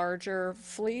a larger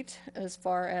fleet, as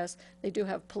far as they do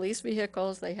have police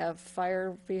vehicles, they have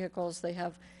fire vehicles, they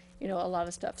have a lot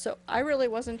of stuff. So I really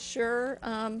wasn't sure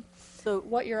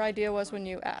what your idea was when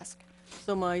you asked.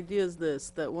 So my idea is this,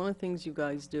 that one of the things you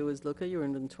guys do is look at your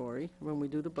inventory when we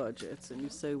do the budgets, and you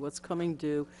say what's coming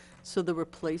due. So the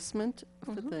replacement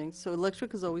for things, so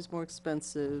electric is always more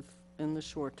expensive in the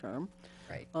short term.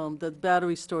 Right. The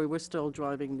battery story, we're still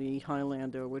driving the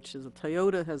Highlander, which is a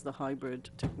Toyota has the hybrid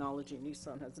technology,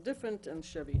 Nissan has a different, and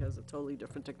Chevy has a totally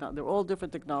different technology. They're all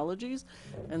different technologies,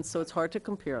 and so it's hard to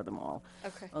compare them all.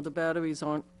 Okay. The batteries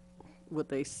aren't what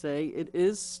they say. It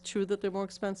is true that they're more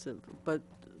expensive, but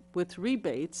with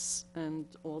rebates and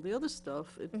all the other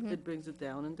stuff, it brings it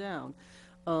down and down.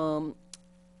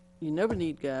 You never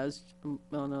need gas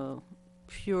on a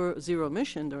pure zero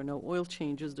emission. There are no oil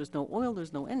changes. There's no oil.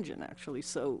 There's no engine, actually.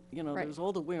 So, Right. there's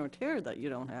all the wear and tear that you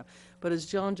don't have. But as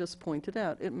John just pointed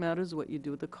out, it matters what you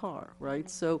do with the car, right?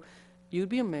 So you'd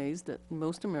be amazed that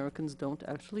most Americans don't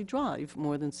actually drive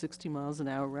more than 60 miles an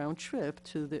hour round trip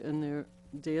in their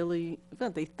daily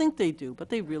event. They think they do, but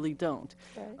they really don't.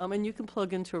 Right. And you can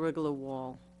plug into a regular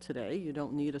wall today. You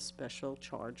don't need a special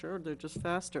charger. They're just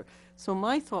faster. So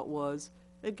my thought was,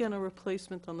 again, a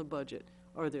replacement on the budget.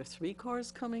 Are there 3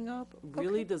 cars coming up?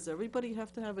 Really, does everybody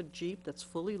have to have a Jeep that's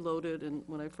fully loaded? And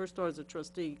when I first started as a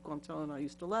trustee, Quantel and I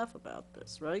used to laugh about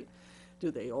this, right? Do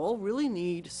they all really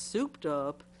need souped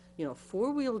up,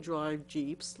 4-wheel drive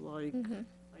Jeeps? Like,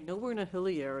 I know we're in a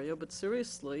hilly area, but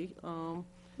seriously,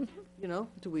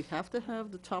 do we have to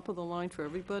have the top of the line for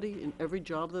everybody in every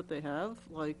job that they have?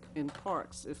 Like in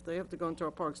parks, if they have to go into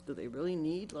our parks, do they really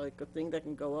need like a thing that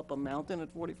can go up a mountain at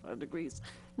 45 degrees?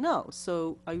 No,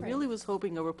 so I really was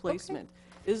hoping a replacement.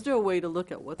 Is there a way to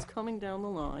look at what's coming down the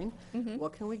line?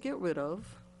 What can we get rid of?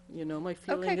 My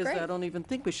feeling is I great. don't even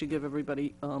think we should give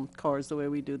everybody cars the way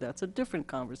we do. That's a different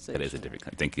conversation. That is a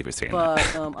different. Thank you for saying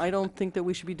that. But I don't think that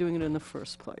we should be doing it in the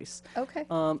first place. Okay.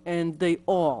 And they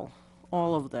all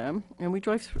of them, and we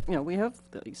drive through, we have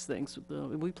these things.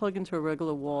 We plug into a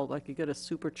regular wall, I could get a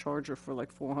supercharger for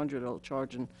like 400, it'll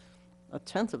charge in a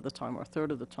tenth of the time or a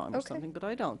third of the time or Okay. something, but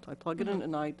I don't. I plug it in at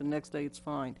night, the next day it's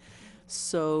fine.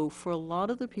 So for a lot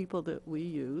of the people that we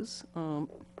use,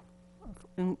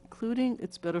 including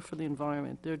it's better for the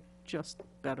environment, they're just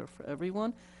better for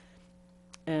everyone.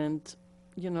 And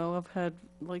I've had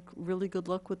like really good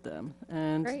luck with them.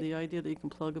 And Great. the idea that you can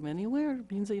plug them anywhere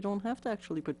means that you don't have to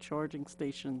actually put charging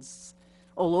stations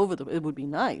all over them. It would be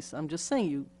nice. I'm just saying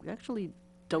you actually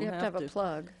don't You have to have a to.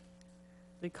 plug.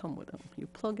 They come with them. You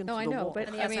plug into No, I the know, wall. but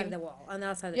On the I outside of mean, the wall, on the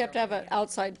outside of the you have to have an building,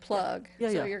 outside plug. Yeah,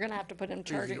 So yeah. you're gonna have to put in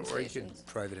charging Or you stations.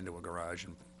 could drive it into a garage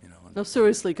and, and No,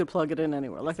 seriously, you could plug it in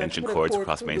anywhere. Like I Extension put a cords cord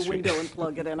across through Main the Street. window and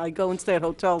plug it in. I go and stay at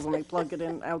hotels and they plug it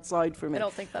in outside for me. I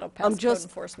don't think that'll I'm pass code just-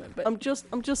 enforcement, but I'm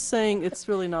just saying it's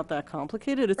really not that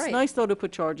complicated. It's Right. nice though to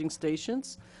put charging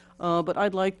stations, but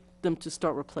I'd like them to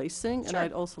start replacing, and Sure.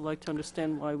 I'd also like to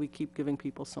understand why we keep giving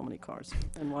people so many cars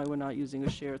and why we're not using a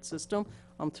shared system.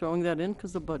 I'm throwing that in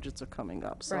because the budgets are coming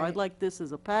up. So Right. I'd like this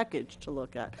as a package to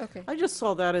look at. Okay. I just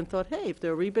saw that and thought, hey, if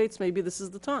there are rebates, maybe this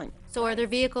is the time. So are there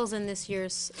vehicles in this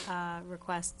year's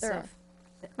requests? There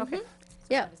of- Okay.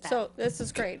 yeah, What is that? so this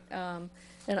is great. And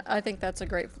I think that's a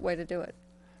great way to do it.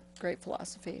 Great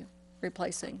philosophy,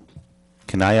 replacing.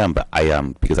 Can I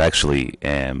because I actually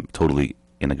am totally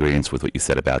in agreement with what you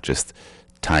said about just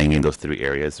tying in those 3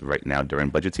 areas right now during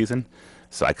budget season.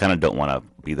 So I kind of don't want to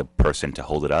be the person to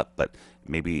hold it up, but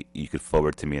maybe you could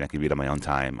forward to me and I could read on my own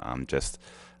time.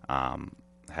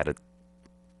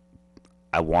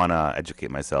 I want to educate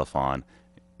myself on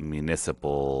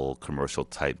municipal commercial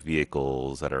type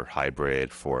vehicles that are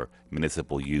hybrid for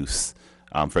municipal use.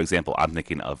 For example, I'm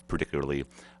thinking of particularly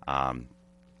the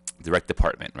rec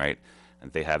department, right?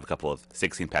 And they have a couple of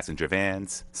 16 passenger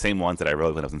vans, same ones that I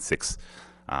rode when I was in sixth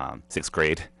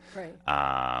grade, Right.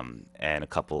 and a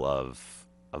couple of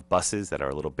buses that are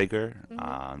a little bigger.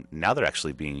 Now they're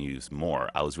actually being used more.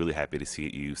 I was really happy to see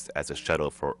it used as a shuttle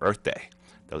for Earth Day.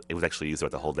 It was actually used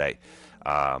throughout the whole day.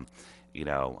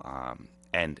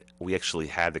 And we actually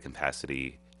had the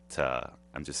capacity to,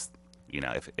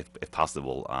 if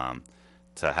possible,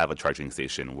 to have a charging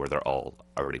station where they're all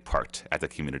already parked at the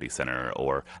community center,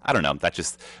 or I don't know. That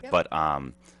just, Yep. but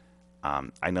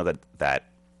I know that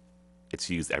it's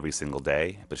used every single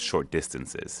day, but short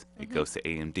distances. It goes to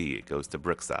AMD, it goes to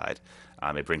Brookside.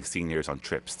 It brings seniors on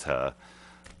trips to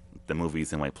the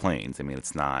movies in White Plains. I mean,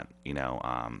 it's not,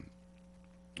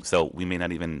 so we may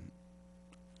not even,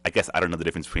 I guess I don't know the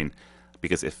difference between,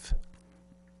 because if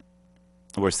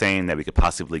we're saying that we could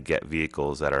possibly get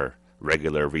vehicles that are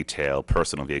regular retail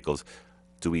personal vehicles,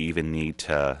 do we even need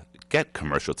to get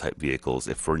commercial type vehicles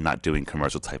if we're not doing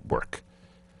commercial type work?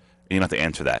 You don't have to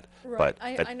answer that, Right. but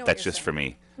I know what that's you're just saying. for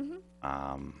me.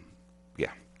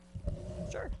 Yeah.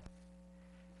 Sure.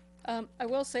 I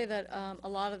will say that a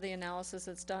lot of the analysis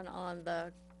that's done on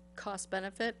the cost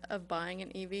benefit of buying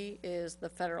an EV is the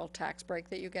federal tax break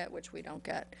that you get, which we don't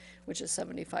get, which is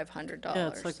 $7,500. Yeah,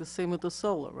 it's like the same with the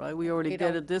solar, right? We already We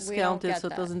get don't- it we don't discounted, get so it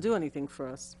that. doesn't do anything for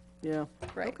us. Yeah.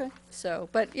 Right. Okay. So,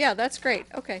 but yeah, that's great.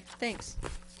 Okay, thanks.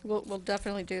 We'll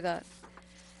definitely do that.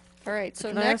 All right, so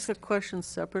Can I next, ask a question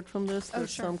separate from this? Oh, There's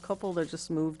sure. some couple that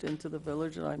just moved into the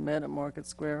village that I met at Market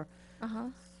Square uh-huh,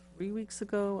 3 weeks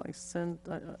ago.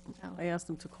 Oh. I asked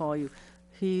him to call you.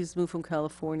 He's moved from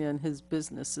California, and his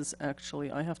business is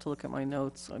actually, I have to look at my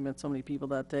notes. I met so many people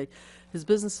that day. His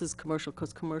business is commercial,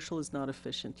 because commercial is not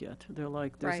efficient yet. They're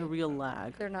like, there's a Right. real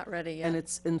lag. they're not ready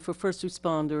yet. And for first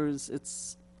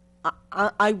responders,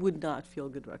 I would not feel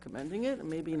good recommending it,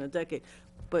 maybe in a decade.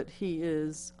 But he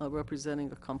is representing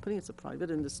a company, it's a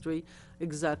private industry,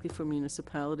 exactly for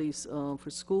municipalities, for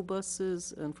school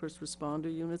buses and first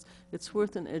responder units. It's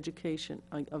worth an education.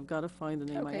 I've got to find the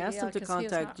name. I Okay, asked yeah, him to 'cause he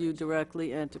has contact you outreach.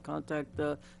 directly and to contact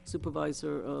the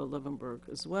supervisor, Levenberg,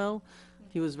 as well.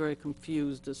 He was very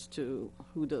confused as to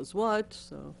who does what,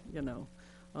 so,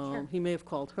 He may have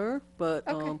called her, but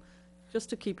Okay. just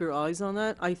to keep your eyes on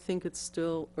that. I think it's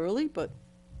still early, but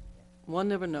one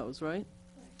never knows, right?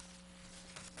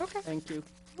 Okay, Thank you.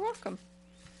 you're welcome.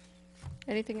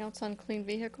 Anything else on clean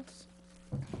vehicles?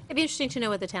 It'd be interesting to know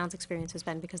what the town's experience has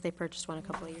been because they purchased one a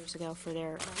couple of years ago for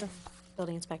their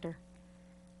building inspector.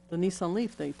 The Nissan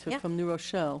Leaf they took Yeah. from New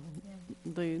Rochelle.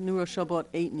 The New Rochelle bought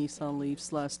 8 Nissan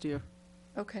Leafs last year.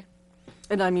 Okay,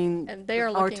 And I mean, and they are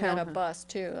our looking at town a ha- bus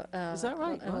too. Is that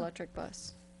right? An Wow. electric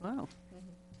bus. Wow.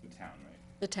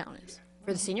 The town is,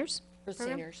 For the seniors? for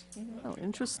Program? seniors. Oh,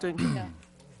 interesting. Yeah.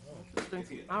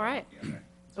 Interesting. All right.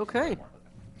 Okay.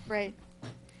 Right.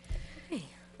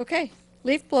 Okay,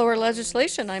 leaf blower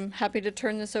legislation. I'm happy to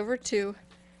turn this over to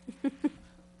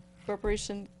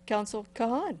Corporation Counsel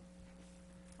Kahan.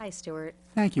 Hi, Stuart.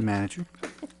 Thank you, Manager.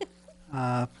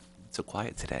 So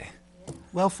quiet today.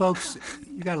 Well, folks,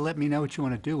 you got to let me know what you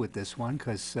want to do with this one,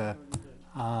 because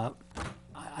I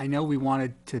know we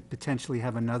wanted to potentially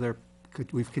have another,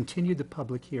 we've continued the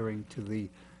public hearing to the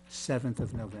 7th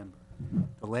of November.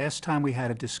 The last time we had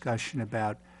a discussion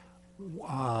about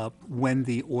when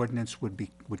the ordinance would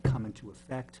come into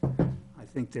effect, I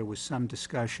think there was some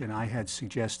discussion. I had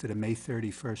suggested a May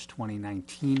 31st,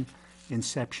 2019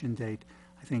 inception date.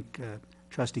 I think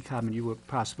Trustee Cobman, you were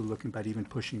possibly looking about even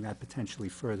pushing that potentially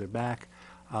further back.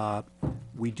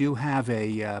 We do have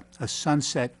a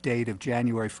sunset date of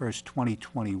January 1st,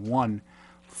 2021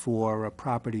 for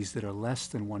properties that are less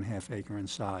than 1/2 acre in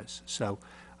size. So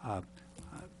I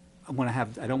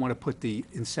don't want to put the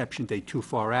inception date too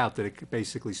far out that it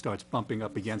basically starts bumping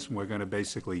up against and we're going to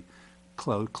basically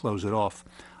close it off.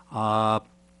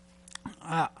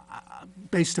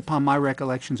 Based upon my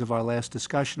recollections of our last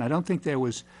discussion, I don't think there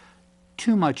was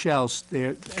too much else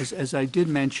there. As I did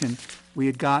mention, we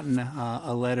had gotten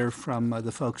a letter from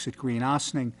the folks at Green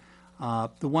Ossining.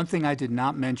 The one thing I did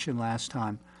not mention last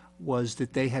time was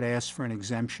that they had asked for an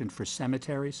exemption for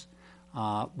cemeteries,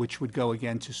 which would go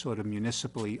again to sort of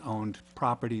municipally owned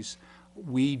properties.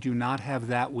 We do not have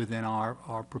that within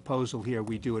our proposal here.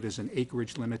 We do it as an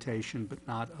acreage limitation, but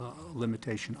not a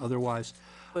limitation otherwise.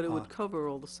 But it would cover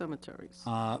all the cemeteries, the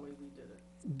way we did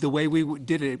it. The way we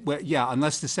did it, well, yeah,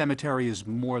 unless the cemetery is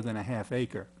more than 1/2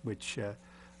 acre, which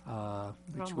More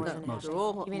than most. They're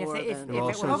all You mean if more it- if- than. if it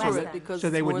also- were less so than? because So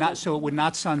they it's would more not, than- so it would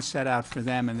not sunset out for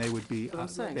them, and they would be That's what I'm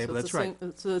saying. able, So that's it's the right. same,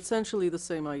 it's essentially the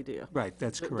same idea. Right,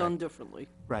 that's but correct. Done differently.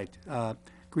 Right.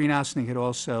 Green Ossining had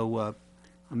also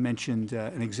mentioned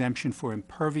an exemption for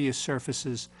impervious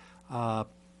surfaces.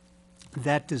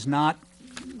 That does not,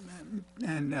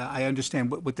 and I understand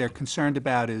what they're concerned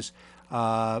about is,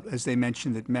 as they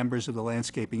mentioned, that members of the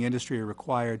landscaping industry are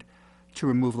required to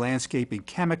remove landscaping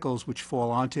chemicals which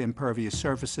fall onto impervious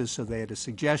surfaces, so they had a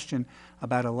suggestion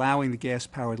about allowing the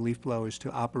gas-powered leaf blowers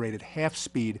to operate at half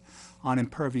speed on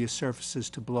impervious surfaces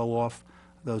to blow off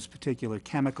those particular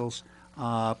chemicals.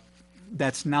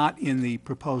 That's not in the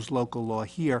proposed local law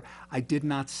here. I did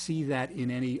not see that in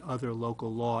any other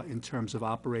local law in terms of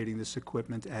operating this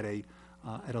equipment at a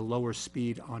lower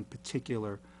speed on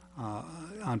particular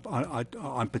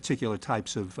on particular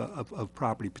types of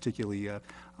property, particularly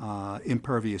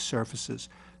impervious surfaces.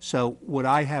 So what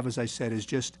I have, as I said, is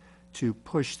just to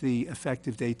push the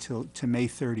effective date to May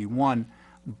 31,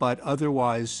 but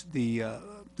otherwise the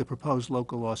proposed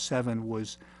local law 7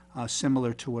 was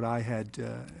similar to what I had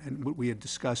and what we had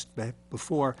discussed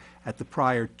before at the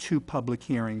prior 2 public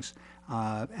hearings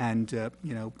and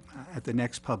at the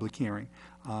next public hearing.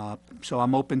 So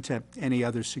I'm open to any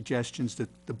other suggestions that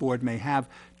the board may have,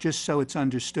 just so it's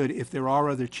understood. If there are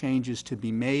other changes to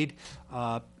be made,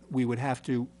 we would have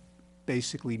to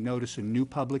basically notice a new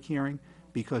public hearing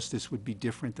because this would be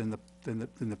different than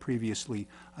the previously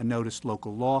noticed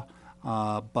local law.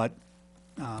 But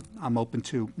I'm open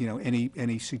to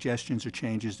any suggestions or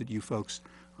changes that you folks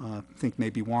think may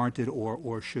be warranted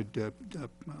or should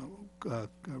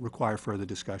require further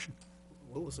discussion.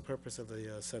 What was the purpose of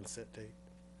the sunset date?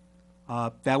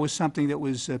 That was something that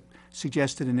was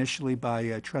suggested initially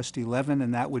by Trustee Levin,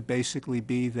 and that would basically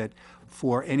be that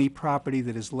for any property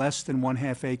that is less than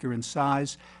 1/2 acre in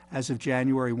size, as of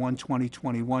January 1,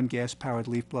 2021, gas-powered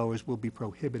leaf blowers will be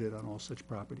prohibited on all such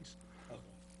properties. Okay.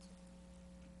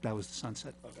 That was the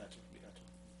sunset. Oh, gotcha.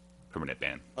 Permanent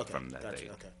ban Okay. from that Gotcha.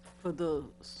 date. Okay. For the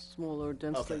smaller,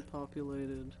 densely Okay.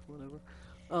 populated, whatever.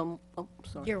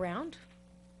 Sorry. Year round?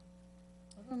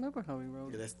 I don't remember how he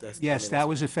wrote Yeah, it. that's Yes, that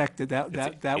was affected. That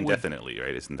would. Indefinitely,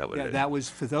 right? Isn't that what Yeah, it is? that was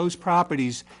for those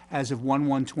properties, as of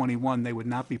 1/1/21, they would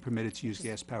not be permitted to use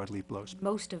gas-powered leaf blowers.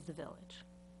 Most of the village.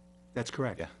 That's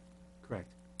correct. Yeah. Correct.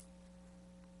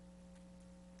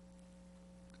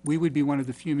 We would be one of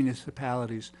the few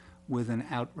municipalities with an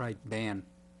outright ban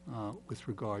with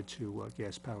regard to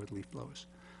gas-powered leaf blowers.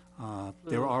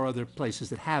 There are other places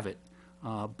that have it,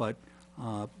 but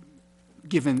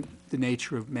given the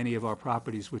nature of many of our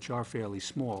properties, which are fairly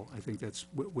small, I think that's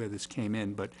where this came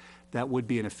in, but that would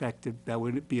be that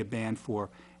would be a ban for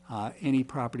any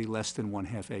property less than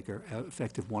 1/2 acre,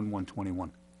 effective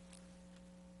 1/1/21.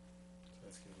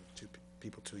 Let's give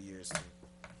people 2 years to.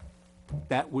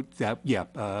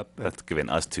 That's given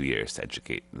us 2 years to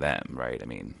educate them, right? I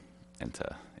mean, and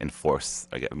to enforce,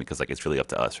 because like it's really up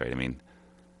to us, right? I mean,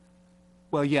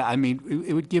 Well, yeah, I mean,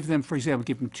 it would give them, for example,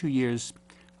 give them 2 years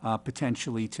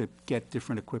potentially to get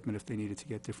different equipment if they needed to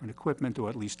get different equipment, or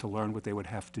at least to learn what they would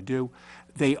have to do.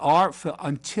 They are,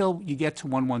 until you get to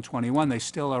 1/1/21, they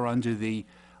still are under the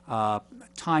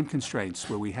time constraints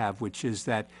where we have, which is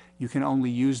that you can only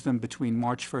use them between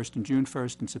March 1st and June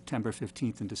 1st and September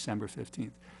 15th and December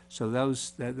 15th. So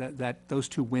those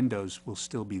 2 windows will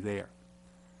still be there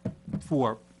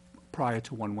prior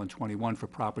to 1/1/21 for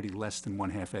property less than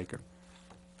 1/2 acre.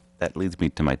 that leads me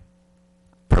to my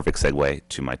perfect segue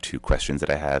to my 2 questions that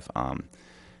I have.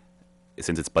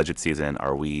 Since it's budget season,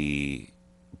 are we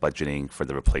budgeting for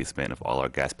the replacement of all our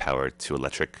gas power to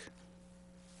electric?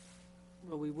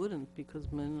 Well, we wouldn't, because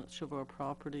much of our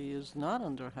property is not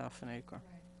under 1/2 acre.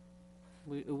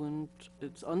 It wouldn't,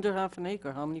 it's under 1/2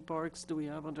 acre. How many parks do we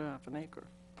have under 1/2 acre?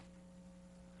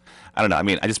 I don't know. I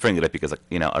mean, I just bring it up because,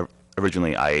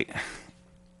 originally I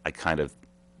kind of,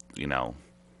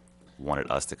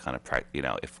 wanted us to kind of,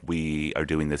 if we are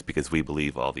doing this because we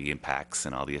believe all the impacts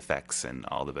and all the effects and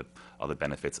all the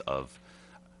benefits of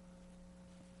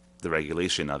the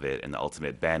regulation of it and the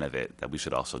ultimate ban of it, that we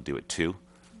should also do it too.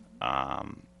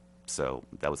 So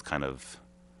that was kind of,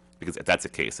 because if that's the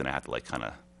case, then I have to kind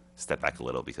of step back a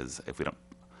little, because if we don't,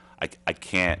 I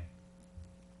can't,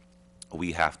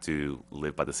 we have to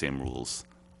live by the same rules,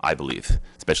 I believe,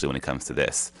 especially when it comes to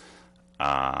this.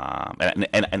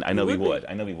 And I know we would.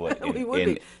 I know we would. We would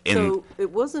be. So it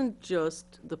wasn't just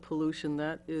the pollution.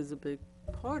 That is a big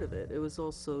part of it. It was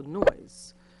also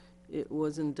noise. It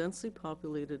was in densely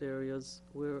populated areas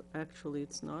where actually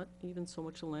it's not even so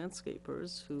much the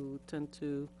landscapers who tend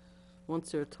to,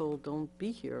 once they're told don't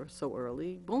be here so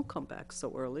early, won't come back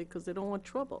so early because they don't want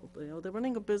trouble. They're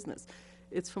running a business.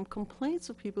 It's from complaints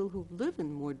of people who live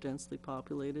in more densely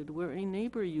populated where a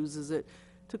neighbor uses it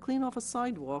to clean off a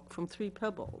sidewalk from 3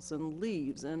 pebbles and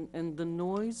leaves, and the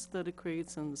noise that it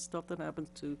creates and the stuff that happens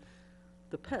to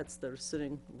the pets that are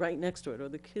sitting right next to it, or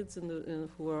the kids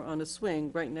who are on a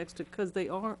swing right next to it, because they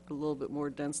are a little bit more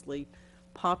densely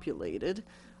populated.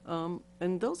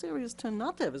 And those areas tend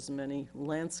not to have as many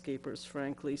landscapers,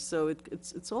 frankly. So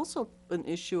it's also an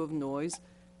issue of noise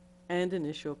and an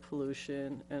issue of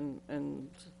pollution and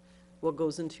what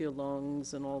goes into your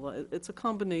lungs and all that. It's a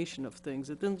combination of things.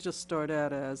 It didn't just start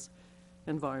out as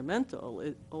environmental.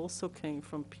 It also came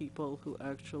from people who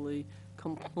actually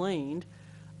complained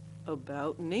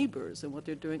about neighbors and what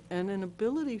they're doing, and an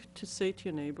ability to say to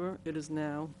your neighbor, it is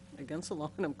now against the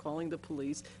law and I'm calling the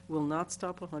police, will not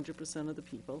stop 100% of the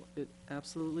people. It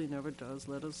absolutely never does.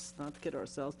 Let us not kid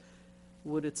ourselves.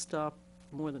 Would it stop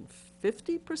more than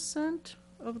 50%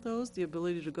 of those? The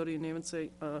ability to go to your neighbor and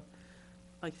say,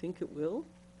 I think it will.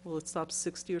 Will it stop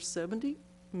 60 or 70?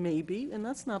 Maybe, and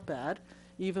that's not bad,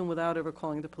 even without ever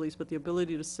calling the police, but the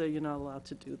ability to say you're not allowed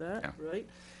to do that, right?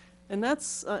 And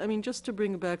that's, just to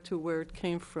bring it back to where it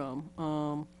came from,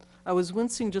 I was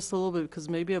wincing just a little bit because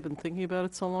maybe I've been thinking about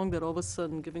it so long that all of a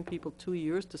sudden giving people 2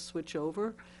 years to switch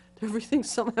over to everything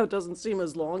somehow doesn't seem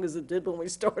as long as it did when we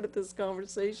started this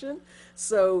conversation.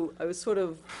 So I was sort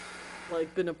of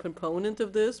been a proponent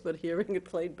of this, but hearing it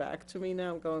played back to me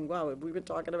now, I'm going, wow, we've been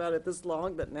talking about it this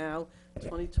long, but now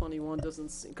 2021 doesn't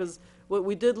seem, because what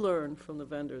we did learn from the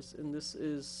vendors, and this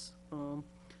is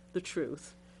the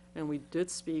truth, and we did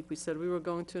speak, we said we were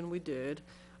going to, and we did,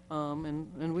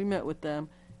 and we met with them,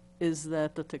 is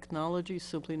that the technology is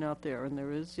simply not there. And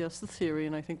there is, yes, the theory,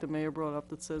 and I think the mayor brought up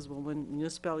that says, well, when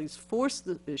municipalities force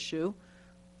the issue,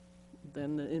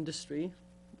 then the industry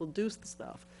will do the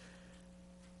stuff.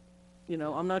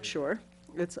 I'm not sure.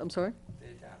 I'm sorry?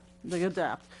 They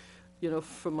adapt.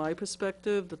 From my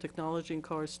perspective, the technology in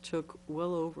cars took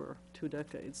well over 2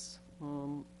 decades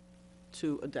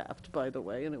to adapt, by the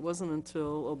way. And it wasn't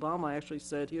until Obama actually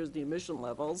said, here's the emission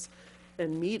levels,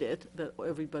 and meet it, that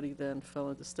everybody then fell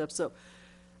into step. So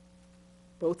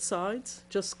both sides,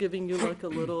 just giving you a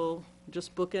little,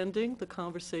 just bookending the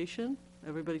conversation.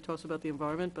 Everybody talks about the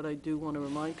environment, but I do want to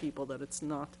remind people that it's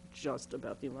not just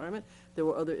about the environment. There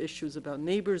were other issues about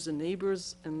neighbors,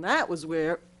 and that was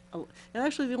where, and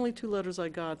actually the only 2 letters I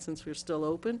got since we're still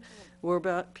open were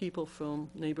about people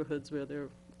from neighborhoods where they're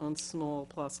on small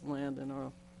plots of land and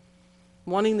are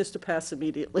wanting this to pass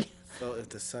immediately. So if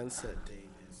the sunset date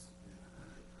is,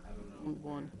 I don't know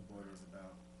One. what the board is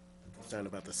about, concerned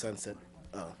about the sunset.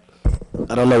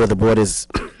 I don't know what the board is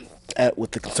at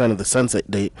with the concern of the sunset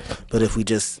date, but if we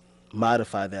just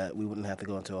modify that, we wouldn't have to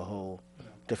go into a whole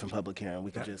different public hearing.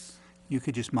 We could just, You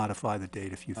could just modify the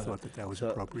date if you thought that that was So-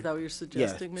 Is appropriate. that what you're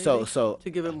suggesting, maybe? so- To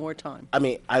give it more time? I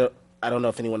mean, I don't know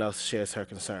if anyone else shares her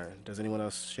concern. Does anyone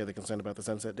else share the concern about the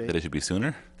sunset date? That it should be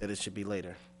sooner? That it should be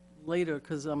later. Later,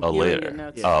 because I'm Oh, hearing later. it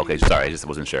now. Oh, okay, sorry, I just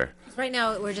wasn't sure. Right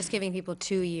now, we're just giving people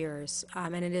 2 years,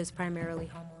 and it is primarily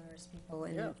homeowners, people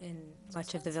Yeah. in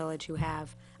much of the village who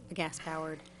have a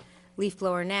gas-powered leaf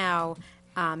blower now.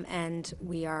 And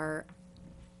we are,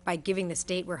 by giving this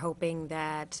date, we're hoping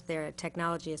that their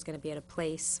technology is going to be at a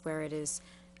place where it is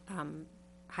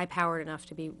high-powered enough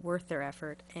to be worth their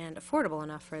effort and affordable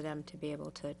enough for them to be able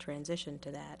to transition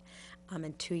to that.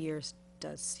 And 2 years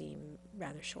does seem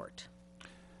rather short.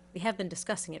 We have been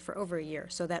discussing it for over a year,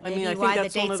 so that I may mean, I be think why the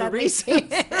that's one date of the suddenly reasons. seems.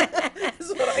 That's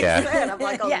what I Yeah. said. I'm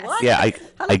like, oh, Yes. what? Yeah,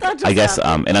 How did that I just guess,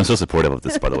 happen? and I'm so supportive of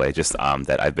this, by the way, just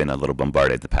that I've been a little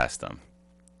bombarded the past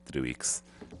 3 weeks,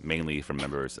 mainly from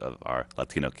members of our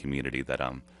Latino community that,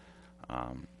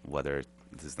 whether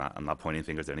this is not, I'm not pointing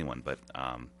fingers at anyone, but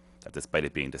that despite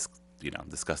it being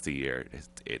discussed a year,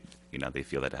 they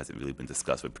feel that it hasn't really been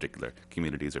discussed with particular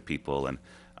communities or people, and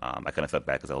I kind of felt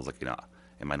bad because I was like,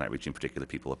 am I not reaching particular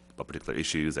people about particular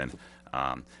issues? And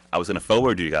I was going to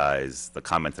forward you guys the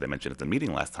comments that I mentioned at the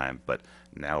meeting last time, but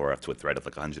now we're up to a thread of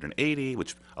like 180,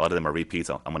 which a lot of them are repeats.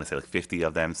 I'm going to say like 50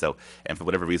 of them. So, and for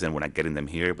whatever reason, we're not getting them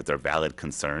here, but they're valid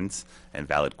concerns and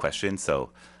valid questions.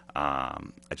 So I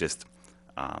just,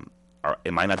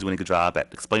 am I not doing a good job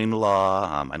at explaining the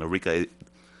law? I know Rika,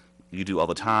 you do all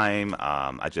the time.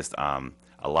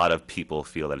 A lot of people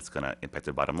feel that it's going to impact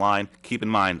their bottom line. Keep in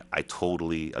mind, I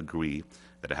totally agree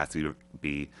that it has to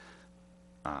be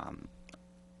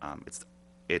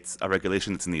it's a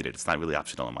regulation that's needed. It's not really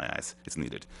optional in my eyes. It's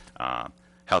needed.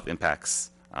 Health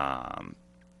impacts,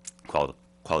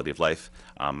 quality of life.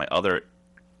 My other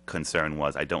concern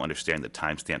was I don't understand the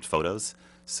time-stamped photos.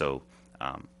 So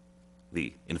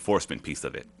the enforcement piece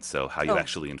of it. So how you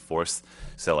actually enforce.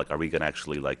 So like, are we going to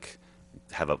actually like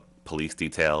have a police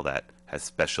detail that has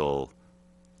special,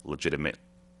 legitimate,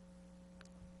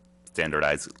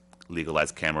 standardized,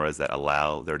 legalized cameras that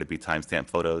allow there to be timestamp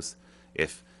photos?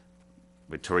 If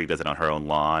Victoria does it on her own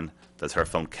lawn, does her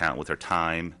phone count with her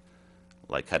time?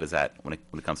 Like, how does that, when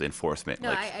it comes to enforcement? No,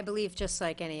 like, I believe just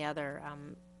like any other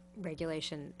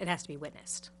regulation, it has to be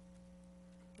witnessed.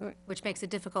 Right. Which makes it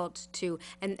difficult to,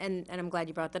 and I'm glad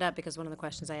you brought that up, because one of the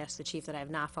questions I asked the chief that I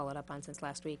have not followed up on since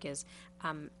last week is,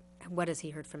 what has he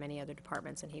heard from any other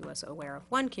departments? And he was aware of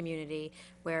one community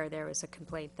where there was a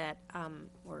complaint that,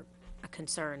 or a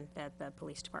concern that the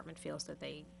police department feels that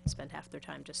they spend half their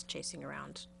time just chasing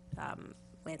around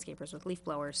landscapers with leaf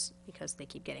blowers because they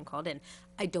keep getting called in.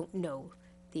 I don't know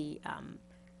the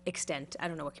extent. I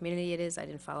don't know what community it is. I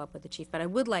didn't follow up with the chief, but I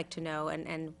would like to know,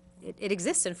 and it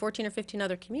exists in 14 or 15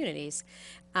 other communities,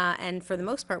 and for the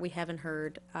most part, we haven't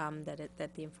heard that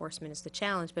the enforcement is the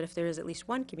challenge. But if there is at least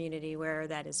one community where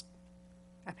that is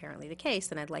apparently the case,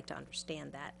 then I'd like to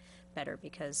understand that better,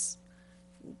 because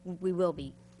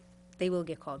they will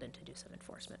get called in to do some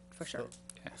enforcement for sure.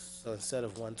 So instead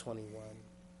of 121,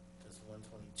 just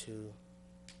 122.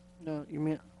 No, you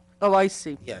mean, oh, I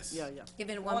see. Yes. Yeah, yeah. Give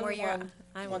it one more year.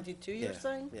 I would. 22, you're Yeah,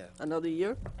 saying? yeah. Another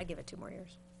year? I give it 2 more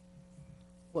years.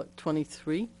 What,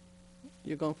 23?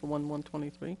 You're going for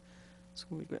 123? It's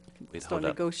going to be great. We can Wait, start hold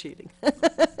up. negotiating.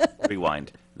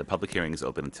 rewind. The public hearing is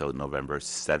open until November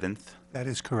 7th. That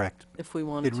is correct. If we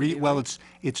wanted to. be Well, right.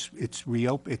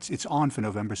 it's on for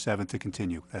November 7th to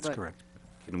continue. That's Right. correct.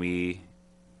 Can we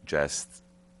just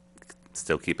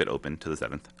still keep it open to the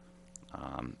 7th?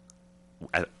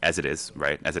 As it is,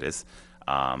 right? As it is.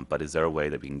 But is there a way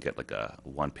that we can get like a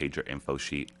one-pager info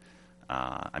sheet?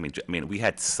 I mean, we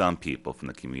had some people from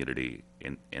the community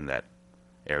in that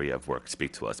area of work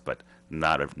speak to us, but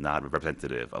not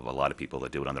representative of a lot of people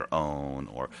that do it on their own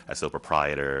or as sole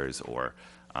proprietors or,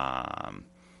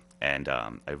 and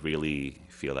I really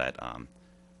feel that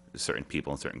certain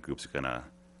people and certain groups are gonna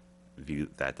view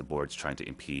that the board's trying to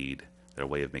impede their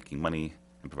way of making money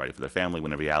and providing for their family,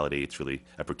 when in reality it's really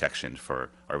a protection for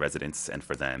our residents and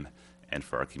for them and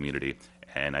for our community.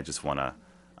 And I just wanna,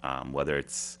 whether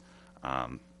it's,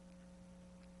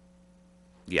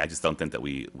 yeah, I just don't think that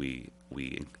we,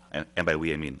 and by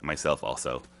we I mean myself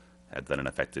also, have done an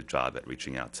effective job at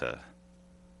reaching out to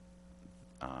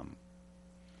So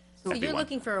you're everyone.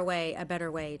 looking for a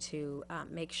better way to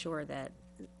make sure that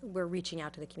we're reaching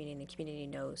out to the community and the community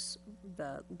knows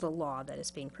the law that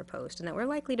is being proposed and that we're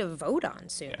likely to vote on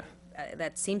soon.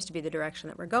 That seems to be the direction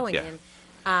that we're going Yeah.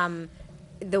 in.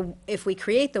 If we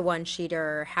create the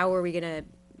one-sheeter, how are we gonna,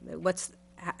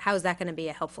 how is that gonna be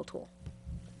a helpful tool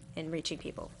in reaching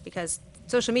people? Because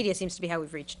social media seems to be how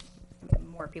we've reached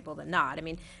more people than not. I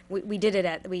mean, we did it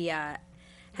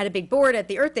had a big board at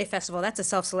the Earth Day Festival. That's a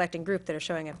self-selecting group that are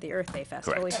showing up at the Earth Day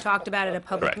Festival. Correct. We've talked about it at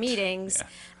public Correct. meetings.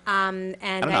 Yeah. And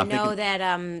don't know, I I'm know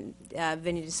thinking- that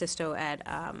Vinny DeSisto at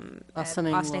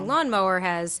Austining Austining Lawnmower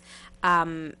has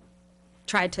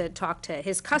tried to talk to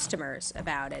his customers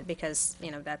about it because,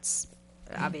 you know, that's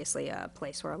obviously a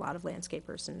place where a lot of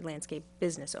landscapers and landscape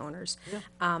business owners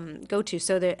go to.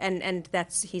 So there, and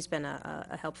he's been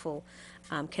a helpful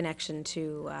connection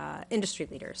to industry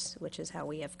leaders, which is how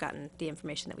we have gotten the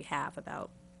information that we have about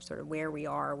sort of where we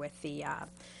are with the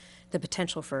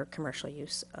potential for commercial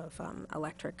use of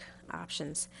electric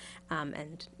options.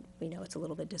 And we know it's a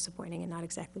little bit disappointing and not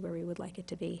exactly where we would like it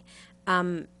to be.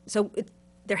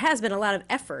 There has been a lot of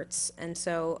efforts, and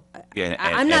so Yeah,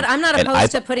 I'm not and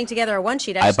opposed to putting together a one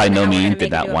sheet. I I just by don't know no how we're gonna means make did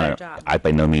it not do a want better to. job. I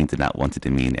by no means did not want to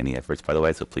demean any efforts, by the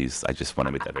way. So please, I just want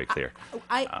to make that very clear.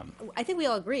 I think we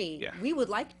all agree. Yeah. We would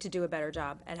like to do a better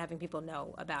job at having people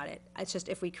know about it. It's just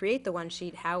if we create the one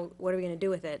sheet, what are we going to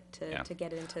do with it to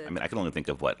get it into? I mean, I can only think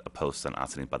of a post on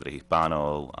Austining Padre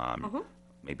Hispano,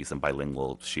 maybe some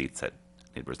bilingual sheets at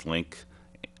Neighbors Link.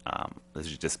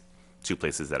 Those are just two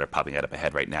places that are popping out of my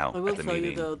head right now I will at the tell you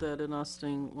meeting. though that in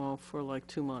Austining, well, for like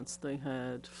 2 months, they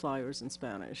had flyers in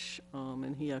Spanish,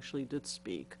 and he actually did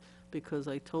speak because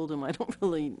I told him I don't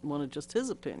really want just his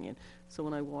opinion. So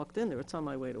when I walked in there, it's on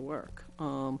my way to work.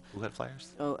 Who had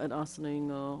flyers? At Austining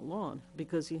Lawn,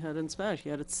 because he had it in Spanish. He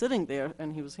had it sitting there,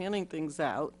 and he was handing things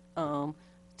out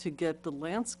to get the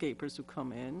landscapers who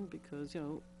come in, because, you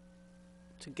know,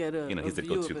 to get a He's the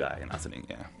view go-to of it. guy in Austining.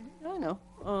 Yeah. I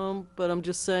know, but I'm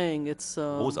just saying it's.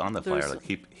 What was on the flyer? there's-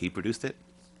 Like he produced it?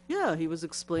 Yeah, he was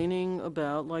explaining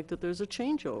about like that there's a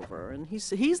changeover, and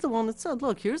he's the one that said,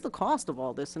 look, here's the cost of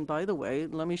all this, and by the way,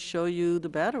 let me show you the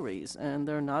batteries, and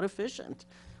they're not efficient.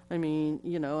 I mean,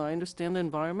 you know, I understand the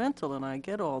environmental, and I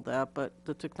get all that, but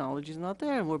the technology's not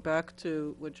there, and we're back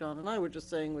to what John and I were just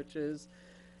saying, which is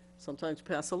sometimes you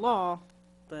pass a law,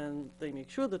 then they make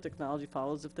sure the technology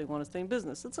follows if they want to stay in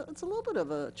business. It's a little bit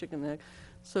of a chicken and egg.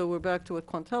 So we're back to what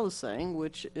Quantel is saying,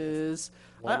 which is,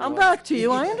 I'm back to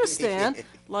you, I understand.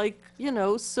 Like, you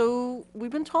know, so we've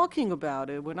been talking about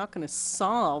it. We're not going to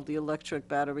solve the electric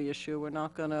battery issue. We're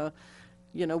not going to,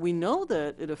 you know, we know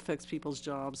that it affects people's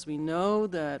jobs. We know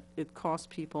that it costs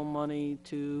people money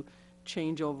to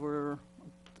change over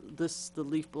the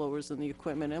leaf blowers and the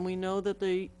equipment, and we know that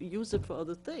they use it for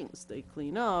other things. They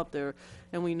clean up,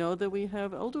 and we know that we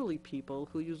have elderly people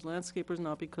who use landscapers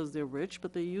not because they're rich,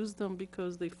 but they use them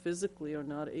because they physically are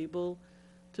not able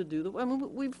to do I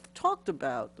mean, we've talked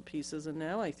about the pieces, and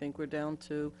now I think we're down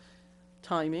to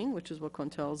timing, which is what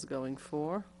Quantel's going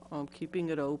for, keeping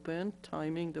it open,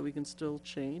 timing that we can still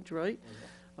change, right?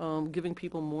 Giving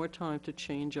people more time to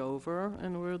change over,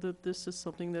 and whether this is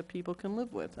something that people can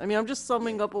live with. I mean, I'm just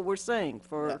summing up what we're saying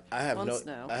for months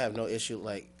now. I have no issue,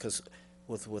 like, because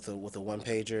with a one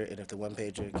pager, and if the one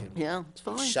pager can Yeah, it's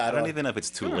fine. shot I don't off. even know if it's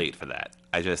too late for that.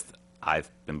 I've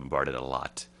been bombarded a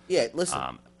lot. Yeah, listen.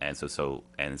 And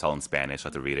and it's all in Spanish. I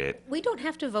have to read it. We don't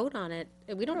have to vote on it.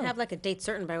 We don't have like a date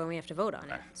certain by when we have to vote on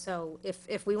it. So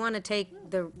if we want to take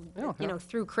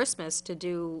through Christmas to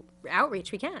do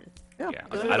outreach, we can. Yeah. Yeah.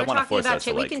 We're I don't want to talking force about us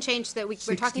to we like. can change that. We're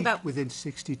 60 talking about. within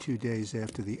 62 days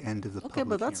after the end of the Okay, public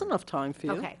but that's hearing. enough time for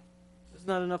you. Okay. Isn't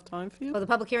that enough time for you? Well, the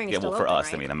public hearing is Yeah, still well, for open, us,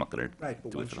 right? I mean, I'm not going Right, to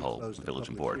but do it once for the you whole close the village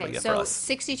and public board, but Okay, yeah, for so us.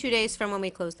 62 days from when we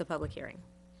close the public hearing.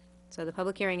 So the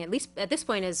public hearing, at least at this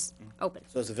point, is open.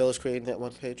 So is the village creating that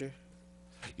one pager?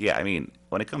 Yeah, I mean,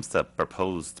 when it comes to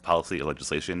proposed policy or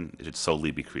legislation, it should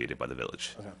solely be created by the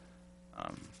village. Okay.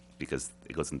 Because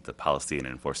it goes into policy and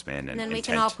enforcement and And then we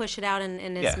intent. can all push it out in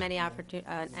as Yeah. many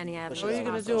any avenues Or are you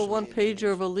going to do a social one media.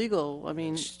 pager of a legal? I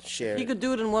mean, Share if he it. could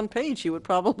do it in one page, he would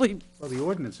probably, Well, the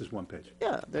ordinance is one page.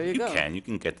 yeah, there you You go.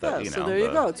 can get the, Yeah, so there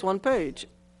you go, it's one page.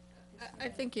 I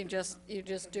think you just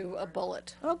do a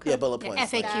bullet. Okay. Yeah, bullet points.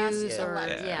 FAQs yeah. or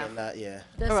Yeah. Not, yeah.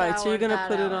 This All right, so hour, you're going to that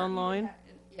put it hour. online?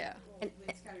 Yeah.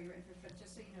 It's gotta be written for,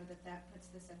 just so you know that puts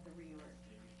this at the reorg.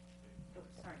 Oh,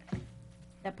 sorry.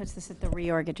 That puts this at the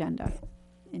reorg agenda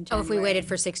in Oh, if we January. waited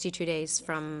for 62 days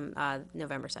from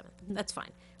November 7th, that's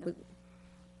fine.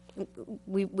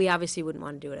 We obviously wouldn't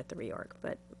want to do it at the reorg,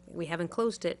 but we haven't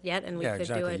closed it yet, and we Yeah, could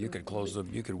do exactly. it. You could close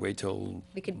you could wait till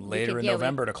We could- we later could- in yeah, we-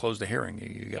 November to close the hearing.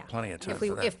 You Yeah. got plenty of time If we,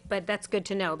 for that. but that's good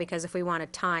to know, because if we want to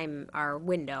time our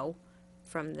window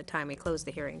from the time we close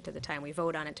the hearing to the time we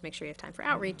vote on it to make sure you have time for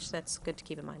outreach. That's good to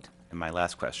keep in mind. And my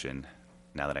last question,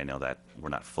 now that I know that we're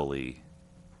not fully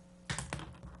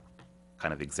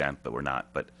kind of exempt, but we're not,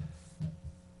 but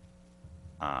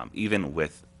even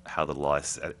with how the law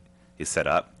is set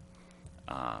up,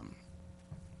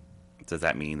 does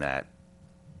that mean that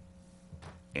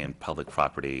in public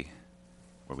property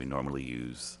where we normally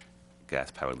use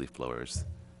gas-powered leaf blowers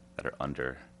that are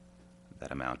under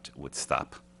that amount would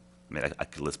stop? I mean, I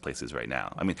could list places right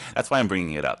now. I mean, that's why I'm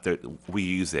bringing it up. We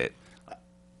use it.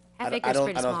 Half I acre's don't.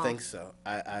 pretty I don't small. think so.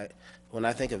 When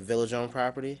I think of village-owned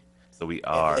property, So we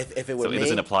are. if it were so it me,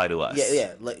 doesn't apply to us.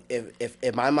 yeah. Like if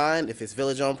in my mind, if it's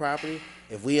village-owned property,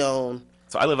 if we own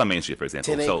So I live on Main Street, for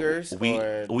example. 10 so acres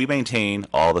or- we maintain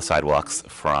all the sidewalks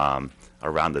from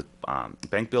around the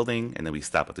bank building, and then we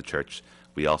stop at the church.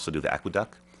 We also do the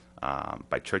aqueduct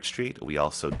by Church Street. We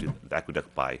also do the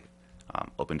aqueduct by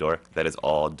Open Door. That is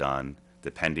all done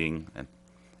depending, and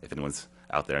if anyone's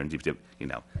out there in DPW,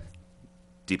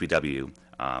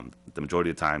 the majority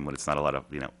of the time when it's not a lot of,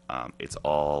 it's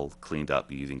all cleaned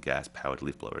up using gas-powered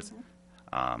leaf blowers.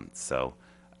 So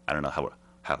I don't know how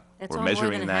That's we're all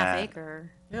measuring more than a that. half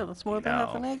acre. Yeah, that's more than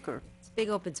half an No. acre. It's big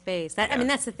open space. I mean,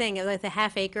 that's the thing, like the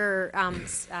half acre,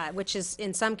 which is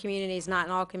in some communities, not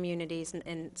in all communities,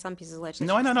 in some pieces of legislation.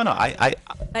 No.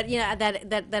 But, you know,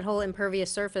 that whole impervious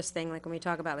surface thing, like when we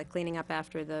talk about like cleaning up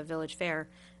after the village fair,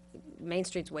 Main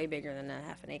Street's way bigger than a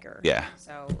half an acre. Yeah.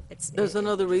 So it's. There's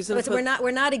another reason So for-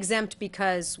 we're not exempt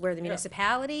because we're the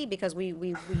municipality, because we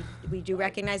do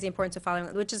recognize the importance of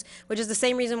following, which is the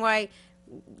same reason why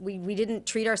we didn't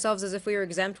treat ourselves as if we were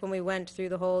exempt when we went through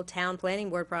the whole town planning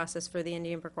board process for the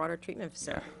Indian Brook Water Treatment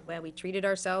Facility. Where we treated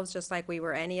ourselves just like we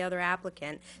were any other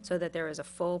applicant, so that there was a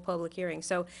full public hearing.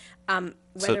 So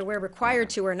whether we're required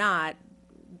to or not,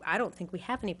 I don't think we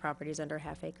have any properties under a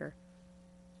half acre.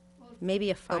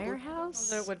 Maybe a firehouse?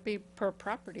 There would be per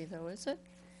property though, is it?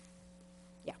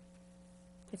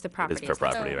 If the It property is per is-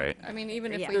 property, So, right? I mean,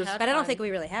 even if Yeah, we had but I don't one- think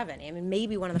we really have any. I mean,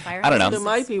 maybe one of the I firehouses. don't know. There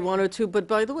might be one or two, but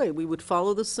by the way, we would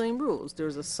follow the same rules.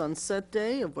 There's a sunset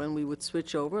day of when we would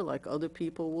switch over, like other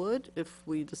people would, if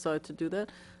we decide to do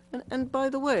that. And by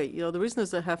the way, the reason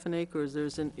there's a half an acre is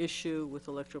there's an issue with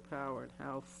electric power and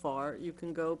how far you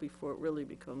can go before it really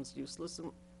becomes useless.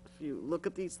 And if you look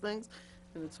at these things,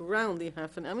 and it's around the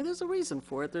half an, I mean, there's a reason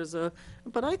for it.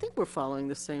 But I think we're following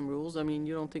the same rules. I mean,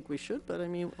 you don't think we should, but I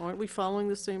mean, aren't we following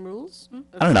the same rules?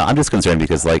 I don't know. I'm just concerned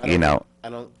because, like, I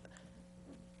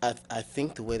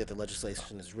think the way that the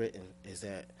legislation is written is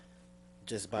that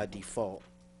just by default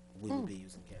we would be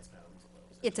using gas-powered leaf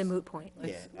blowers. It's a moot point.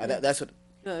 Yeah, that's what.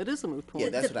 Yeah, it is a moot point. Yeah,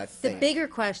 that's what I think. The bigger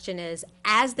question is,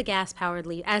 as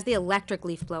the electric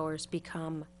leaf blowers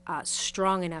become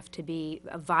strong enough to be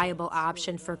a viable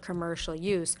option for commercial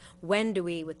use, when do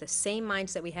we, with the same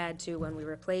mindset we had to when we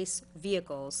replace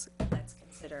vehicles, let's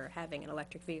consider having an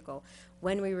electric vehicle,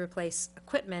 when we replace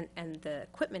equipment and the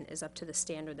equipment is up to the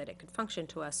standard that it could function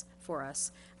for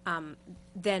us,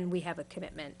 then we have a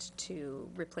commitment to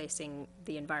replacing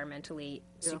the environmentally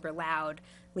super loud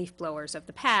leaf blowers of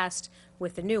the past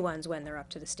with the new ones when they're up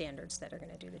to the standards that are going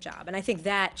to do the job. And I think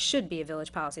that should be a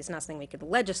village policy. It's not something we could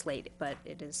legislate, but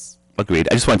it is. Agreed.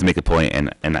 I just wanted to make a point,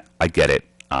 and I get it.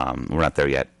 We're not there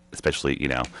yet, especially,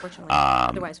 Unfortunately.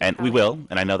 Otherwise, we and we probably- will,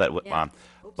 and I know that, Yeah.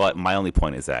 but my only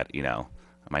point is that,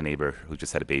 my neighbor who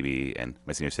just had a baby and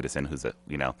my senior citizen who's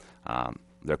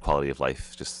their quality of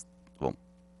life just won't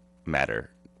matter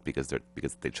because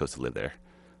they chose to live there.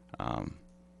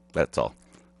 That's all.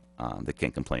 They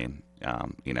can't complain.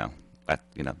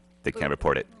 They can't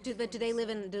report it. Do they live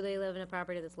in a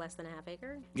property that's less than a half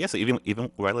acre? Yeah, so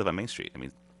even where I live on Main Street, I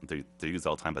mean, they're used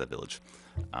all the time by the village,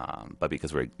 but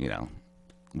because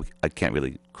I can't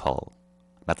really call.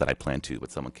 Not that I plan to,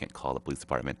 but someone can't call the police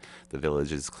department. The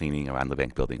village is cleaning around the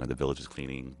bank building, or the village is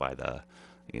cleaning by the,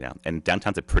 and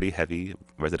downtown's a pretty heavy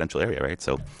residential area, right?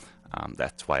 So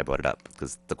that's why I brought it up,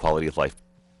 because the quality of life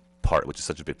part, which is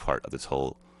such a big part of this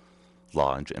whole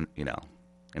law,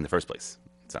 in the first place.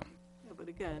 So. Yeah, but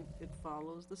again, it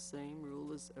follows the same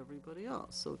rule as everybody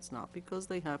else. So it's not because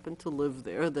they happen to live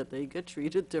there that they get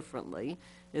treated differently.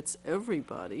 It's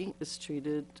everybody is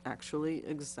treated actually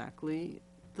exactly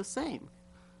the same.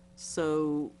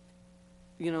 So,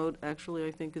 actually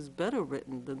I think is better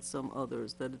written than some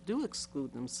others that do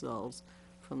exclude themselves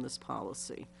from this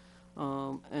policy.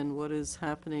 And what is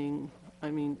happening, I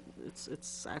mean,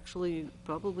 it's actually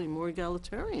probably more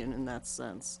egalitarian in that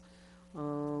sense. I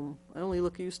only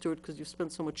look at you, Stuart, because you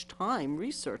spent so much time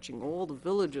researching all the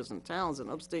villages and towns in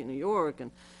upstate New York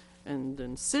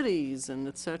and cities and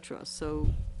et cetera. So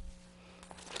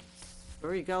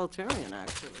very egalitarian,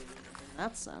 actually, in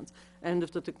that sense. And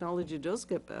if the technology does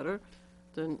get better,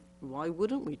 then why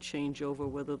wouldn't we change over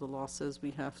whether the law says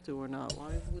we have to or not?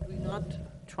 Why would we not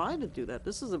try to do that?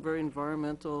 This is a very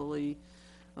environmentally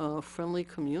friendly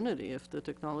community. If the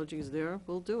technology is there,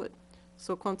 we'll do it.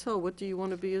 So Quantel, what do you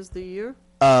want to be as the year?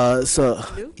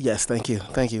 You? Yes, thank you.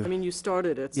 I mean, you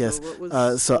started it, Yes. so what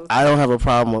was... So I don't have a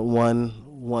problem with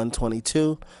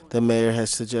 1/1/22. The mayor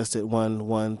has suggested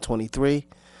 1/1/23.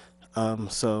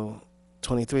 So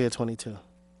 23 or 22.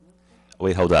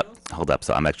 Wait, hold up.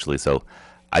 So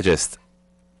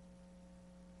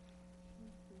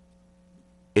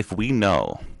if we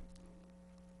know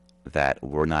that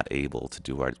we're not able to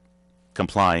do our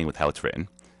complying with how it's written,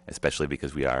 especially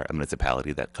because we are a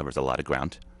municipality that covers a lot of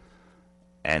ground,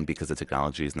 and because the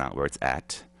technology is not where it's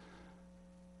at,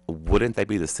 wouldn't that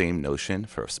be the same notion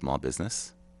for a small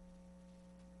business?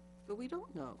 But we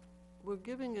don't know. We're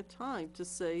giving it time to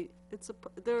say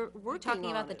they're Are you working talking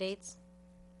on about the it. dates?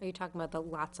 Are you talking about the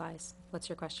lot size? What's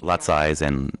your question? Lot size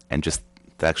and just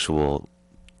the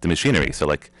machinery. So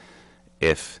like,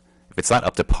 if it's not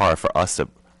up to par for us to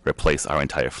replace our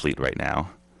entire fleet right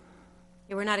now,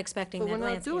 Yeah, we're not expecting But that we're not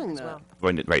landscape doing as that.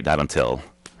 well. right, not until.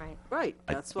 Right. Right,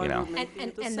 I- that's why you know. we're making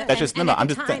it the and same. That's just, and no, at I'm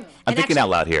the just, time- I'm and thinking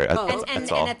out actually- loud here. Oh, And, okay. and,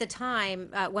 That's and all. at the time,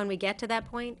 when we get to that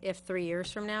point, if 3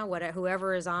 years from now,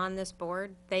 whoever is on this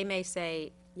board, they may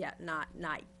say, yeah, not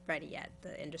ready yet.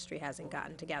 The industry hasn't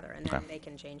gotten together, and then Okay. they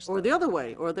can change. Or the other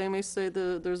way, or they may say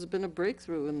there's been a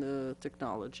breakthrough in the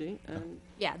technology, and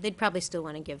Yeah, they'd probably still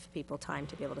want to give people time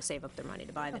to be able to save up their money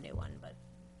to buy the new one, but.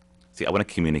 See, I want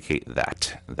to communicate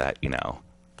that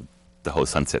the whole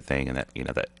sunset thing, and that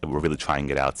that we're really trying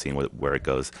it out, seeing where it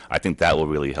goes. I think that will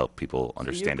really help people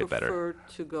understand you it better. prefer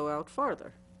to go out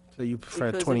farther. So you prefer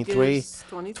because it 23? gives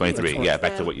 23, yeah,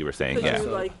 back to And what you were saying, because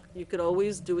yeah. you could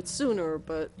always do it sooner,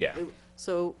 but. Yeah.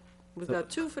 So we've got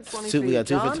 2 for 23. Two, we got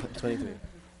 2 John? for 23.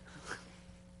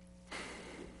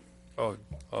 Oh,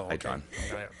 okay. John.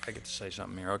 I get to say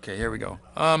something here. Okay, here we go.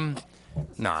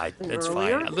 No, it's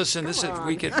Earlier? fine. Listen, this is, Come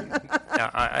we on. could,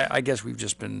 I guess we've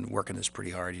just been working this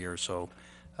pretty hard here, so,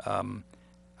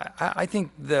 I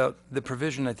think the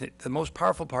provision, I think, the most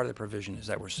powerful part of the provision is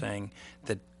that we're saying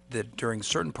that during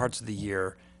certain parts of the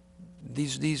year,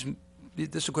 this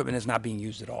equipment is not being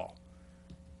used at all.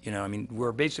 I mean,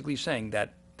 we're basically saying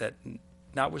that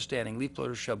notwithstanding, leaf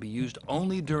blowers shall be used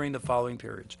only during the following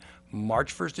periods: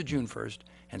 March 1st to June 1st,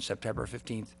 and September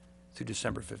 15th through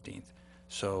December 15th.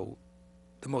 So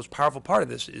the most powerful part of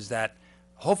this is that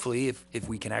hopefully, if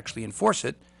we can actually enforce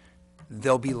it,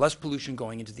 there'll be less pollution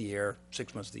going into the air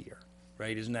 6 months of the year,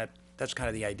 right? That's kind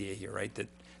of the idea here, right?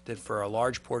 That for a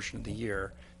large portion of the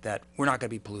year, that we're not going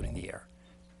to be polluting the air.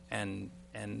 And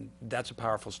that's a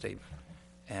powerful statement.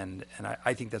 And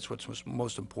I think that's what's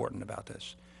most important about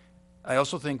this. I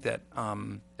also think that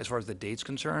as far as the date's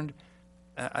concerned,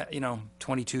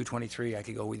 22, 23, I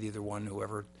could go with either one,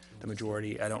 whoever the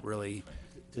majority. I don't really.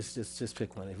 Just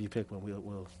pick one. If you pick one,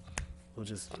 we'll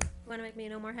just. Want to make me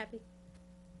no more happy?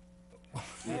 Well,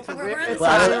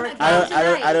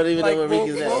 I don't even know where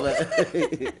Ricky's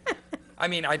at. But I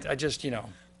mean, I just,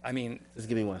 I mean, just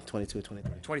give me one. 22 or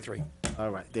 23. 23. All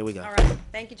right, there we go. All right,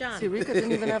 thank you, John. See, Rika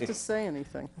didn't even have to say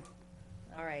anything.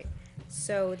 All right,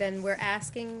 so then we're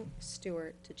asking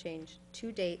Stuart to change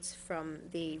 2 dates from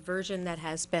the version that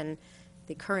has been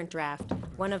the current draft.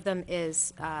 One of them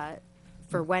is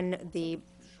for when the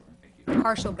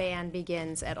partial ban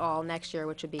begins at all next year,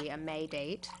 which would be a May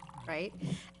date, right?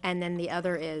 And then the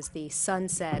other is the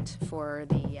sunset for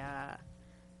the,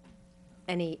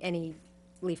 any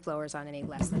leaf blowers on any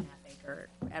less than half acre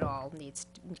at all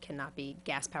cannot be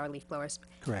gas-powered leaf blowers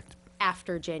Correct.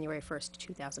 after January 1st,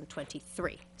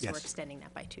 2023. So we're Yes. extending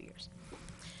that by 2 years.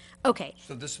 Okay,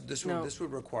 So this No.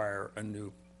 would require a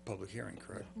new public hearing,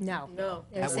 correct? no. No.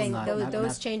 They're That will saying not- those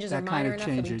not- changes that are kind minor of enough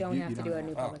that we change, don't you have to don't do a have-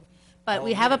 new Oh. public. But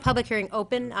we have a public hearing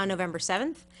open on November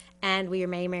 7th, and we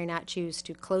may or may not choose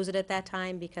to close it at that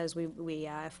time because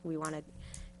if we want to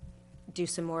do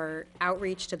some more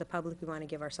outreach to the public, we want to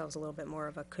give ourselves a little bit more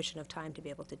of a cushion of time to be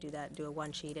able to do that, do a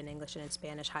one sheet in English and in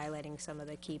Spanish highlighting some of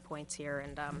the key points here.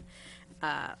 And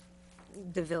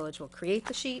the village will create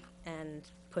the sheet and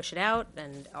push it out,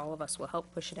 and all of us will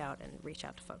help push it out and reach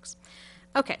out to folks.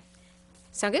 Okay,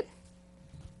 sound good?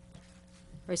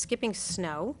 We're skipping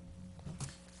snow.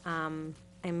 I'm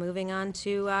moving on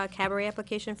to cabaret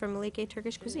application for Malike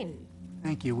Turkish Cuisine.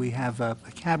 Thank you. We have a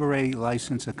cabaret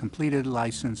license, a completed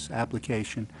license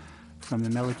application from the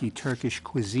Meliki Turkish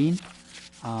Cuisine.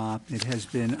 It has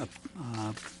been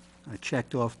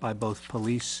checked off by both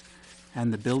police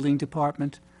and the building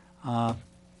department.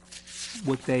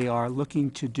 What they are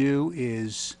looking to do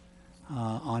is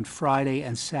on Friday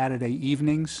and Saturday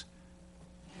evenings,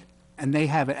 and they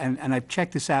have, and I've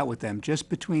checked this out with them, just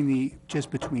between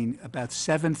about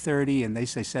 7:30 and they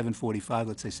say 7:45,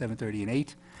 let's say 7:30 and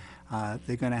 8,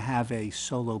 they're going to have a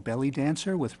solo belly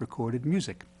dancer with recorded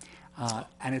music.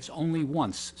 And it's only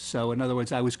once. So in other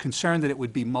words, I was concerned that it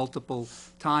would be multiple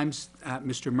times.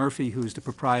 Mr. Murphy, who's the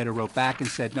proprietor, wrote back and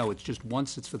said, no, it's just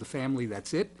once, it's for the family,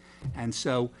 that's it. And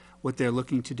so what they're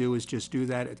looking to do is just do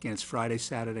that. Again, it's Friday,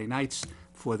 Saturday nights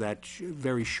for that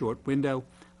very short window,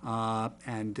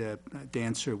 and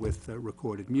dancer with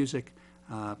recorded music.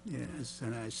 As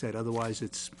I said, otherwise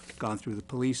it's gone through the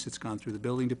police, it's gone through the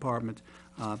building department,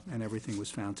 and everything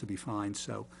was found to be fine.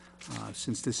 So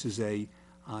since this is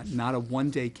not a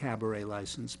one-day cabaret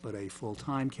license, but a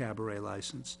full-time cabaret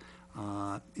license,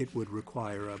 it would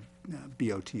require a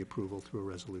BOT approval through a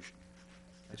resolution.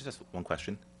 I just have one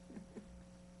question.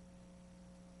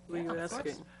 What are you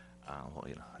asking? Well,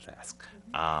 you know, I have to ask.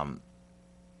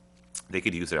 They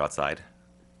could use it outside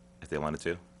if they wanted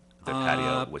to. The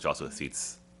patio, which also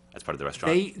seats as part of the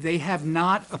restaurant. They have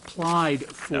not applied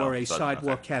for No, a but-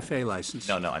 sidewalk okay. cafe license.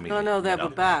 No, I mean. No, they have a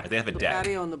back. They have a the deck.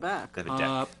 patio in the back. They have a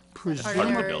deck. Part of Part of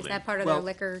the their, is building. that part of Well, their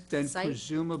liquor Then site?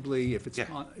 presumably, if it's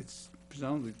Yeah. on, it's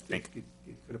presumably, Think. it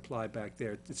could apply back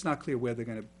there. It's not clear where they're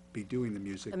going to be doing the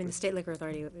music. I mean, the but- state liquor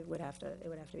authority would have to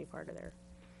be part of their.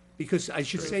 Because I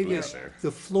should say this, Sure.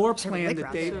 the floor Serve plan liquor that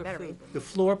out they, there, it better be. the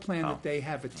floor plan Oh. that they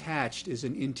have attached is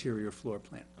an interior floor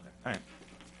plan. All right.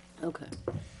 Okay.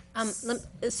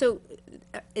 So,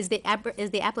 is the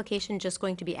application just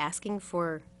going to be asking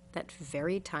for that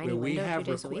very tiny Where we window, have,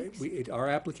 2 days a week? our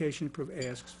application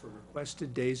asks for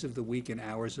requested days of the week and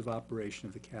hours of operation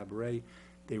of the cabaret.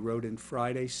 They wrote in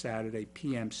Friday, Saturday,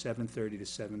 PM 7:30 to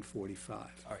 7:45.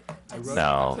 All right. I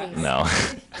wrote- No.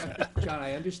 John,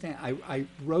 I understand. I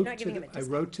wrote not to giving him a I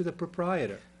wrote to the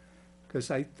proprietor, because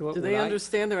I thought. Do what they I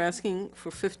understand they're asking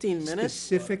for 15 minutes?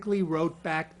 Specifically wrote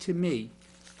back to me,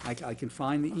 I can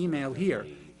find the email here.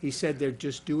 He said they're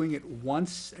just doing it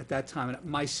once at that time. And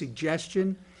my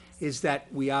suggestion is that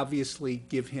we obviously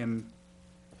give him.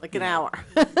 Like an hour.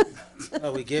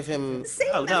 No, we give him,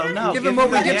 No. Give him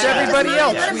what we give to everybody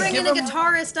else. Let him bring in a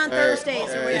guitarist on Thursdays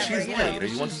or If whatever, she's you know. late, or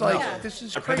you want This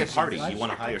is a private crazy. party, you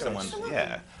want to hire someone,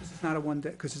 yeah. It's not a one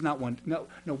day, because it's not one, no,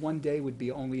 1 day would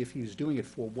be only if he was doing it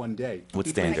for 1 day. What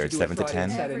He'd like to standard, do it 7 to Friday and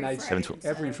 10? Saturday nights, 7 to-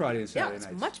 every Friday and Yeah, Saturday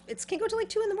it's nights. it can go till like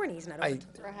 2 in the morning, he's not open.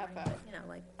 For a half hour. You know,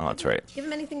 like, Oh, that's right. give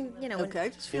him anything, you know. Okay, I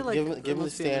just feel like. give there him the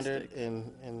must be a standard, mistake.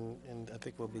 and I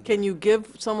think we'll be. Can you give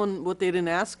someone what they didn't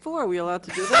ask for? Are we allowed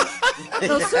to do that?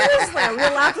 No, seriously, are we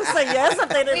allowed to say yes if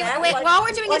they didn't ask? Wait, all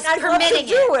we're doing is I'd love to permitting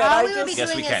do it. it. All I we would be just-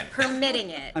 Yes, we doing is can. permitting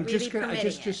it. I'm We'd just be gonna,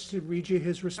 permitting it. just to read you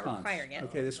his response. requiring it.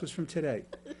 Okay, this was from today.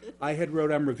 I had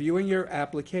wrote, I'm reviewing your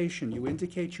application. You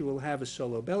indicate you will have a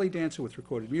solo belly dancer with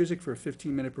recorded music for a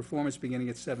 15-minute performance beginning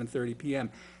at 7:30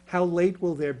 PM. How late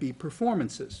will there be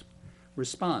performances?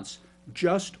 Response,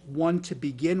 just one to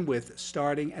begin with,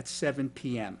 starting at 7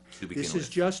 PM. To begin This is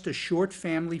with. just a short,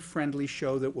 family-friendly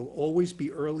show that will always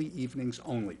be early evenings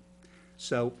only.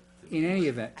 So, in any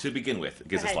event, To begin with, it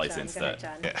gives us Go ahead, John. license Go ahead,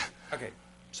 that, John. yeah. Okay,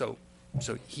 so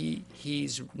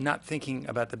he's not thinking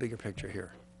about the bigger picture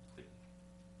here.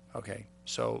 Okay,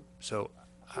 so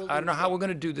I don't know how we're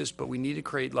gonna do this, but we need to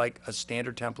create like a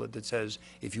standard template that says,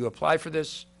 if you apply for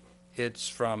this, it's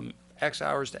from X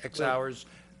hours to X hours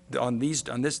on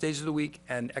this days of the week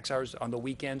and X hours on the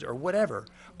weekends or whatever.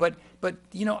 But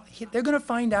you know, they're gonna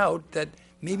find out that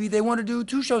maybe they want to do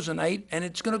 2 shows a night and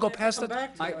it's gonna go past the.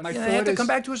 back to us. my Yeah, thought they have to is come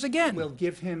back to us again. we'll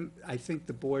give him, I think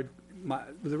the board,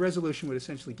 the resolution would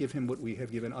essentially give him what we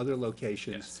have given other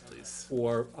locations Yes, please.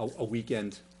 for a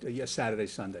weekend, Saturday,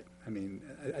 Sunday. I mean,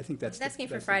 I think that's. He's asking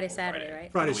for that's the Friday, goal. Saturday,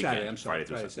 right? Friday, On the Saturday, weekend, I'm sorry, Friday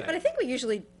through Friday, Sunday. But I Saturday. think we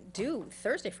usually do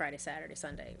Thursday, Friday, Saturday,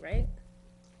 Sunday, right?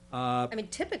 I mean,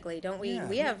 typically, don't we?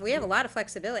 We have a lot of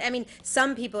flexibility. I mean,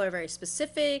 some people are very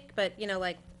specific, but you know,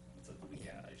 like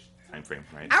Time frame,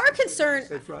 right? our concern,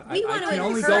 Say Fri- we I want to can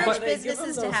only go encourage by-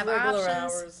 businesses to have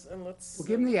options. And let's. We'll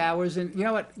give him the hours, and you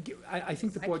know what, I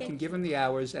think the I board can't- can give him the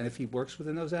hours, and if he works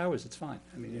within those hours, it's fine.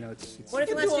 I mean, you know, it's. What if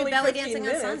he can wants do to do only belly 15 dancing on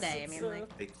minutes, Sunday? I it's, mean,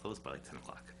 like, They close by like 10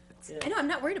 o'clock. I know I'm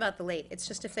not worried about the late. It's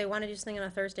just if they want to do something on a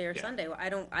Thursday or Sunday,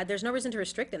 there's no reason to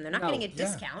restrict them. They're not No, getting a yeah.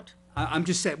 discount. I'm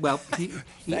just saying, well, he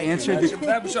answered,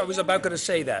 I was about gonna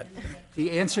say that.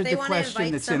 he answered They the want to question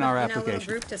invite that's some, in our you know, little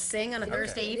application. group to sing on a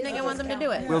Thursday evening. I want them to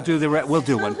do it. We'll do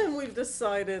Tell one. him we've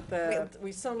decided that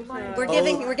we sometimes. We're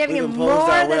giving We've him imposed more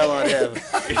our than will on him.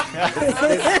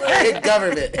 Big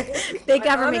government. big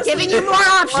government, Honestly, giving you more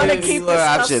want to options. keep More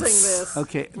discussing options. this.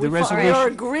 Okay, We the are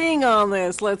resolution, agreeing on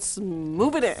this. Let's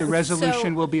move it the in.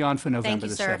 resolution will be on for Thank November you,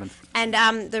 the sir. 7th.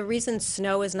 And the reason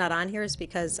snow is not on here is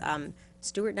because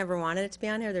Stuart never wanted it to be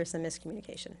on here. There's some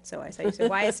miscommunication. So I said,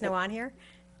 why is snow on here?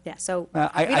 Yeah, so we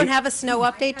I- don't have a snow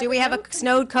update. Do we have a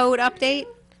snow code update?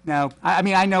 No, I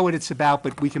mean, I know what it's about,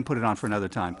 but we can put it on for another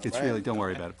time. It's really, don't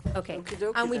worry about it. Okay.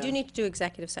 Okey-dokey We do then. need to do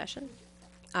executive session.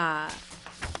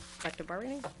 Collective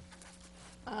bargaining?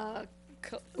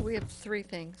 We have three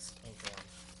things.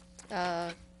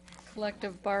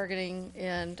 Collective bargaining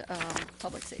and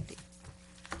public safety.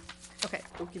 Okay.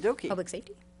 Okey dokey. Public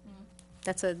safety?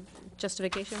 That's a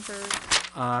justification for Is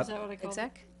that what I called it?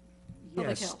 exec? Public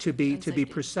Yes, health to be, and to be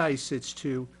safety. precise, it's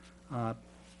to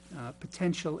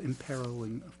potential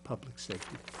imperiling of public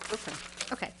safety. Okay.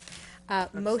 Okay.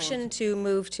 Motion to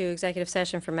move to executive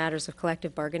session for matters of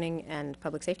collective bargaining and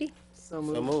public safety? So So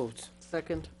moved. moved.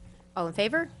 Second. All in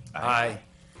favor? Aye.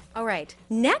 All right.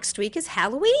 Next week is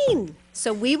Halloween.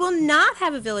 So we will not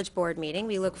have a village board meeting.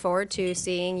 We look forward to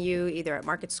seeing you either at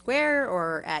Market Square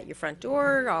or at your front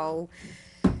door, all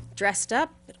dressed up.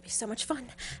 It'll be so much fun.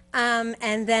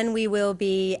 And then we will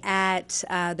be at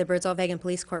the Birdsall-Vegan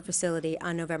Police Court facility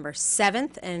on November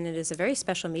 7th. And it is a very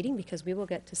special meeting because we will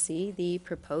get to see the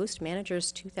proposed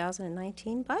manager's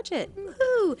 2019 budget.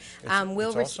 Woohoo!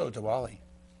 It's also Diwali,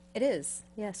 It is.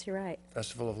 Yes, you're right.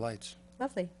 Festival of Lights.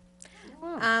 Lovely.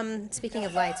 Speaking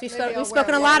of lights, we've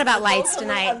spoken a lot about lights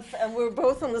tonight. And we're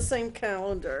both on the same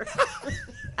calendar.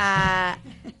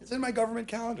 It's in my government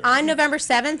calendar. On November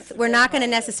 7th, we're not going to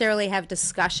necessarily have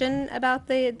discussion about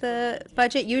the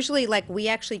budget. Usually, like, we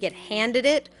actually get handed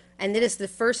it, and it is the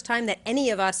first time that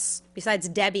any of us, besides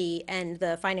Debbie and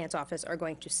the finance office, are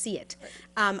going to see it.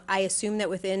 I assume that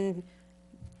within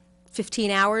 15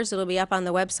 hours, it'll be up on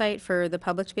the website for the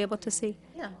public to be able to see?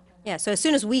 Yeah. Yeah, so as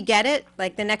soon as we get it,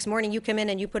 like the next morning, you come in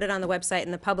and you put it on the website,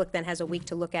 and the public then has a week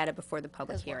to look at it before the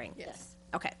public hearing. Yes.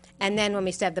 Okay, and then when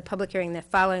we have the public hearing the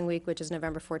following week, which is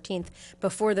November 14th,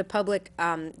 before the public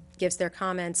gives their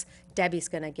comments, Debbie's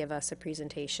going to give us a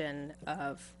presentation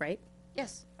of, right?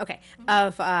 Yes. Okay,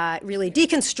 of really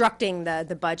deconstructing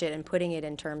the budget and putting it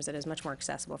in terms that is much more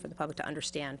accessible for the public to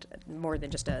understand, more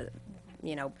than just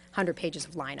 100 pages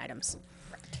of line items.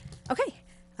 Okay,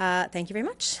 thank you very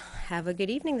much. Have a good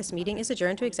evening. This meeting is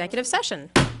adjourned to executive session.